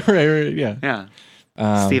 right, yeah.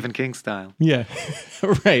 Yeah. Stephen King style. Yeah,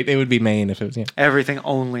 right. It would be Maine if it was, Everything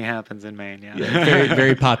only happens in Maine, yeah. Very,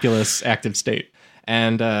 very populous, active state.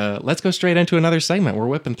 And let's go straight into another segment. We're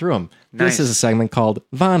whipping through them. Nice. This is a segment called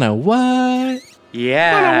Vanna What?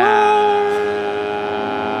 Yeah.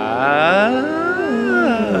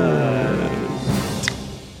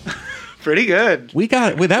 Pretty good. We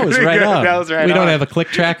got it. That was Pretty right good. on. That was right we don't on. have a click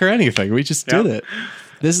track or anything. We just did it.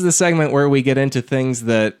 This is the segment where we get into things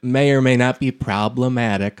that may or may not be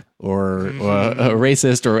problematic or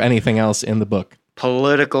racist or anything else in the book.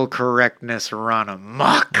 Political correctness run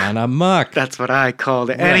amok. Run amok. That's what I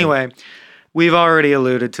called it. Right. Anyway, we've already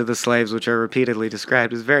alluded to the slaves, which are repeatedly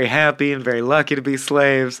described as very happy and very lucky to be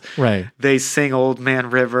slaves. Right. They sing Old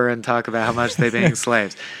Man River and talk about how much they being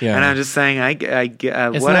slaves. Yeah. And I'm just saying,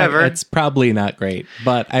 It's whatever. It's probably not great,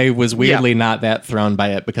 but I was weirdly not that thrown by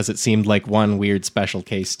it because it seemed like one weird special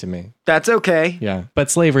case to me. That's okay. Yeah.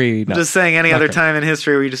 But slavery, no. I'm just saying, any other Okay. time in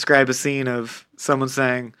history where you describe a scene of someone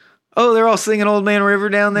saying, oh, they're all singing Old Man River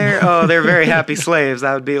down there. Oh, they're very happy slaves.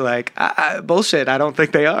 I would be like, bullshit. I don't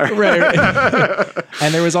think they are. Right.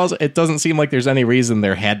 And there was also, it doesn't seem like there's any reason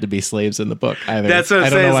there had to be slaves in the book either. That's what I'm I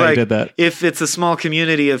don't saying. know It's why like, I did that. if it's a small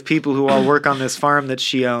community of people who all work on this farm that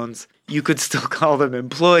she owns, you could still call them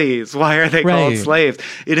employees. Why are they called Right. slaves?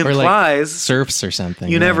 It Or like implies serfs or something.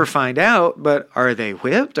 you yeah. never find out, but are they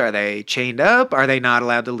whipped? Are they chained up? Are they not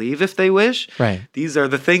allowed to leave if they wish? Right. These are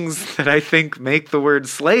the things that I think make the word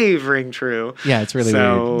slave ring true. Yeah, it's really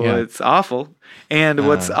so weird. Yeah. it's awful. And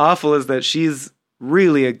what's awful is that she's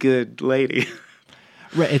really a good lady.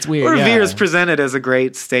 Right, it's weird. Or yeah. Veer's presented as a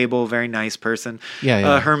great, stable, very nice person.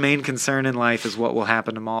 Yeah. Her main concern in life is what will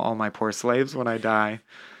happen to all my poor slaves when I die.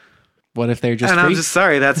 What if they're just And free? I'm just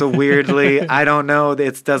sorry. That's a weirdly, I don't know.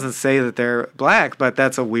 It doesn't say that they're black, but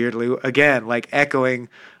that's a weirdly, again, like echoing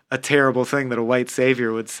a terrible thing that a white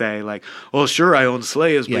savior would say. Like, well, sure, I own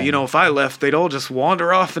slaves, but Yeah. if I left, they'd all just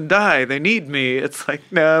wander off and die. They need me. It's like,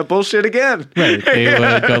 nah, bullshit again. Right, they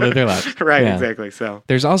would go live their lives. Right, Yeah. exactly. So.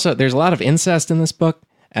 There's a lot of incest in this book,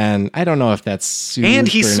 and I don't know if that's super And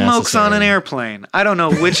he smokes on an necessary. airplane. I don't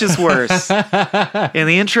know which is worse. In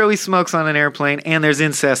the intro, he smokes on an airplane, and there's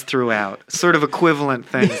incest throughout. Sort of equivalent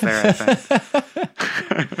things there, I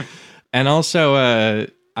think. And also,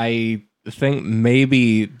 I think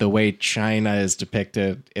maybe the way China is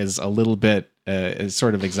depicted is a little bit is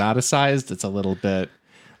sort of exoticized. It's a little bit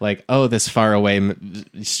like, oh, this faraway,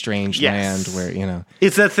 strange Yes. land where,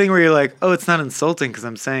 It's that thing where you're like, oh, it's not insulting because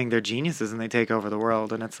I'm saying they're geniuses and they take over the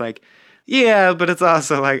world. And it's like, yeah, but it's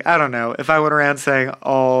also like, I don't know. If I went around saying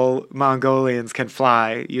all Mongolians can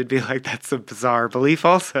fly, you'd be like, that's a bizarre belief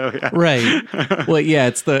also. Yeah. Right. Well, yeah,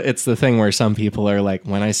 it's the thing where some people are like,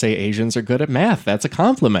 when I say Asians are good at math, that's a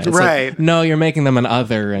compliment. It's Right. Like, no, you're making them an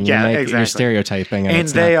other, and Yeah, you're exactly. stereotyping. And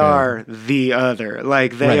it's they not are the other.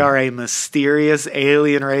 Like, they Right. are a mysterious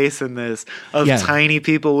alien race in this of Yeah. tiny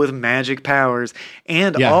people with magic powers.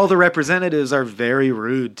 And Yeah. all the representatives are very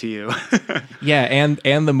rude to you. good. Yeah,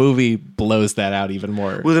 and the movie blows that out even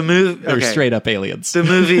more. With a movie. They're Okay. straight up aliens. The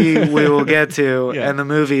movie we will get to, Yeah. and the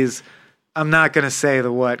movies, I'm not going to say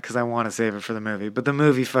the what because I want to save it for the movie, but the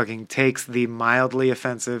movie fucking takes the mildly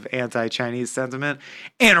offensive anti-Chinese sentiment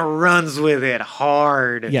and runs with it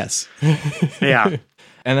hard. Yes. Yeah.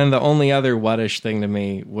 And then the only other what-ish thing to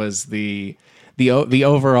me was the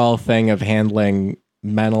overall thing of handling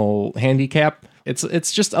mental handicap,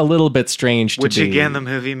 It's just a little bit strange Which, again, the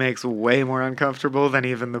movie makes way more uncomfortable than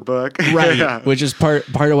even the book. Right. Yeah. Which is part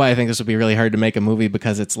of why I think this would be really hard to make a movie,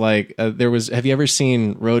 because it's like, have you ever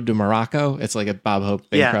seen Road to Morocco? It's like a Bob Hope,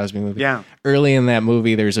 Bing Crosby movie. Yeah. Early in that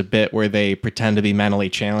movie, there's a bit where they pretend to be mentally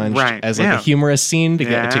challenged as like a humorous scene to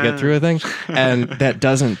get through a thing. And that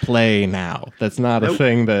doesn't play now. That's not a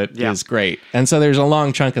thing that is great. And so there's a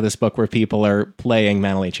long chunk of this book where people are playing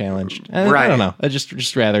mentally challenged. And I don't know. I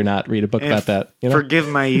just rather not read a book about that. You know? Forgive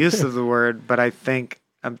my use of the word, but I think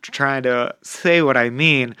I'm trying to say what I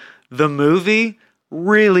mean. The movie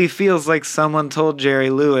really feels like someone told Jerry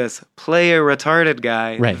Lewis, play a retarded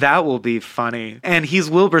guy. Right. That will be funny. And he's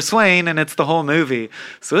Wilbur Swain, and it's the whole movie.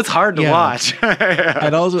 So it's hard to watch.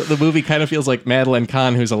 And also, the movie kind of feels like Madeline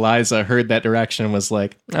Kahn, who's Eliza, heard that direction and was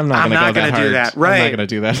like, I'm not going to do that. Right. I'm not going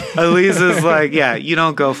to do that. Eliza's like, you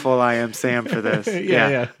don't go full I Am Sam for this.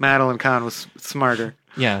 Yeah. Madeline Kahn was smarter.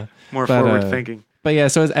 Yeah. More forward thinking. But yeah,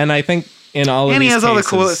 so, and I think in all of these he has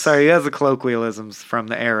cases, he has the colloquialisms from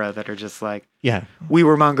the era that are just like, we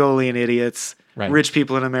were Mongolian idiots. Right. Rich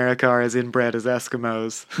people in America are as inbred as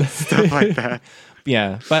Eskimos. Stuff like that.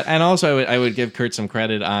 Yeah. And also I would give Kurt some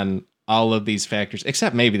credit on all of these factors,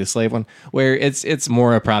 except maybe the slave one, where it's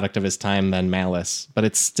more a product of his time than Malice, but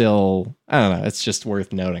it's still, I don't know, it's just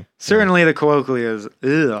worth noting. Certainly the colloquially is,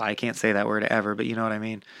 I can't say that word ever, but you know what I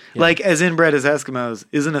mean. Yeah. Like, as inbred as Eskimos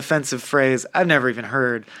is an offensive phrase I've never even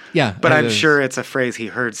heard. Yeah. But I'm sure it's a phrase he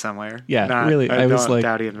heard somewhere. Yeah, really. I don't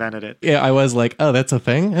doubt he invented it. Yeah, I was like, oh, that's a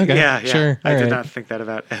thing? Okay, yeah. Sure. I did not think that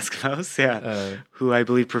about Eskimos, who I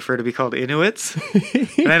believe prefer to be called Inuits.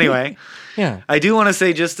 But anyway, I do want to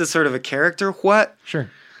say, just as sort of a character,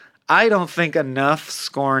 Sure. I don't think enough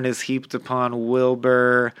scorn is heaped upon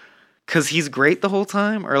Wilbur because he's great the whole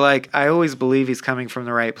time, or like, I always believe he's coming from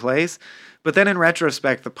the right place. But then in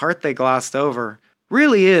retrospect, the part they glossed over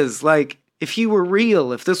really is like, if he were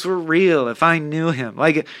real, if this were real, if I knew him,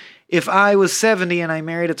 like if I was 70 and I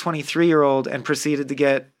married a 23-year-old and proceeded to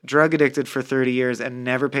get drug addicted for 30 years and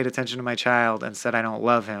never paid attention to my child and said I don't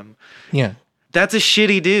love him. Yeah. That's a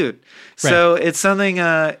shitty dude. So it's something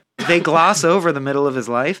they gloss over the middle of his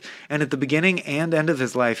life. And at the beginning and end of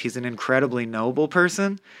his life, he's an incredibly noble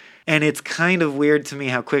person. And it's kind of weird to me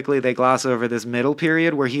how quickly they gloss over this middle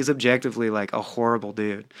period where he's objectively like a horrible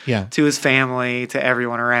dude. Yeah. To his family, to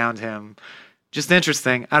everyone around him. Just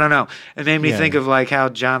interesting. I don't know. It made me think of like how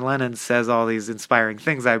John Lennon says all these inspiring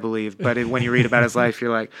things, I believe. But when you read about his life, you're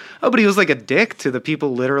like, oh, but he was like a dick to the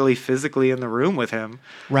people literally physically in the room with him.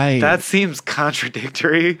 Right. That seems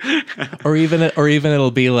contradictory. or even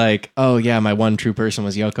it'll be like, oh yeah, my one true person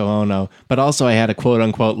was Yoko Ono, but also I had a quote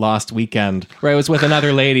unquote lost weekend where I was with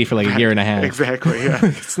another lady for like a year and a half. Exactly. Yeah.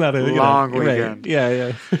 It's not a long weekend. Right.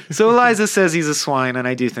 Yeah. So Eliza says he's a swine, and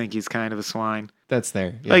I do think he's kind of a swine. That's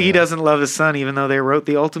there. Yeah, he doesn't love his son, even though they wrote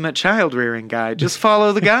the ultimate child rearing guide. Just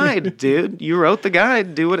follow the guide, dude. You wrote the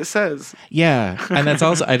guide. Do what it says. Yeah. And that's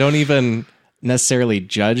also, I don't even necessarily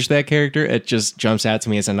judge that character. It just jumps out to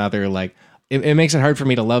me as another, like, it makes it hard for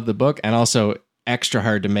me to love the book, and also extra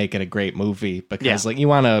hard to make it a great movie, because like, you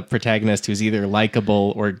want a protagonist who's either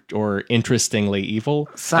likable or interestingly evil.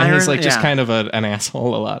 Siren, and he's like just kind of an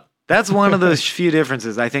asshole a lot. That's one of those few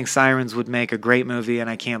differences. I think Sirens would make a great movie, and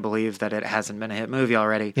I can't believe that it hasn't been a hit movie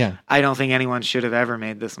already. Yeah. I don't think anyone should have ever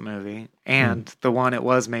made this movie, and the one it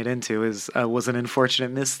was made into was an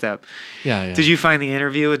unfortunate misstep. Yeah. Did you find the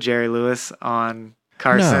interview with Jerry Lewis on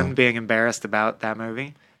Carson being embarrassed about that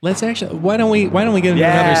movie? Let's actually. Why don't we get into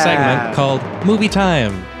another segment called Movie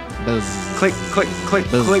Time? Buzz. Click, click, click,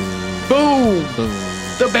 Buzz. click. Boom!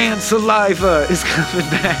 Buzz. The band Saliva is coming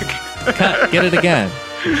back. Cut. Get it again.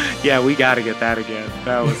 Yeah, we got to get that again.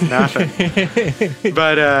 That was nothing.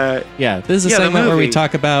 But this is a segment where we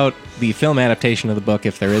talk about the film adaptation of the book,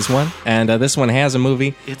 if there is one. And this one has a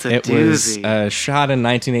movie. It's a doozy. It was shot in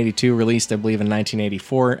 1982, released, I believe, in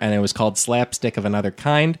 1984, and it was called Slapstick of Another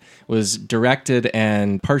Kind. It was directed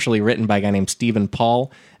and partially written by a guy named Stephen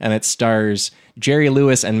Paul, and it stars Jerry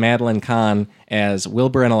Lewis and Madeline Kahn as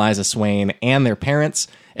Wilbur and Eliza Swain and their parents.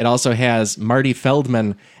 It also has Marty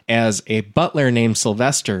Feldman as a butler named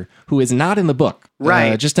Sylvester, who is not in the book.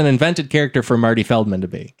 Right. Just an invented character for Marty Feldman to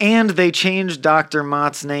be. And they changed Dr.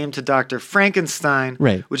 Mott's name to Dr. Frankenstein.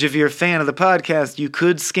 Right. Which, if you're a fan of the podcast, you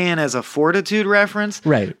could scan as a Fortitude reference.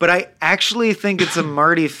 Right. But I actually think it's a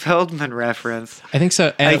Marty Feldman reference. I think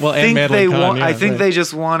so. I think they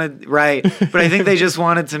just wanted... Right. But I think they just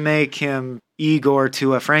wanted to make him Igor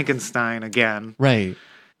to a Frankenstein again. Right.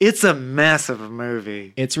 It's a mess of a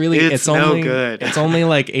movie. It's no good. It's only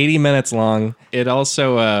like 80 minutes long. It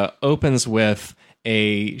also opens with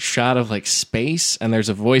a shot of like space, and there's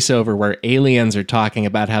a voiceover where aliens are talking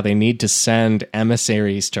about how they need to send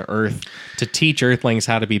emissaries to Earth to teach Earthlings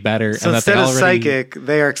how to be better. So and instead that of psychic,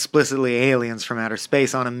 they are explicitly aliens from outer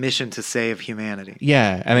space on a mission to save humanity.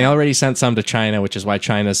 Yeah, and they already sent some to China, which is why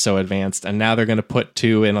China's so advanced. And now they're going to put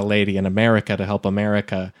 2 in a lady in America to help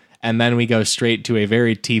America. And then we go straight to a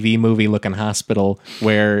very TV movie looking hospital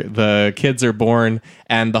where the kids are born,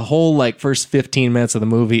 and the whole like first 15 minutes of the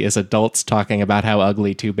movie is adults talking about how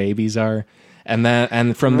ugly 2 babies are.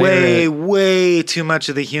 And from there, way too much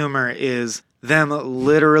of the humor is them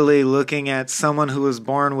literally looking at someone who was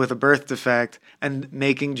born with a birth defect and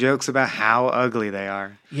making jokes about how ugly they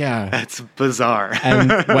are. Yeah. That's bizarre.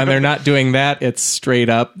 And when they're not doing that, it's straight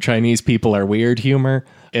up Chinese people are weird humor.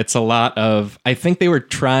 It's a lot of, I think they were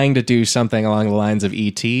trying to do something along the lines of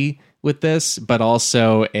E.T. with this, but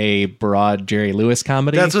also a broad Jerry Lewis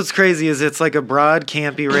comedy. That's what's crazy is it's like a broad,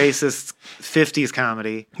 campy, racist 50s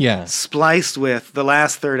comedy. Yeah. Spliced with the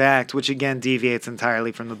last third act, which again deviates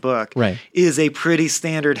entirely from the book. Right. Is a pretty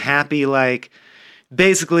standard, happy, like,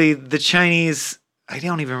 basically the Chinese, I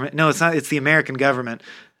don't even remember, no, it's not, it's the American government.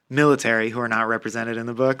 Military, who are not represented in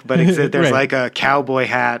the book, but there's right. like a cowboy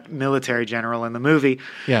hat military general in the movie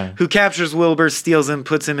yeah. who captures Wilbur, steals him,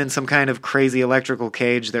 puts him in some kind of crazy electrical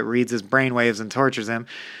cage that reads his brainwaves and tortures him.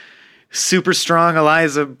 Super strong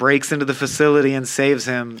Eliza breaks into the facility and saves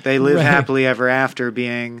him. They live right. happily ever after,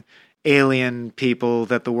 being alien people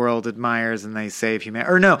that the world admires, and they save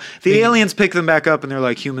humanity. Or no, the aliens pick them back up and they're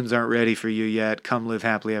like, humans aren't ready for you yet. Come live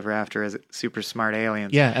happily ever after as super smart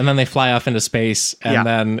aliens. Yeah, and then they fly off into space, and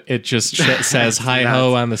then it just says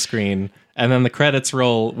hi-ho on the screen. And then the credits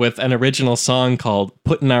roll with an original song called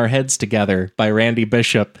Putting Our Heads Together by Randy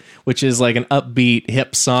Bishop, which is like an upbeat,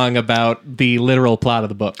 hip song about the literal plot of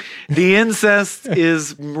the book. The incest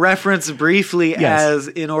is referenced briefly as,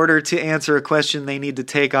 in order to answer a question, they need to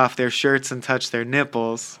take off their shirts and touch their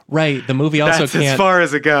nipples. Right. The movie also That's as far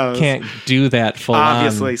as it goes. Can't do that full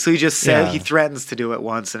Obviously. on. So he just said he threatens to do it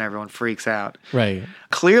once and everyone freaks out. Right.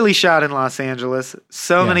 Clearly shot in Los Angeles.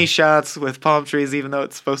 So many shots with palm trees, even though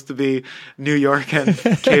it's supposed to be New York and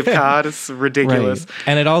Cape Cod. It's ridiculous.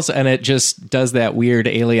 Right. And it just does that weird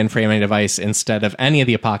alien framing device instead of any of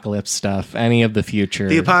the apocalypse stuff, any of the future.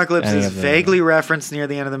 The apocalypse is vaguely referenced near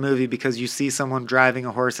the end of the movie because you see someone driving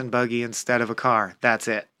a horse and buggy instead of a car. That's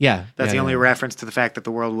it. Yeah. That's the only reference to the fact that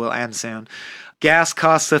the world will end soon. Gas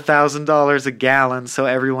costs $1,000 a gallon, so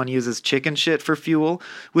everyone uses chicken shit for fuel,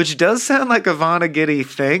 which does sound like a Vonnegut-y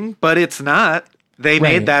thing, but it's not. They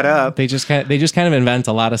made that up. They just kind of invent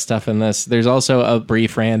a lot of stuff in this. There's also a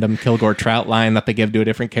brief random Kilgore Trout line that they give to a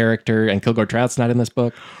different character, and Kilgore Trout's not in this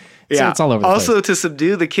book. So it's all over the place. Also, to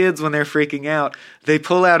subdue the kids when they're freaking out, they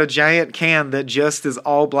pull out a giant can that just is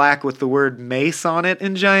all black with the word mace on it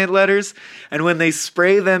in giant letters. And when they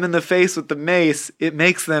spray them in the face with the mace, it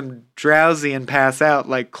makes them drowsy and pass out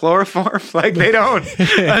like chloroform. Like they don't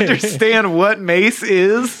understand what mace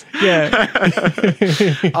is.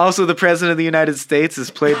 Yeah. Also, the President of the United States is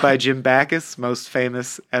played by Jim Backus, most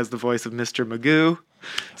famous as the voice of Mr. Magoo.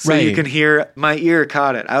 So you can hear, my ear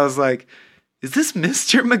caught it. I was like, is this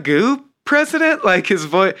Mr. Magoo president? Like his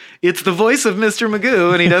voice, it's the voice of Mr.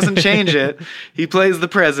 Magoo, and he doesn't change it. He plays the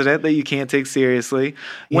president that you can't take seriously.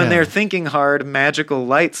 When they're thinking hard, magical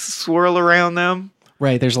lights swirl around them.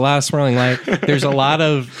 Right. There's a lot of swirling light. There's a lot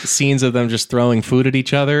of scenes of them just throwing food at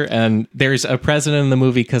each other. And there's a president in the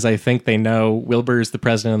movie because I think they know Wilbur's the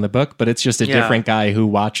president in the book, but it's just a different guy who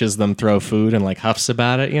watches them throw food and like huffs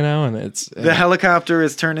about it, you know? And it's the helicopter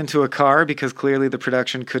is turned into a car because clearly the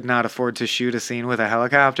production could not afford to shoot a scene with a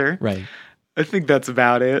helicopter. Right. I think that's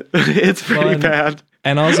about it. It's pretty bad.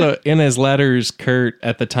 And also in his letters, Kurt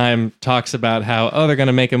at the time talks about how, they're going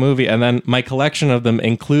to make a movie. And then my collection of them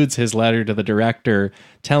includes his letter to the director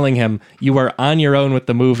telling him, you are on your own with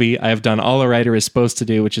the movie. I have done all a writer is supposed to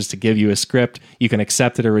do, which is to give you a script. You can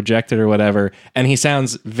accept it or reject it or whatever. And he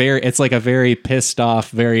sounds it's like a very pissed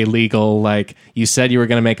off, very legal, like you said you were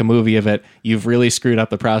going to make a movie of it. You've really screwed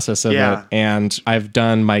up the process of it. And I've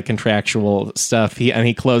done my contractual stuff.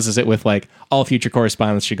 He closes it with like, all future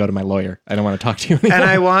correspondence should go to my lawyer. I don't want to talk to you anymore. And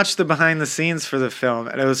I watched the behind the scenes for the film,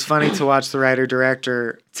 and it was funny to watch the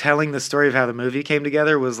writer-director telling the story of how the movie came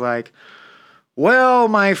together. Was like, well,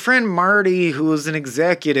 my friend Marty, who was an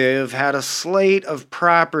executive, had a slate of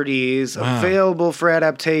properties available for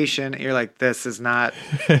adaptation. You're like, this is not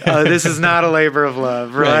a labor of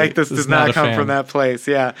love, right? Like, this does not come from that place.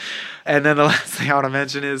 Yeah. And then the last thing I want to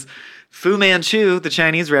mention is Fu Manchu, the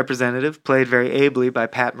Chinese representative, played very ably by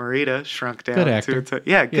Pat Morita, shrunk down. Good actor.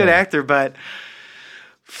 Good actor, but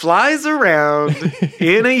flies around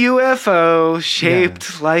in a UFO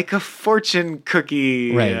shaped like a fortune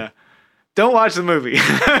cookie. Right. Don't watch the movie.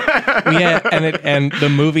 And the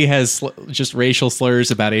movie has just racial slurs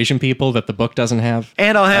about Asian people that the book doesn't have.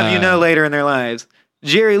 And I'll have you know later in their lives,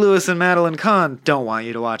 Jerry Lewis and Madeline Kahn don't want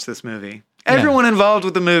you to watch this movie. Everyone involved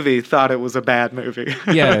with the movie thought it was a bad movie.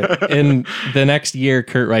 In the next year,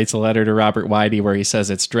 Kurt writes a letter to Robert Weide where he says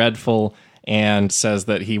it's dreadful and says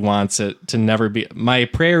that he wants it to never be. My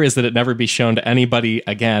prayer is that it never be shown to anybody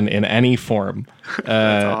again in any form.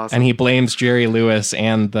 That's awesome. And he blames Jerry Lewis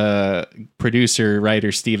and the producer,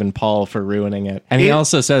 writer Stephen Paul for ruining it. And he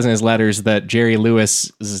also says in his letters that Jerry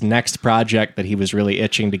Lewis's next project that he was really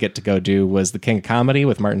itching to get to go do was The King of Comedy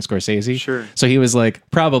with Martin Scorsese. Sure. So he was like,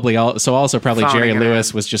 probably Jerry Lewis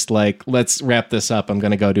around. was just like, let's wrap this up. I'm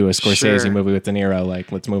going to go do a Scorsese movie with De Niro.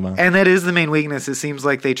 Like, let's move on. And that is the main weakness. It seems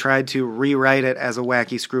like they tried to rewrite it as a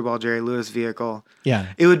wacky screwball Jerry Lewis vehicle. Yeah.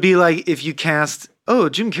 It would be like if you cast,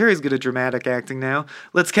 Jim Carrey's good at dramatic acting now.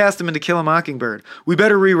 Let's cast him into Kill a Mockingbird. We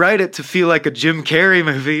better rewrite it to feel like a Jim Carrey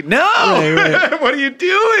movie. No! Right. What are you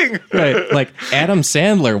doing? Right. Like Adam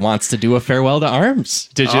Sandler wants to do a Farewell to Arms.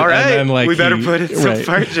 Did you? All right. And then, we better put in some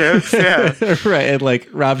fart jokes. Yeah. Right. And like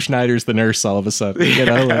Rob Schneider's the nurse all of a sudden. You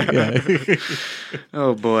know, yeah.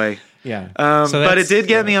 Oh, boy. Yeah. But it did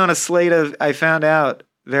get me on a slate of, I found out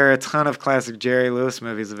there are a ton of classic Jerry Lewis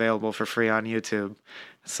movies available for free on YouTube.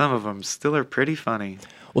 Some of them still are pretty funny.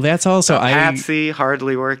 Well, that's also Patsy,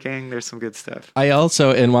 Hardly Working. There's some good stuff. I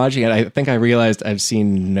also, in watching it, I think I realized I've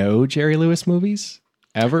seen no Jerry Lewis movies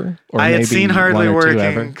ever. Or I had maybe seen Hardly one or two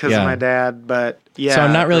Working because of my dad, but yeah. So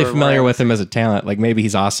I'm not really there were familiar riots. with him as a talent. Like maybe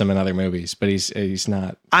he's awesome in other movies, but he's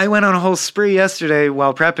not. I went on a whole spree yesterday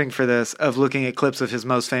while prepping for this of looking at clips of his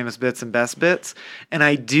most famous bits and best bits, and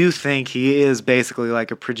I do think he is basically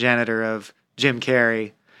like a progenitor of Jim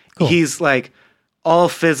Carrey. Cool. He's like all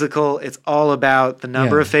physical. It's all about the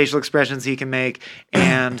number of facial expressions he can make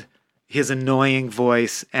and his annoying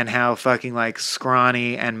voice and how fucking like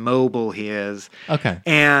scrawny and mobile he is. Okay.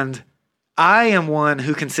 And I am one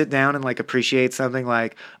who can sit down and like appreciate something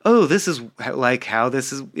like, oh, this is like how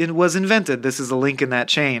it was invented. This is a link in that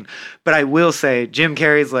chain. But I will say Jim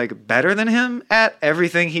Carrey's like better than him at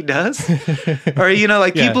everything he does. Or,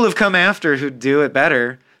 people have come after who do it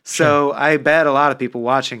better. So I bet a lot of people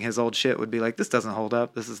watching his old shit would be like, this doesn't hold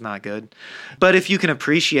up. This is not good. But if you can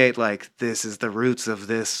appreciate like, this is the roots of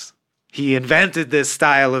this, he invented this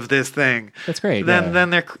style of this thing. That's great. Then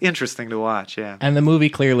they're interesting to watch, yeah. And the movie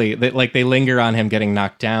clearly, they linger on him getting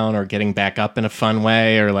knocked down or getting back up in a fun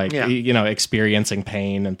way or experiencing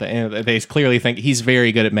pain. And they clearly think he's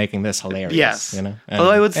very good at making this hilarious. Yes.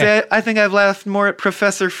 Although I would say I think I've laughed more at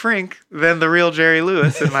Professor Frink than the real Jerry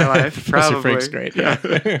Lewis in my life. Professor Probably. Frink's great,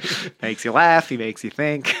 yeah. Makes you laugh. He makes you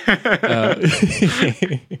think.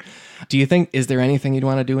 Do you think, is there anything you'd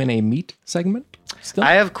want to do in a meat segment? Still?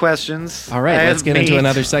 I have questions. All right, let's get into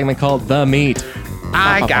another segment called The Meat.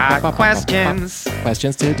 I got questions.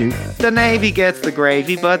 Questions to do. The Navy gets the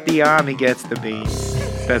gravy, but the Army gets the beans.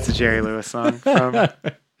 That's a Jerry Lewis song from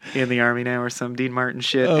In the Army Now or some Dean Martin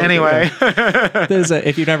shit. Oh, anyway.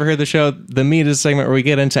 If you've never heard the show, The Meat is a segment where we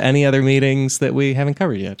get into any other meetings that we haven't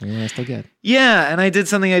covered yet. We still get. Yeah, and I did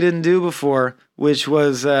something I didn't do before, which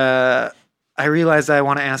was... I realized I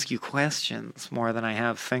want to ask you questions more than I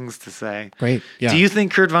have things to say. Great. Yeah. Do you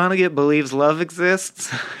think Kurt Vonnegut believes love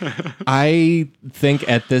exists? I think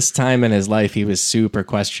at this time in his life, he was super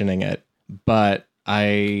questioning it. But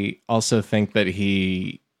I also think that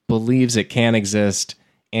he believes it can exist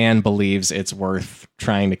and believes it's worth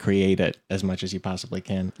trying to create it as much as you possibly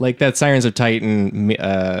can. Like that Sirens of Titan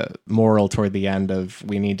moral toward the end of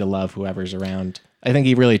we need to love whoever's around. I think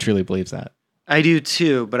he really, truly believes that. I do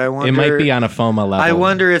too, but I wonder... It might be on a FOMA level. I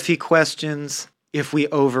wonder if he questions if we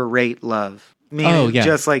overrate love. Meaning,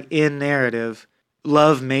 just like in narrative,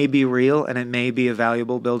 love may be real and it may be a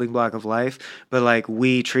valuable building block of life, but like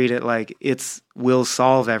we treat it like will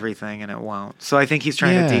solve everything and it won't. So I think he's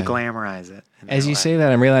trying to de-glamorize it. As you say that,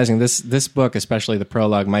 I'm realizing this book, especially the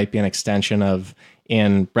prologue, might be an extension of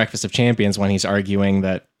in Breakfast of Champions when he's arguing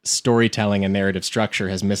that storytelling and narrative structure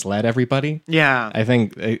has misled everybody. Yeah. I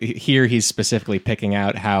think here he's specifically picking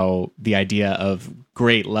out how the idea of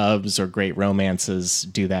great loves or great romances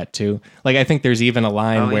do that too. Like I think there's even a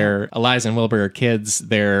line where Eliza and Wilbur are kids,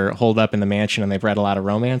 they're holed up in the mansion and they've read a lot of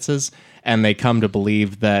romances and they come to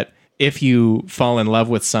believe that if you fall in love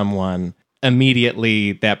with someone,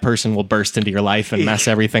 immediately that person will burst into your life and mess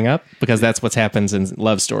everything up because that's what happens in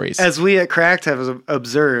love stories. As we at Cracked have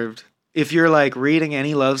observed, if you're like reading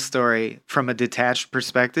any love story from a detached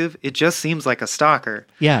perspective, it just seems like a stalker.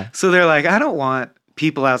 Yeah. So they're like, I don't want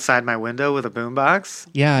people outside my window with a boombox.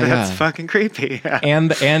 Yeah, that's fucking creepy. Yeah.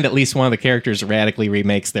 And at least one of the characters radically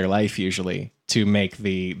remakes their life usually to make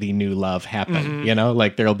the new love happen. You know,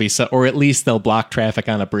 like there'll be or at least they'll block traffic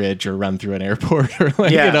on a bridge or run through an airport or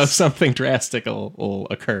like you know, something drastic will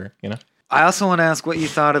occur. You know. I also want to ask what you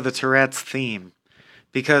thought of the Tourette's theme,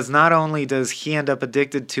 because not only does he end up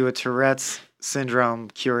addicted to a Tourette's syndrome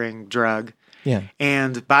curing drug. Yeah.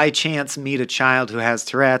 And by chance meet a child who has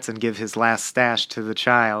Tourette's and give his last stash to the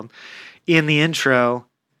child. In the intro,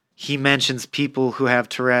 he mentions people who have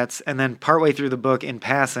Tourette's, and then partway through the book, in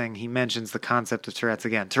passing, he mentions the concept of Tourette's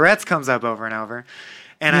again. Tourette's comes up over and over.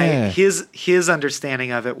 And his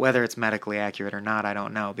understanding of it, whether it's medically accurate or not, I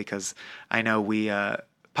don't know, because I know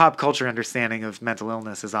pop culture understanding of mental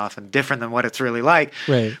illness is often different than what it's really like.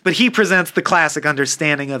 Right. But he presents the classic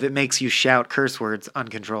understanding of it makes you shout curse words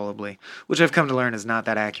uncontrollably, which I've come to learn is not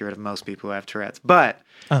that accurate of most people who have Tourette's. But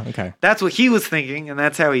that's what he was thinking, and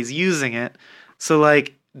that's how he's using it. So,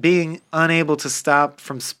 like, being unable to stop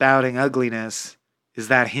from spouting ugliness, is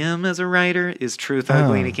that him as a writer? Is truth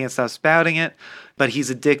ugly and he can't stop spouting it? But he's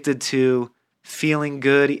addicted to feeling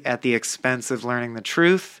good at the expense of learning the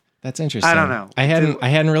truth. That's interesting. I don't know. I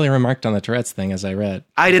hadn't really remarked on the Tourette's thing as I read.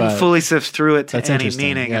 I didn't fully sift through it to any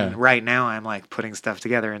meaning, yeah. and right now I'm like putting stuff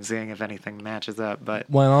together and seeing if anything matches up. But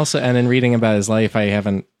and in reading about his life, I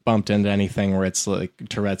haven't bumped into anything where it's like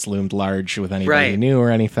Tourette's loomed large with anybody new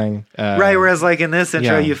or anything. Right. Whereas like in this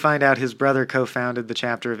intro, you find out his brother co-founded the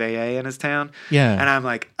chapter of AA in his town. Yeah. And I'm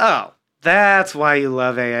like, oh. That's why you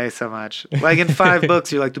love AA so much. Like in 5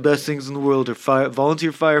 books, you're like, the best things in the world are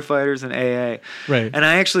volunteer firefighters and AA. Right. And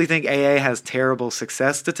I actually think AA has terrible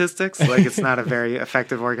success statistics. Like it's not a very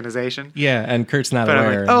effective organization. Yeah, and Kurt's not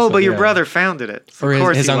aware. Like, but your brother founded it. So or of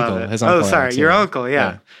course his uncle. His uncle. Oh, sorry, Alex, your uncle.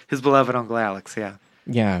 Yeah. His beloved Uncle Alex. Yeah.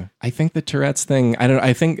 Yeah, I think the Tourette's thing.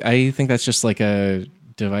 I think that's just like a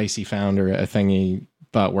device he found or a thing he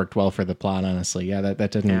thought worked well for the plot. Honestly, yeah,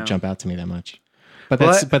 that didn't jump out to me that much.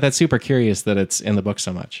 But that's super curious that it's in the book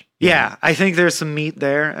so much. Yeah, I think there's some meat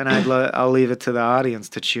there, and I'll leave it to the audience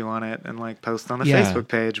to chew on it and like post on the Facebook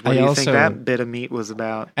page. What do you think that bit of meat was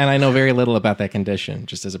about? And I know very little about that condition,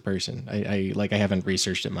 just as a person. I haven't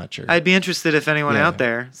researched it much. I'd be interested if anyone out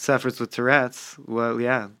there suffers with Tourette's. Well,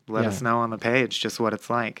 let us know on the page just what it's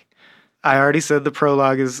like. I already said the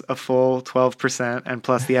prologue is a full 12%, and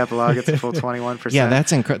plus the epilogue, it's a full 21%. Yeah,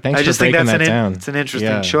 that's incredible. Thanks for breaking that down. It's an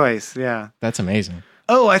interesting choice, yeah. That's amazing.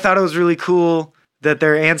 Oh, I thought it was really cool that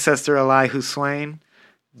their ancestor, Elihu Swain,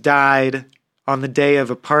 died on the day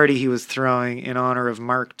of a party he was throwing in honor of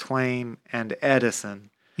Mark Twain and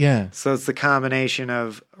Edison. Yeah. So it's the combination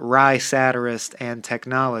of wry satirist and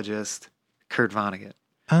technologist, Kurt Vonnegut.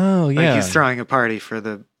 Oh, yeah. Like he's throwing a party for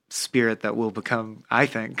the spirit that will become, I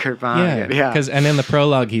think, Kurt Vonnegut. Yeah. And in the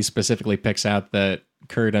prologue, he specifically picks out that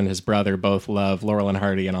Kurt and his brother both love Laurel and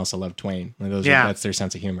Hardy and also love Twain. That's their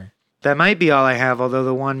sense of humor. That might be all I have, although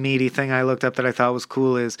the one meaty thing I looked up that I thought was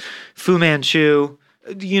cool is Fu Manchu.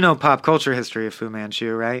 You know pop culture history of Fu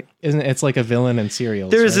Manchu, right? Isn't it's like a villain in serials?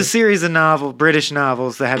 There's a series of British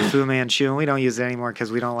novels that had Fu Manchu, and we don't use it anymore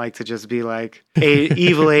because we don't like to just be like a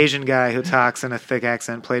evil Asian guy who talks in a thick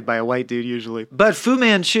accent played by a white dude usually. But Fu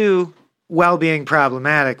Manchu, while being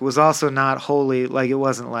problematic, was also not wholly, like it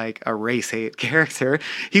wasn't like a race hate character.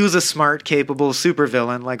 He was a smart, capable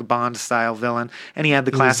supervillain, like Bond-style villain, and he had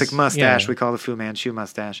the classic mustache we call the Fu Manchu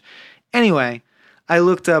mustache. Anyway, I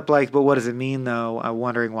looked up, but what does it mean, though? I'm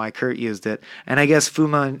wondering why Kurt used it. And I guess Fu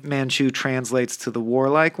Manchu translates to the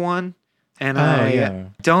warlike one. And I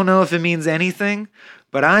don't know if it means anything,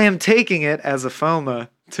 but I am taking it as a FOMA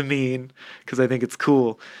to mean, because I think it's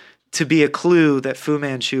cool, to be a clue that Fu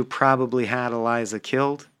Manchu probably had Eliza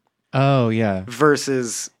killed. Oh, yeah.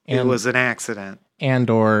 Versus it was an accident. And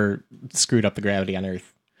or screwed up the gravity on Earth.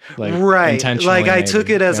 Right. Like I took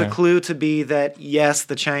it as a clue to be that, yes,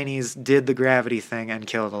 the Chinese did the gravity thing and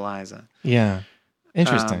killed Eliza. Yeah.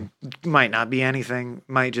 Interesting. Might not be anything.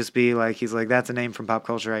 Might just be like, he's like, that's a name from pop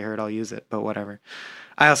culture. I heard, I'll use it. But whatever.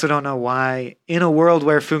 I also don't know why, in a world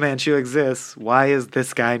where Fu Manchu exists, why is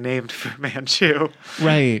this guy named Fu Manchu?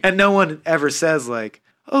 Right. And no one ever says like,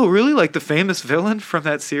 oh, really? Like the famous villain from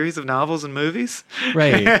that series of novels and movies?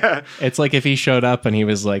 Right. It's like if he showed up and he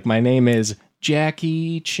was like, my name is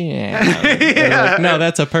Jackie Chan. Like, no,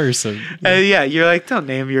 that's a person. You're like, don't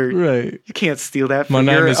name your... Right. You can't steal that from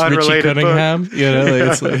your unrelated book. My name is Richie Cunningham. You know,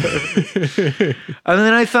 like, And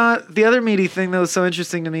then I thought the other meaty thing that was so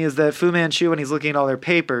interesting to me is that Fu Manchu, when he's looking at all their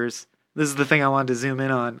papers, this is the thing I wanted to zoom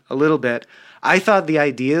in on a little bit. I thought the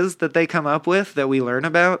ideas that they come up with that we learn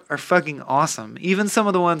about are fucking awesome. Even some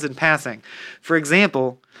of the ones in passing. For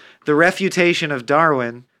example, the refutation of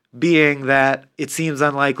Darwin being that it seems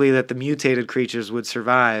unlikely that the mutated creatures would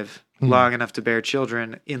survive long enough to bear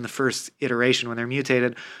children in the first iteration when they're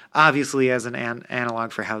mutated, obviously as an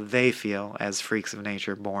analog for how they feel as freaks of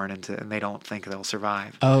nature born into, and they don't think they'll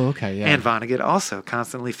survive. Oh, okay, yeah. And Vonnegut also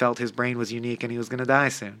constantly felt his brain was unique and he was going to die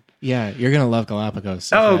soon. Yeah, you're going to love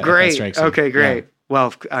Galapagos. Oh, great. Okay, great. Yeah.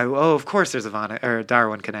 Well, of course there's a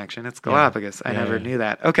Darwin connection. It's Galapagos. I never knew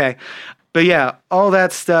that. Okay. But yeah, all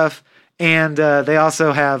that stuff. And they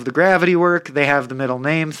also have the gravity work. They have the middle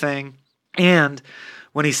name thing. And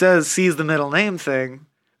when he sees the middle name thing,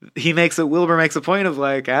 Wilbur makes a point of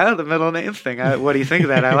like, the middle name thing. What do you think of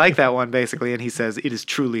that? I like that one, basically. And he says, it is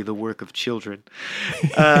truly the work of children.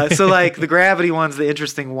 So like the gravity one's the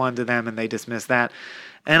interesting one to them, and they dismiss that.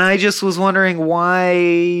 And I just was wondering why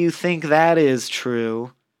you think that is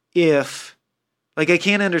true if, like, I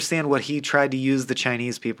can't understand what he tried to use the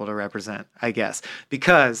Chinese people to represent, I guess.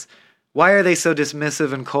 Because why are they so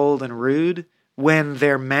dismissive and cold and rude when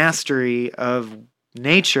their mastery of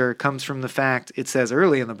nature comes from the fact, it says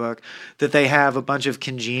early in the book, that they have a bunch of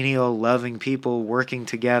congenial, loving people working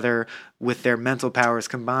together with their mental powers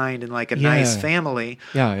combined in like a nice family.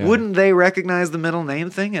 Yeah. Wouldn't they recognize the middle name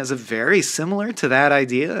thing as a very similar to that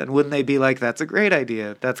idea? And wouldn't they be like, that's a great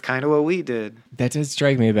idea. That's kind of what we did. That did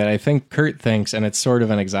strike me a bit. I think Kurt thinks, and it's sort of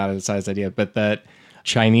an exoticized idea, but that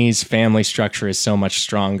Chinese family structure is so much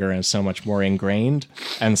stronger and so much more ingrained.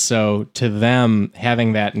 And so to them,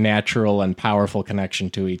 having that natural and powerful connection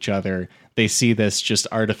to each other, they see this just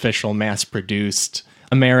artificial, mass-produced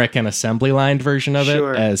American assembly line version of it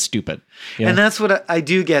as stupid. You know? And that's what I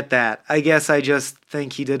do get that. I guess I just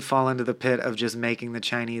think he did fall into the pit of just making the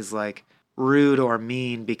Chinese like rude or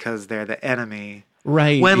mean because they're the enemy.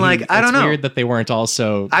 Right. When, like, I don't know. It's weird that they weren't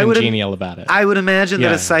also congenial about it. I would imagine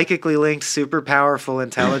that a psychically linked, super powerful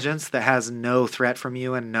intelligence that has no threat from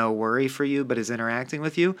you and no worry for you, but is interacting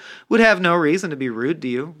with you, would have no reason to be rude to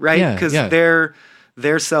you, right? Because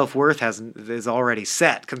their self-worth is already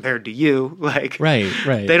set compared to you. Like, right.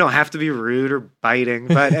 They don't have to be rude or biting.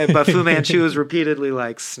 But Fu Manchu is repeatedly,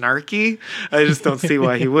 like, snarky. I just don't see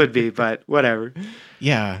why he would be, but whatever.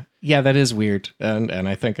 Yeah. Yeah, that is weird, and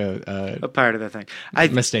I think a part of the thing.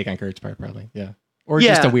 Mistake on Kurt's part, probably, or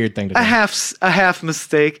just a weird thing to do. A half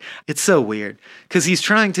mistake. It's so weird because he's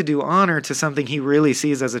trying to do honor to something he really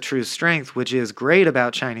sees as a true strength, which is great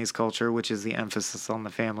about Chinese culture, which is the emphasis on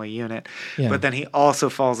the family unit. Yeah. But then he also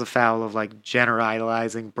falls afoul of like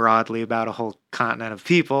generalizing broadly about a whole continent of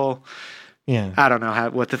people. Yeah, I don't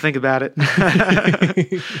know what to think about it.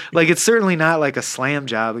 Like, it's certainly not like a slam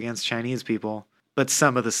job against Chinese people. But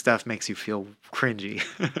some of the stuff makes you feel cringy.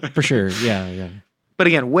 For sure, yeah. But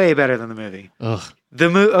again, way better than the movie. Ugh.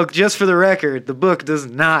 Just for the record, the book does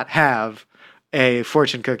not have a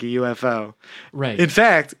fortune cookie UFO. Right. In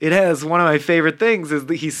fact, it has one of my favorite things is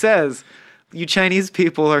that he says, you Chinese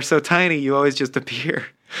people are so tiny, you always just appear.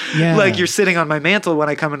 Yeah. Like, you're sitting on my mantle when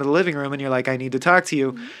I come into the living room and you're like, I need to talk to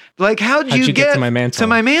you. Like, how'd you get to my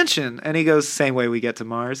mansion? And he goes, same way we get to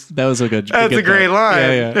Mars. That was a good That's a great line.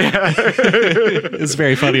 Yeah. It's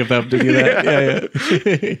very funny of them to do that.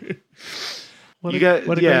 Yeah. What a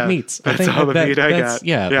great meets. That's all the meat I got.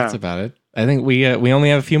 Yeah, that's about it. I think we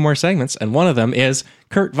only have a few more segments, and one of them is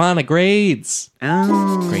Kurt Vonnegut grades.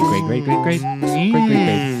 Oh.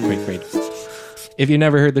 Great. If you've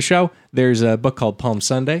never heard the show, there's a book called Palm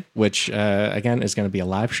Sunday, which, again, is going to be a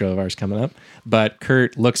live show of ours coming up. But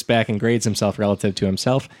Kurt looks back and grades himself relative to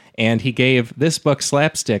himself, and he gave this book,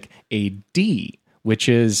 Slapstick, a D, which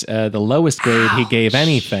is the lowest grade he gave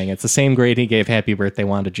anything. It's the same grade he gave Happy Birthday,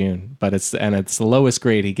 Wanda June, but it's the lowest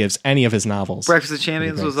grade he gives any of his novels. Breakfast of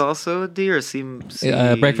Champions was also a D or a C?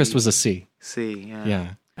 Breakfast was a C. C,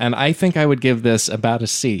 Yeah. And I think I would give this about a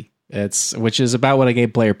C. Which is about what I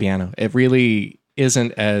gave Player Piano. It really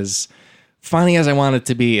isn't as funny as I want it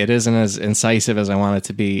to be. It isn't as incisive as I want it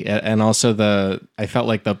to be. And also I felt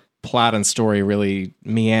like the plot and story really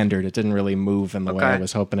meandered. It didn't really move in the way I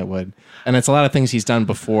was hoping it would. And it's a lot of things he's done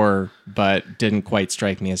before, but didn't quite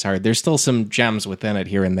strike me as hard. There's still some gems within it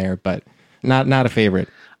here and there, but not a favorite.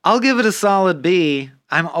 I'll give it a solid B.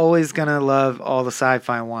 I'm always going to love all the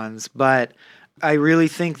sci-fi ones, but I really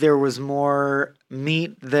think there was more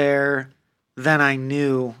meat there than I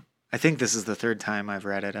knew. I think this is the third time I've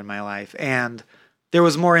read it in my life, and there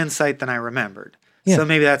was more insight than I remembered. Yeah. So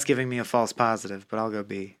maybe that's giving me a false positive, but I'll go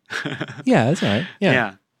B. Yeah, that's all right.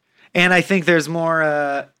 Yeah. And I think there's more,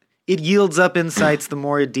 it yields up insights the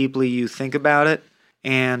more deeply you think about it.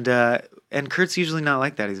 And And Kurt's usually not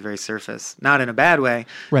like that. He's very surface. Not in a bad way.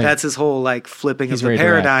 Right. That's his whole like flipping He's of the very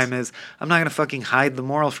paradigm direct. is, I'm not going to fucking hide the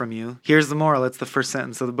moral from you. Here's the moral. It's the first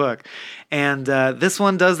sentence of the book. And this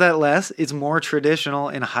one does that less. It's more traditional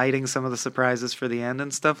in hiding some of the surprises for the end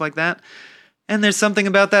and stuff like that. And there's something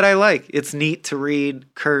about that I like. It's neat to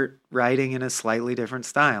read Kurt writing in a slightly different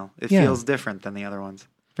style. It feels different than the other ones.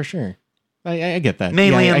 For sure. I get that.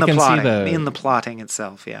 Mainly yeah, in I the can plotting. see In the plotting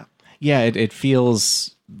itself, yeah. Yeah, it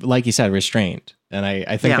feels, like you said, restrained. And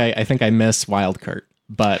I think I miss Wild Kurt.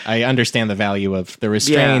 But I understand the value of the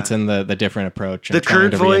restraint and the different approach. And The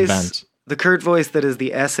Kurt voice, reinvent. the Kurt voice that is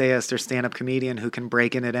the essayist or stand-up comedian who can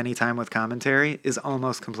break in at any time with commentary is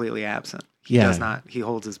almost completely absent. He does not. He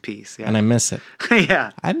holds his peace. Yeah. And I miss it.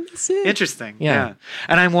 Yeah. I miss it. Interesting. Yeah.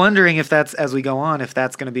 And I'm wondering if that's, as we go on, if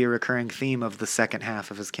that's going to be a recurring theme of the second half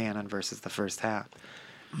of his canon versus the first half.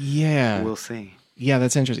 Yeah. We'll see. Yeah,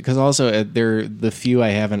 that's interesting. Because also, the few I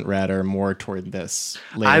haven't read are more toward this.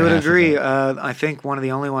 I would half of agree. it. I think one of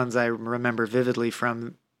the only ones I remember vividly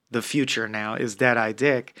from the future now is Dead-Eye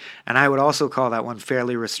Dick. And I would also call that one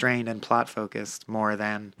fairly restrained and plot-focused more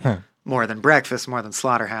than Breakfast, more than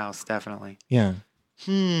Slaughterhouse, definitely. Yeah.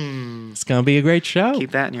 It's going to be a great show.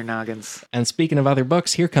 Keep that in your noggins. And speaking of other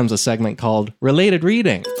books, here comes a segment called Related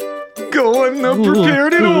Reading. Going up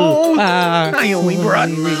prepared at all. I only brought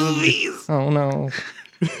movies. movies. Oh, no.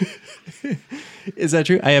 Is that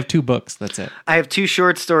true? I have 2 books. That's it. I have 2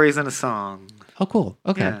 short stories and a song. Oh, cool.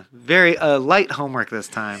 Okay. Yeah, very light homework this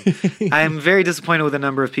time. I'm very disappointed with the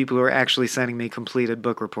number of people who are actually sending me completed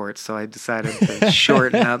book reports, so I decided to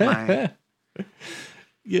shorten up my...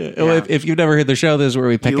 Yeah. Well, if you've never heard the show, this is where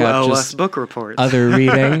we pick out owe just us book reports. other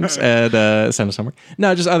readings and send us homework.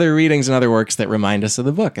 No, just other readings and other works that remind us of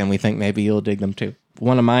the book, and we think maybe you'll dig them too.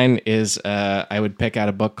 One of mine is I would pick out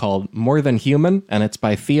a book called More Than Human, and it's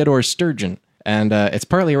by Theodore Sturgeon. And it's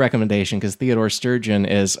partly a recommendation because Theodore Sturgeon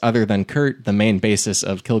is, other than Kurt, the main basis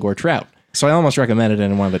of Kilgore Trout. So I almost recommended it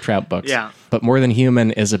in one of the Trout books. Yeah. But More Than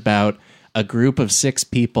Human is about a group of 6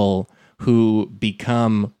 people who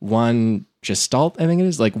become one gestalt, I think it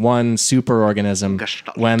is, like one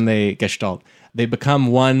superorganism when they become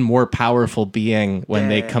one more powerful being when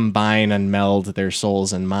they combine and meld their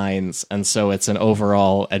souls and minds. And so it's an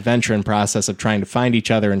overall adventure and process of trying to find each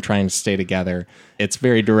other and trying to stay together. It's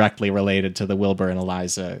very directly related to the Wilbur and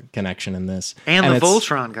Eliza connection in this. And the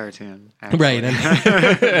Voltron cartoon. Actually. Right.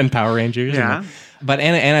 And Power Rangers. Yeah. But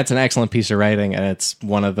it's an excellent piece of writing, and it's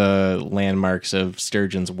one of the landmarks of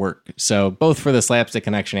Sturgeon's work. So both for the slapstick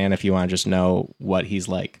connection and if you want to just know what he's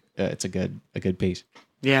like, it's a good piece.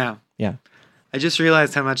 Yeah. Yeah. I just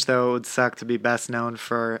realized how much, though, it would suck to be best known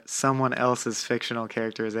for someone else's fictional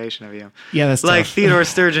characterization of you. Yeah, that's like tough. Theodore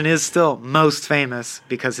Sturgeon is still most famous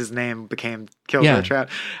because his name became Kilgore Trout.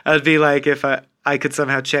 It'd be like if I could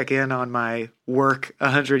somehow check in on my work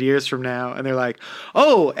 100 years from now, and they're like,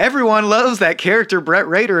 "Oh, everyone loves that character Brett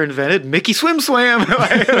Rader invented, Mickey Swim Swam."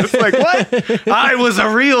 It's like, what? I was a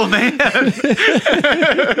real man.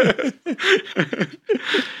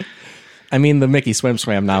 I mean, the Mickey Swim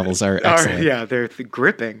Swam novels are excellent. Yeah, they're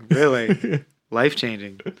gripping, really.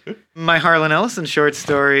 Life-changing. My Harlan Ellison short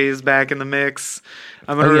story is back in the mix.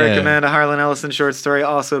 I'm going to recommend a Harlan Ellison short story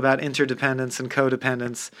also about interdependence and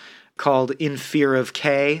codependence called In Fear of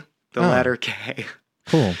K, the letter K.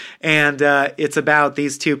 Cool. And it's about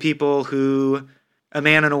these 2 people a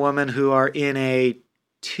man and a woman who are in a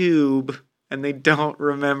tube and they don't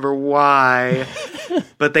remember why,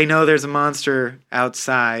 but they know there's a monster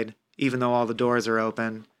outside, even though all the doors are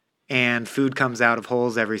open, and food comes out of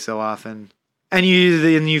holes every so often. And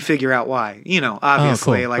you figure out why.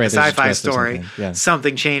 Obviously, like a sci-fi story,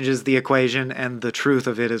 something changes the equation and the truth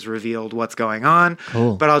of it is revealed what's going on.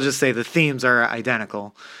 Cool. But I'll just say the themes are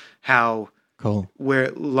identical. How where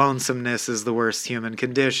lonesomeness is the worst human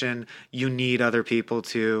condition, you need other people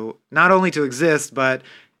to, not only to exist, but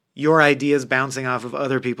your ideas bouncing off of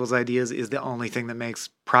other people's ideas is the only thing that makes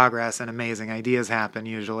progress and amazing ideas happen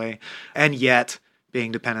usually. And yet,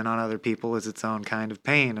 being dependent on other people is its own kind of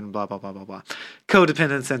pain and blah, blah, blah, blah, blah.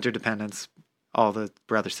 Codependence, interdependence, all the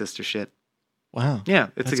brother-sister shit. Wow. Yeah,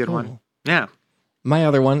 it's a good one. Yeah. My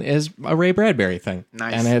other one is a Ray Bradbury thing.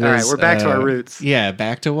 Nice. And all right, we're back to our roots. Yeah,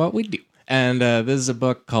 back to what we do. And this is a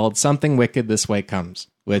book called Something Wicked This Way Comes,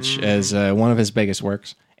 which is one of his biggest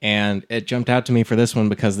works. And it jumped out to me for this one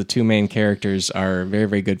because the 2 main characters are very,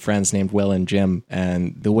 very good friends named Will and Jim.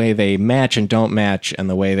 And the way they match and don't match and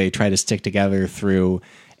the way they try to stick together through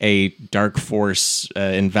a dark force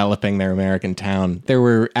enveloping their American town. There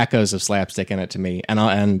were echoes of slapstick in it to me,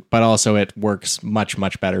 but also it works much,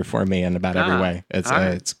 much better for me in about every way.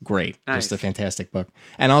 It's great. Nice. Just a fantastic book.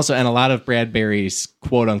 And a lot of Bradbury's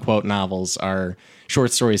quote unquote novels are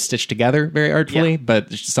short stories stitched together very artfully,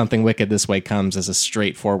 but Something Wicked This Way Comes as a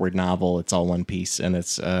straightforward novel. It's all one piece, and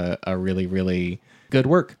it's a really, really good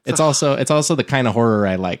work. It's also the kind of horror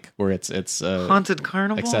I like, where it's Haunted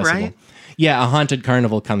Carnival, accessible. Right? Yeah, a haunted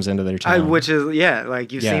carnival comes into their town, which is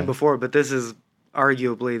like you've seen before, but this is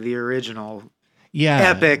arguably the original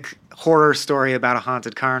epic horror story about a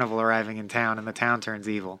haunted carnival arriving in town, and the town turns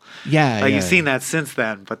evil. You've seen that since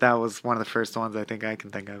then, but that was one of the first ones I think I can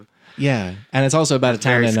think of. Yeah, and it's also about a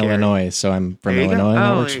town in Illinois, so I'm from Illinois, and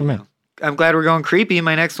that works for me. I'm glad we're going creepy.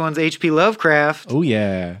 My next one's H.P. Lovecraft. Oh,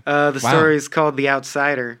 yeah. The story is called The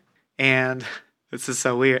Outsider, and this is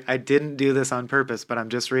so weird. I didn't do this on purpose, but I'm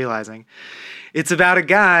just realizing. It's about a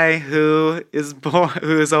guy who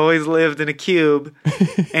has always lived in a cube,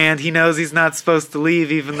 and he knows he's not supposed to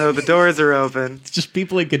leave even though the doors are open. It's just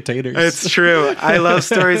people in containers. It's true. I love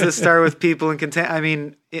stories that start with people in containers. I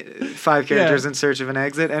mean, 5 characters in search of an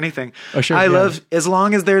exit, anything. Oh, sure. I love, as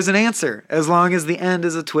long as there's an answer, as long as the end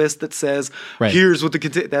is a twist that says, here's what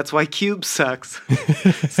the that's why Cube sucks.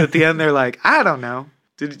 So at the end, they're like, I don't know.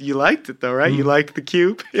 You liked it though, right? You liked the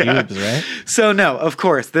cube? Cubes, right? So no, of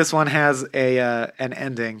course, this one has an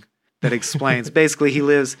ending that explains. Basically,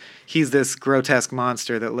 he's this grotesque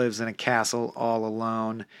monster that lives in a castle all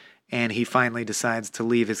alone, and he finally decides to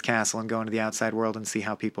leave his castle and go into the outside world and see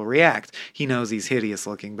how people react. He knows he's hideous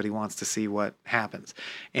looking, but he wants to see what happens.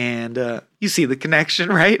 And you see the connection,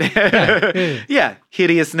 right? Yeah.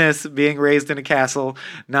 Hideousness, being raised in a castle,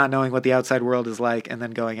 not knowing what the outside world is like, and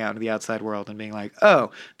then going out into the outside world and being like,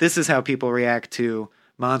 oh, this is how people react to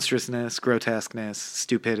monstrousness, grotesqueness,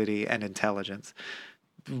 stupidity, and intelligence.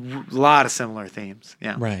 A lot of similar themes.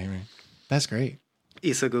 Yeah. Right. That's great.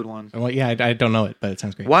 It's a good one. Well, yeah, I don't know it, but it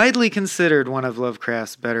sounds great. Widely considered one of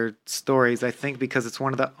Lovecraft's better stories, I think, because it's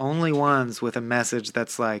one of the only ones with a message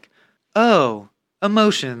that's like, oh,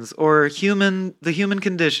 emotions or the human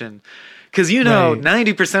condition. Because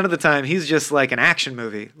 90% of the time, he's just like an action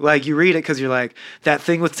movie. Like, you read it because you're like, that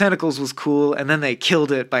thing with tentacles was cool, and then they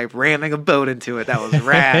killed it by ramming a boat into it. That was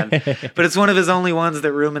rad. But it's one of his only ones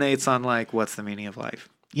that ruminates on, like, what's the meaning of life?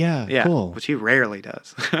 Yeah, cool. Which he rarely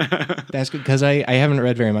does. That's good, because I haven't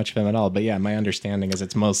read very much of him at all. But yeah, my understanding is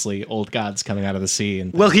it's mostly old gods coming out of the sea.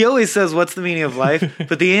 Well, he always says, what's the meaning of life?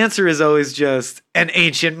 But the answer is always just, an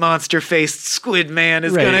ancient monster-faced squid man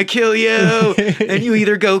is going to kill you. And you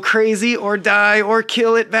either go crazy or die or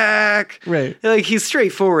kill it back. Right. Like, he's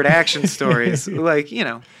straightforward action stories. Like,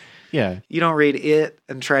 Yeah. You don't read it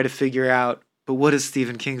and try to figure out, but what does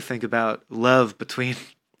Stephen King think about love between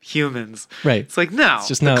humans? Right. It's like, no,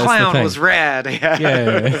 it's the clown was rad.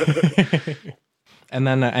 Yeah. And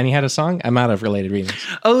then, and he had a song? I'm out of related readings.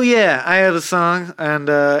 Oh, yeah. I have a song, and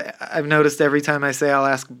I've noticed every time I say I'll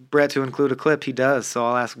ask Brett to include a clip, he does. So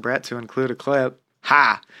I'll ask Brett to include a clip.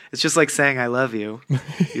 Ha! It's just like saying I love you.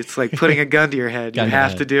 It's like putting a gun to your head. You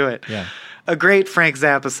have to do it. Yeah. A great Frank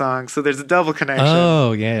Zappa song. So there's a double connection.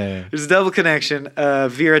 Oh, yeah. There's a double connection.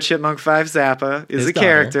 Vera Chipmunk 5 Zappa is a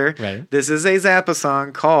character. Right. This is a Zappa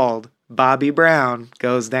song called Bobby Brown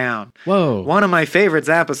Goes Down. Whoa. One of my favorite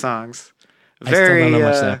Zappa songs. Very, I still don't know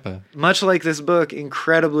much Zappa. Much like this book,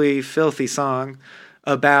 incredibly filthy song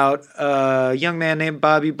about a young man named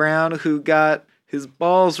Bobby Brown who got his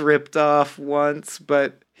balls ripped off once,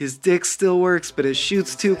 but his dick still works, but it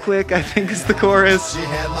shoots too quick, I think is the chorus. She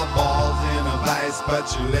had my balls in a vice, but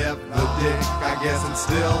she left the dick. I guess it's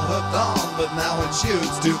still hooked on, but now it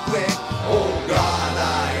shoots too quick. Oh God,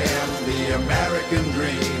 I am the American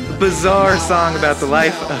dream. Bizarre song about the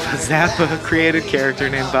life of a Zappa created character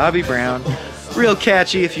named Bobby Brown. Real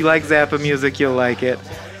catchy. If you like Zappa music, you'll like it.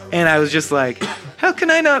 And I was just like, how can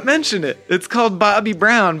I not mention it? It's called Bobby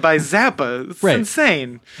Brown by Zappa. It's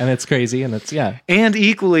insane. And it's crazy, and it's, And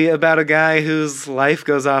equally about a guy whose life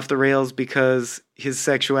goes off the rails because his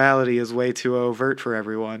sexuality is way too overt for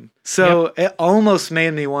everyone. So It almost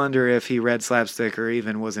made me wonder if he read slapstick or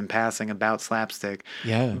even was in passing about slapstick.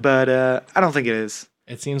 Yeah. But I don't think it is.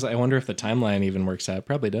 It seems like, I wonder if the timeline even works out.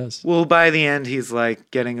 Probably does. Well, by the end, he's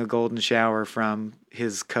like getting a golden shower from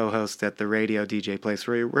his co-host at the radio DJ place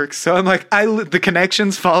where he works. So I'm like, the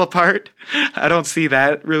connections fall apart. I don't see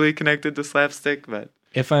that really connected to slapstick, but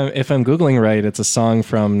if I'm Googling right, it's a song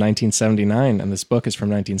from 1979, and this book is from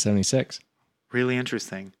 1976. Really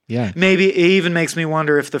interesting. Yeah. Maybe it even makes me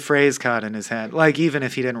wonder if the phrase caught in his head. Like, even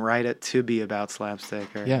if he didn't write it to be about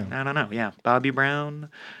slapstick. Or, Yeah. I don't know. Yeah. Bobby Brown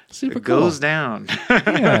Super goes cool. down.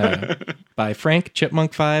 Yeah. By Frank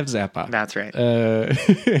Chipmunk 5 Zappa. That's right.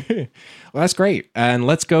 Well, that's great. And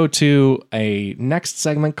let's go to a next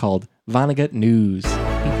segment called Vonnegut News.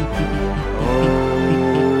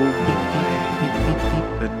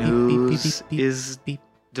 The news is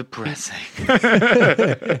depressing.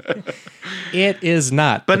 It is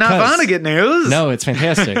not. But not Vonnegut news. No, it's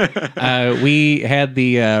fantastic. We had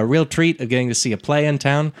the real treat of getting to see a play in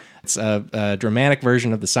town. It's a dramatic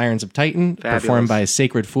version of The Sirens of Titan, performed by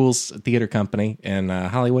Sacred Fools Theater Company in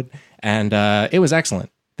Hollywood. And it was excellent.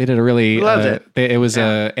 They did a really... Loved it. It was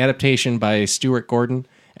an adaptation by Stuart Gordon,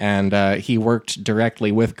 and he worked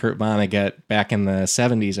directly with Kurt Vonnegut back in the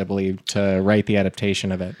 70s, I believe, to write the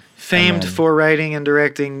adaptation of it. Famed for writing and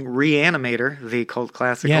directing Reanimator, the cult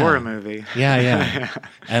classic horror movie. Yeah.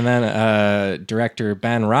 And then director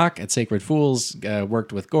Ben Rock at Sacred Fools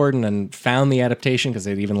worked with Gordon and found the adaptation because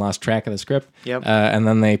they'd even lost track of the script. Yep. And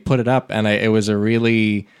then they put it up, and it was a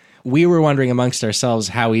really... We were wondering amongst ourselves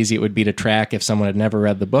how easy it would be to track if someone had never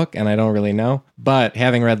read the book, and I don't really know. But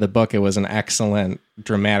having read the book, it was an excellent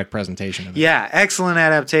dramatic presentation of it. Yeah, excellent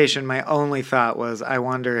adaptation. My only thought was, I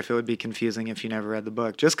wonder if it would be confusing if you never read the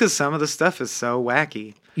book, just because some of the stuff is so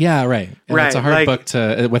wacky. Yeah, right. And Right, it's a hard like- book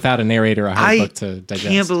to, without a narrator, a hard book to digest. I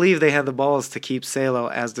can't believe they had the balls to keep Salo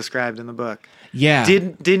as described in the book. Yeah.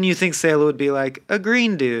 Didn't you think Salo would be like a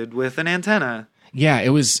green dude with an antenna? Yeah, it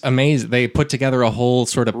was amazing. They put together a whole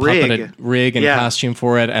sort of puppeted rig and costume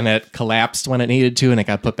for it, and it collapsed when it needed to, and it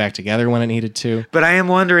got put back together when it needed to. But I am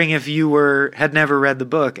wondering if you had never read the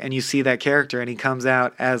book and you see that character and he comes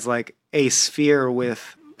out as like a sphere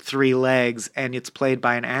with 3 legs and it's played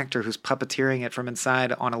by an actor who's puppeteering it from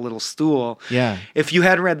inside on a little stool. Yeah. If you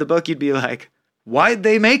hadn't read the book, you'd be like, why'd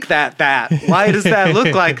they make that? Why does that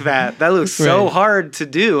look like that? That looks so hard to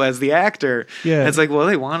do as the actor. Yeah. And it's like, well,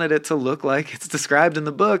 they wanted it to look like it's described in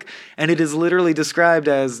the book, and it is literally described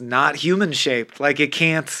as not human shaped. Like it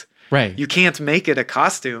can't. Right. You can't make it a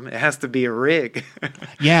costume. It has to be a rig.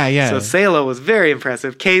 Yeah. So Salo was very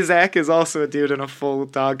impressive. Kazak is also a dude in a full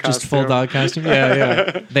dog costume. Just full dog costume.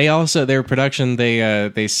 Yeah. They also, their production,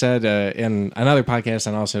 they said in another podcast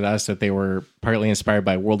and also to us that they were partly inspired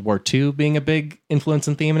by World War II being a big influence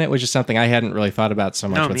and theme in it, which is something I hadn't really thought about so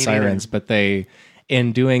much with Sirens. But they,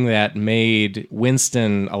 in doing that, made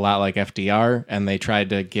Winston a lot like FDR, and they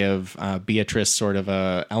tried to give Beatrice sort of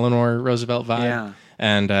a Eleanor Roosevelt vibe. Yeah.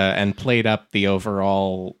 And played up the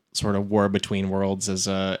overall sort of war between worlds as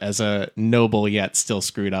a noble yet still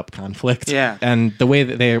screwed up conflict. Yeah. And the way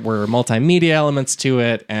that there were multimedia elements to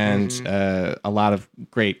it, and a lot of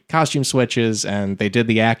great costume switches, and they did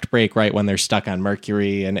the act break right when they're stuck on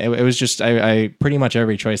Mercury, and it was just I pretty much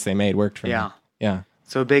every choice they made worked for me. Yeah.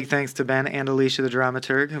 So big thanks to Ben and Alicia, the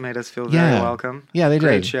dramaturg, who made us feel very welcome. Yeah, they did.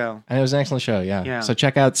 Great show. And it was an excellent show, yeah. So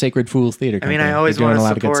check out Sacred Fools Theater Company. I mean, I always want to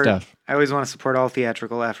support a lot of good stuff. I always want to support all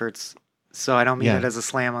theatrical efforts, so I don't mean it as a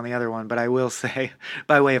slam on the other one, but I will say,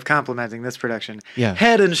 by way of complimenting this production,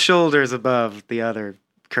 head and shoulders above the other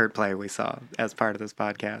Kurt play we saw as part of this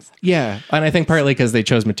podcast. Yeah, and I think partly because they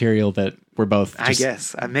chose material that we're both just I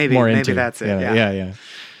guess. Maybe that's it. Yeah.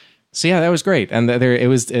 So yeah, that was great, and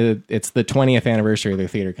it's the 20th anniversary of their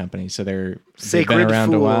theater company, so they've been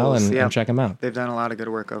around a while, and check them out. They've done a lot of good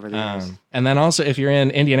work over the years. And then also, if you're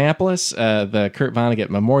in Indianapolis, the Kurt Vonnegut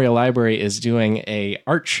Memorial Library is doing a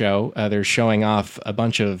art show. They're showing off a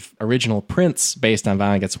bunch of original prints based on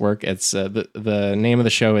Vonnegut's work. It's the name of the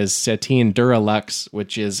show is Sateen Duralux,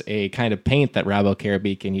 which is a kind of paint that Rob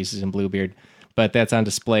O'Carabechan uses in Bluebeard. But that's on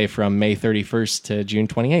display from May 31st to June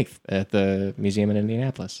 28th at the museum in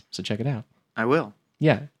Indianapolis. So check it out. I will.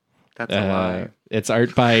 Yeah. That's a lie. It's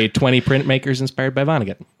art by 20 printmakers inspired by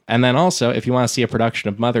Vonnegut. And then also, if you want to see a production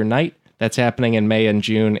of Mother Night, that's happening in May and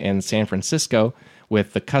June in San Francisco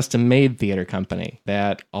with the Custom Made Theater Company.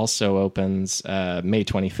 That also opens May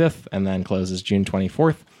 25th and then closes June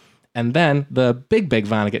 24th. And then the big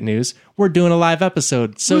Vonnegut news, we're doing a live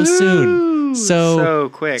episode soon. So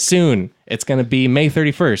quick. Soon. It's going to be May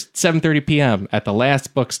 31st, 7:30 p.m. at the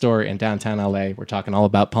Last Bookstore in downtown LA. We're talking all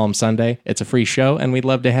about Palm Sunday. It's a free show, and we'd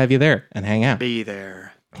love to have you there and hang out. Be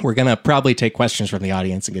there. We're going to probably take questions from the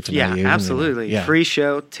audience and get to know you. Yeah, absolutely. Free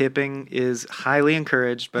show. Tipping is highly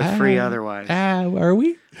encouraged, but free otherwise. Are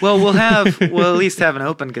we? Well, we'll at least have an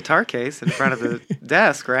open guitar case in front of the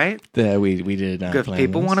desk, right? We did. If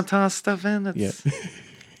people want to toss stuff in,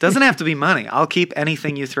 Doesn't have to be money. I'll keep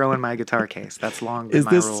anything you throw in my guitar case. That's long been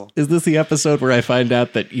my rule. Is this the episode where I find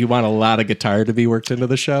out that you want a lot of guitar to be worked into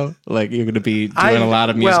the show? Like you're going to be doing a lot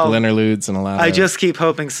of musical interludes and a lot I just keep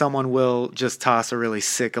hoping someone will just toss a really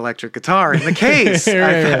sick electric guitar in the case.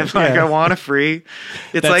 I want a free...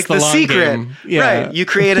 It's That's like the secret. Yeah. Right. You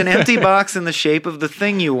create an empty box in the shape of the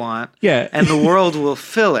thing you want, and the world will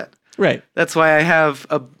fill it. Right. That's why I have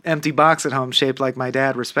an empty box at home shaped like my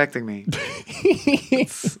dad respecting me.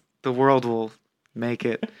 The world will make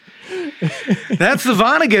it. That's the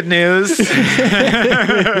Vonnegut news.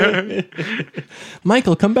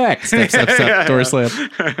 Michael, come back. Step, door slam.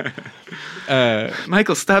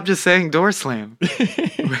 Michael, stop just saying door slam.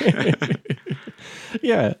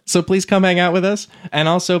 Yeah. So please come hang out with us. And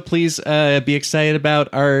also please be excited about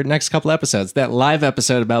our next couple episodes. That live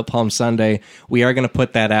episode about Palm Sunday, we are going to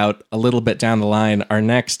put that out a little bit down the line. Our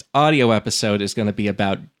next audio episode is going to be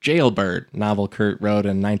about Jailbird, novel Kurt wrote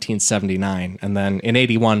in 1979. And then in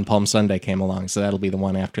 81, Palm Sunday came along. So that'll be the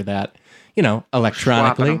one after that. You know,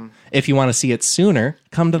 electronically. If you want to see it sooner,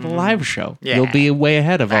 come to the live show. Yeah. You'll be way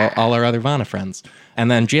ahead of all our other Vana friends. And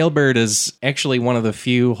then Jailbird is actually one of the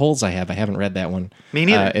few holes I have. I haven't read that one. Me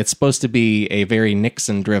neither. It's supposed to be a very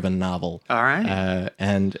Nixon-driven novel. All right.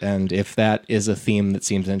 And if that is a theme that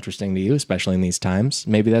seems interesting to you, especially in these times,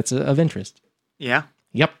 maybe that's of interest. Yeah?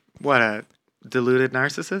 Yep. What, a deluded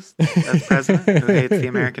narcissist as president who hates the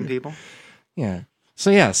American people? Yeah.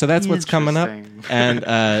 So that's what's coming up.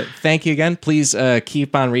 And thank you again. Please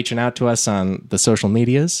keep on reaching out to us on the social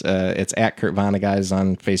medias. It's at Kurt Vonneguys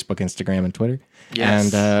on Facebook, Instagram, and Twitter.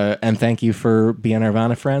 Yes. And thank you for being our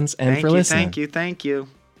Vana friends and for listening. Thank you.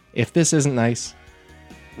 If this isn't nice,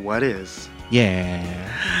 what is? Yeah.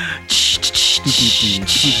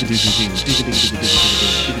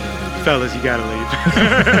 Fellas, you gotta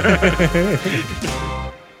leave.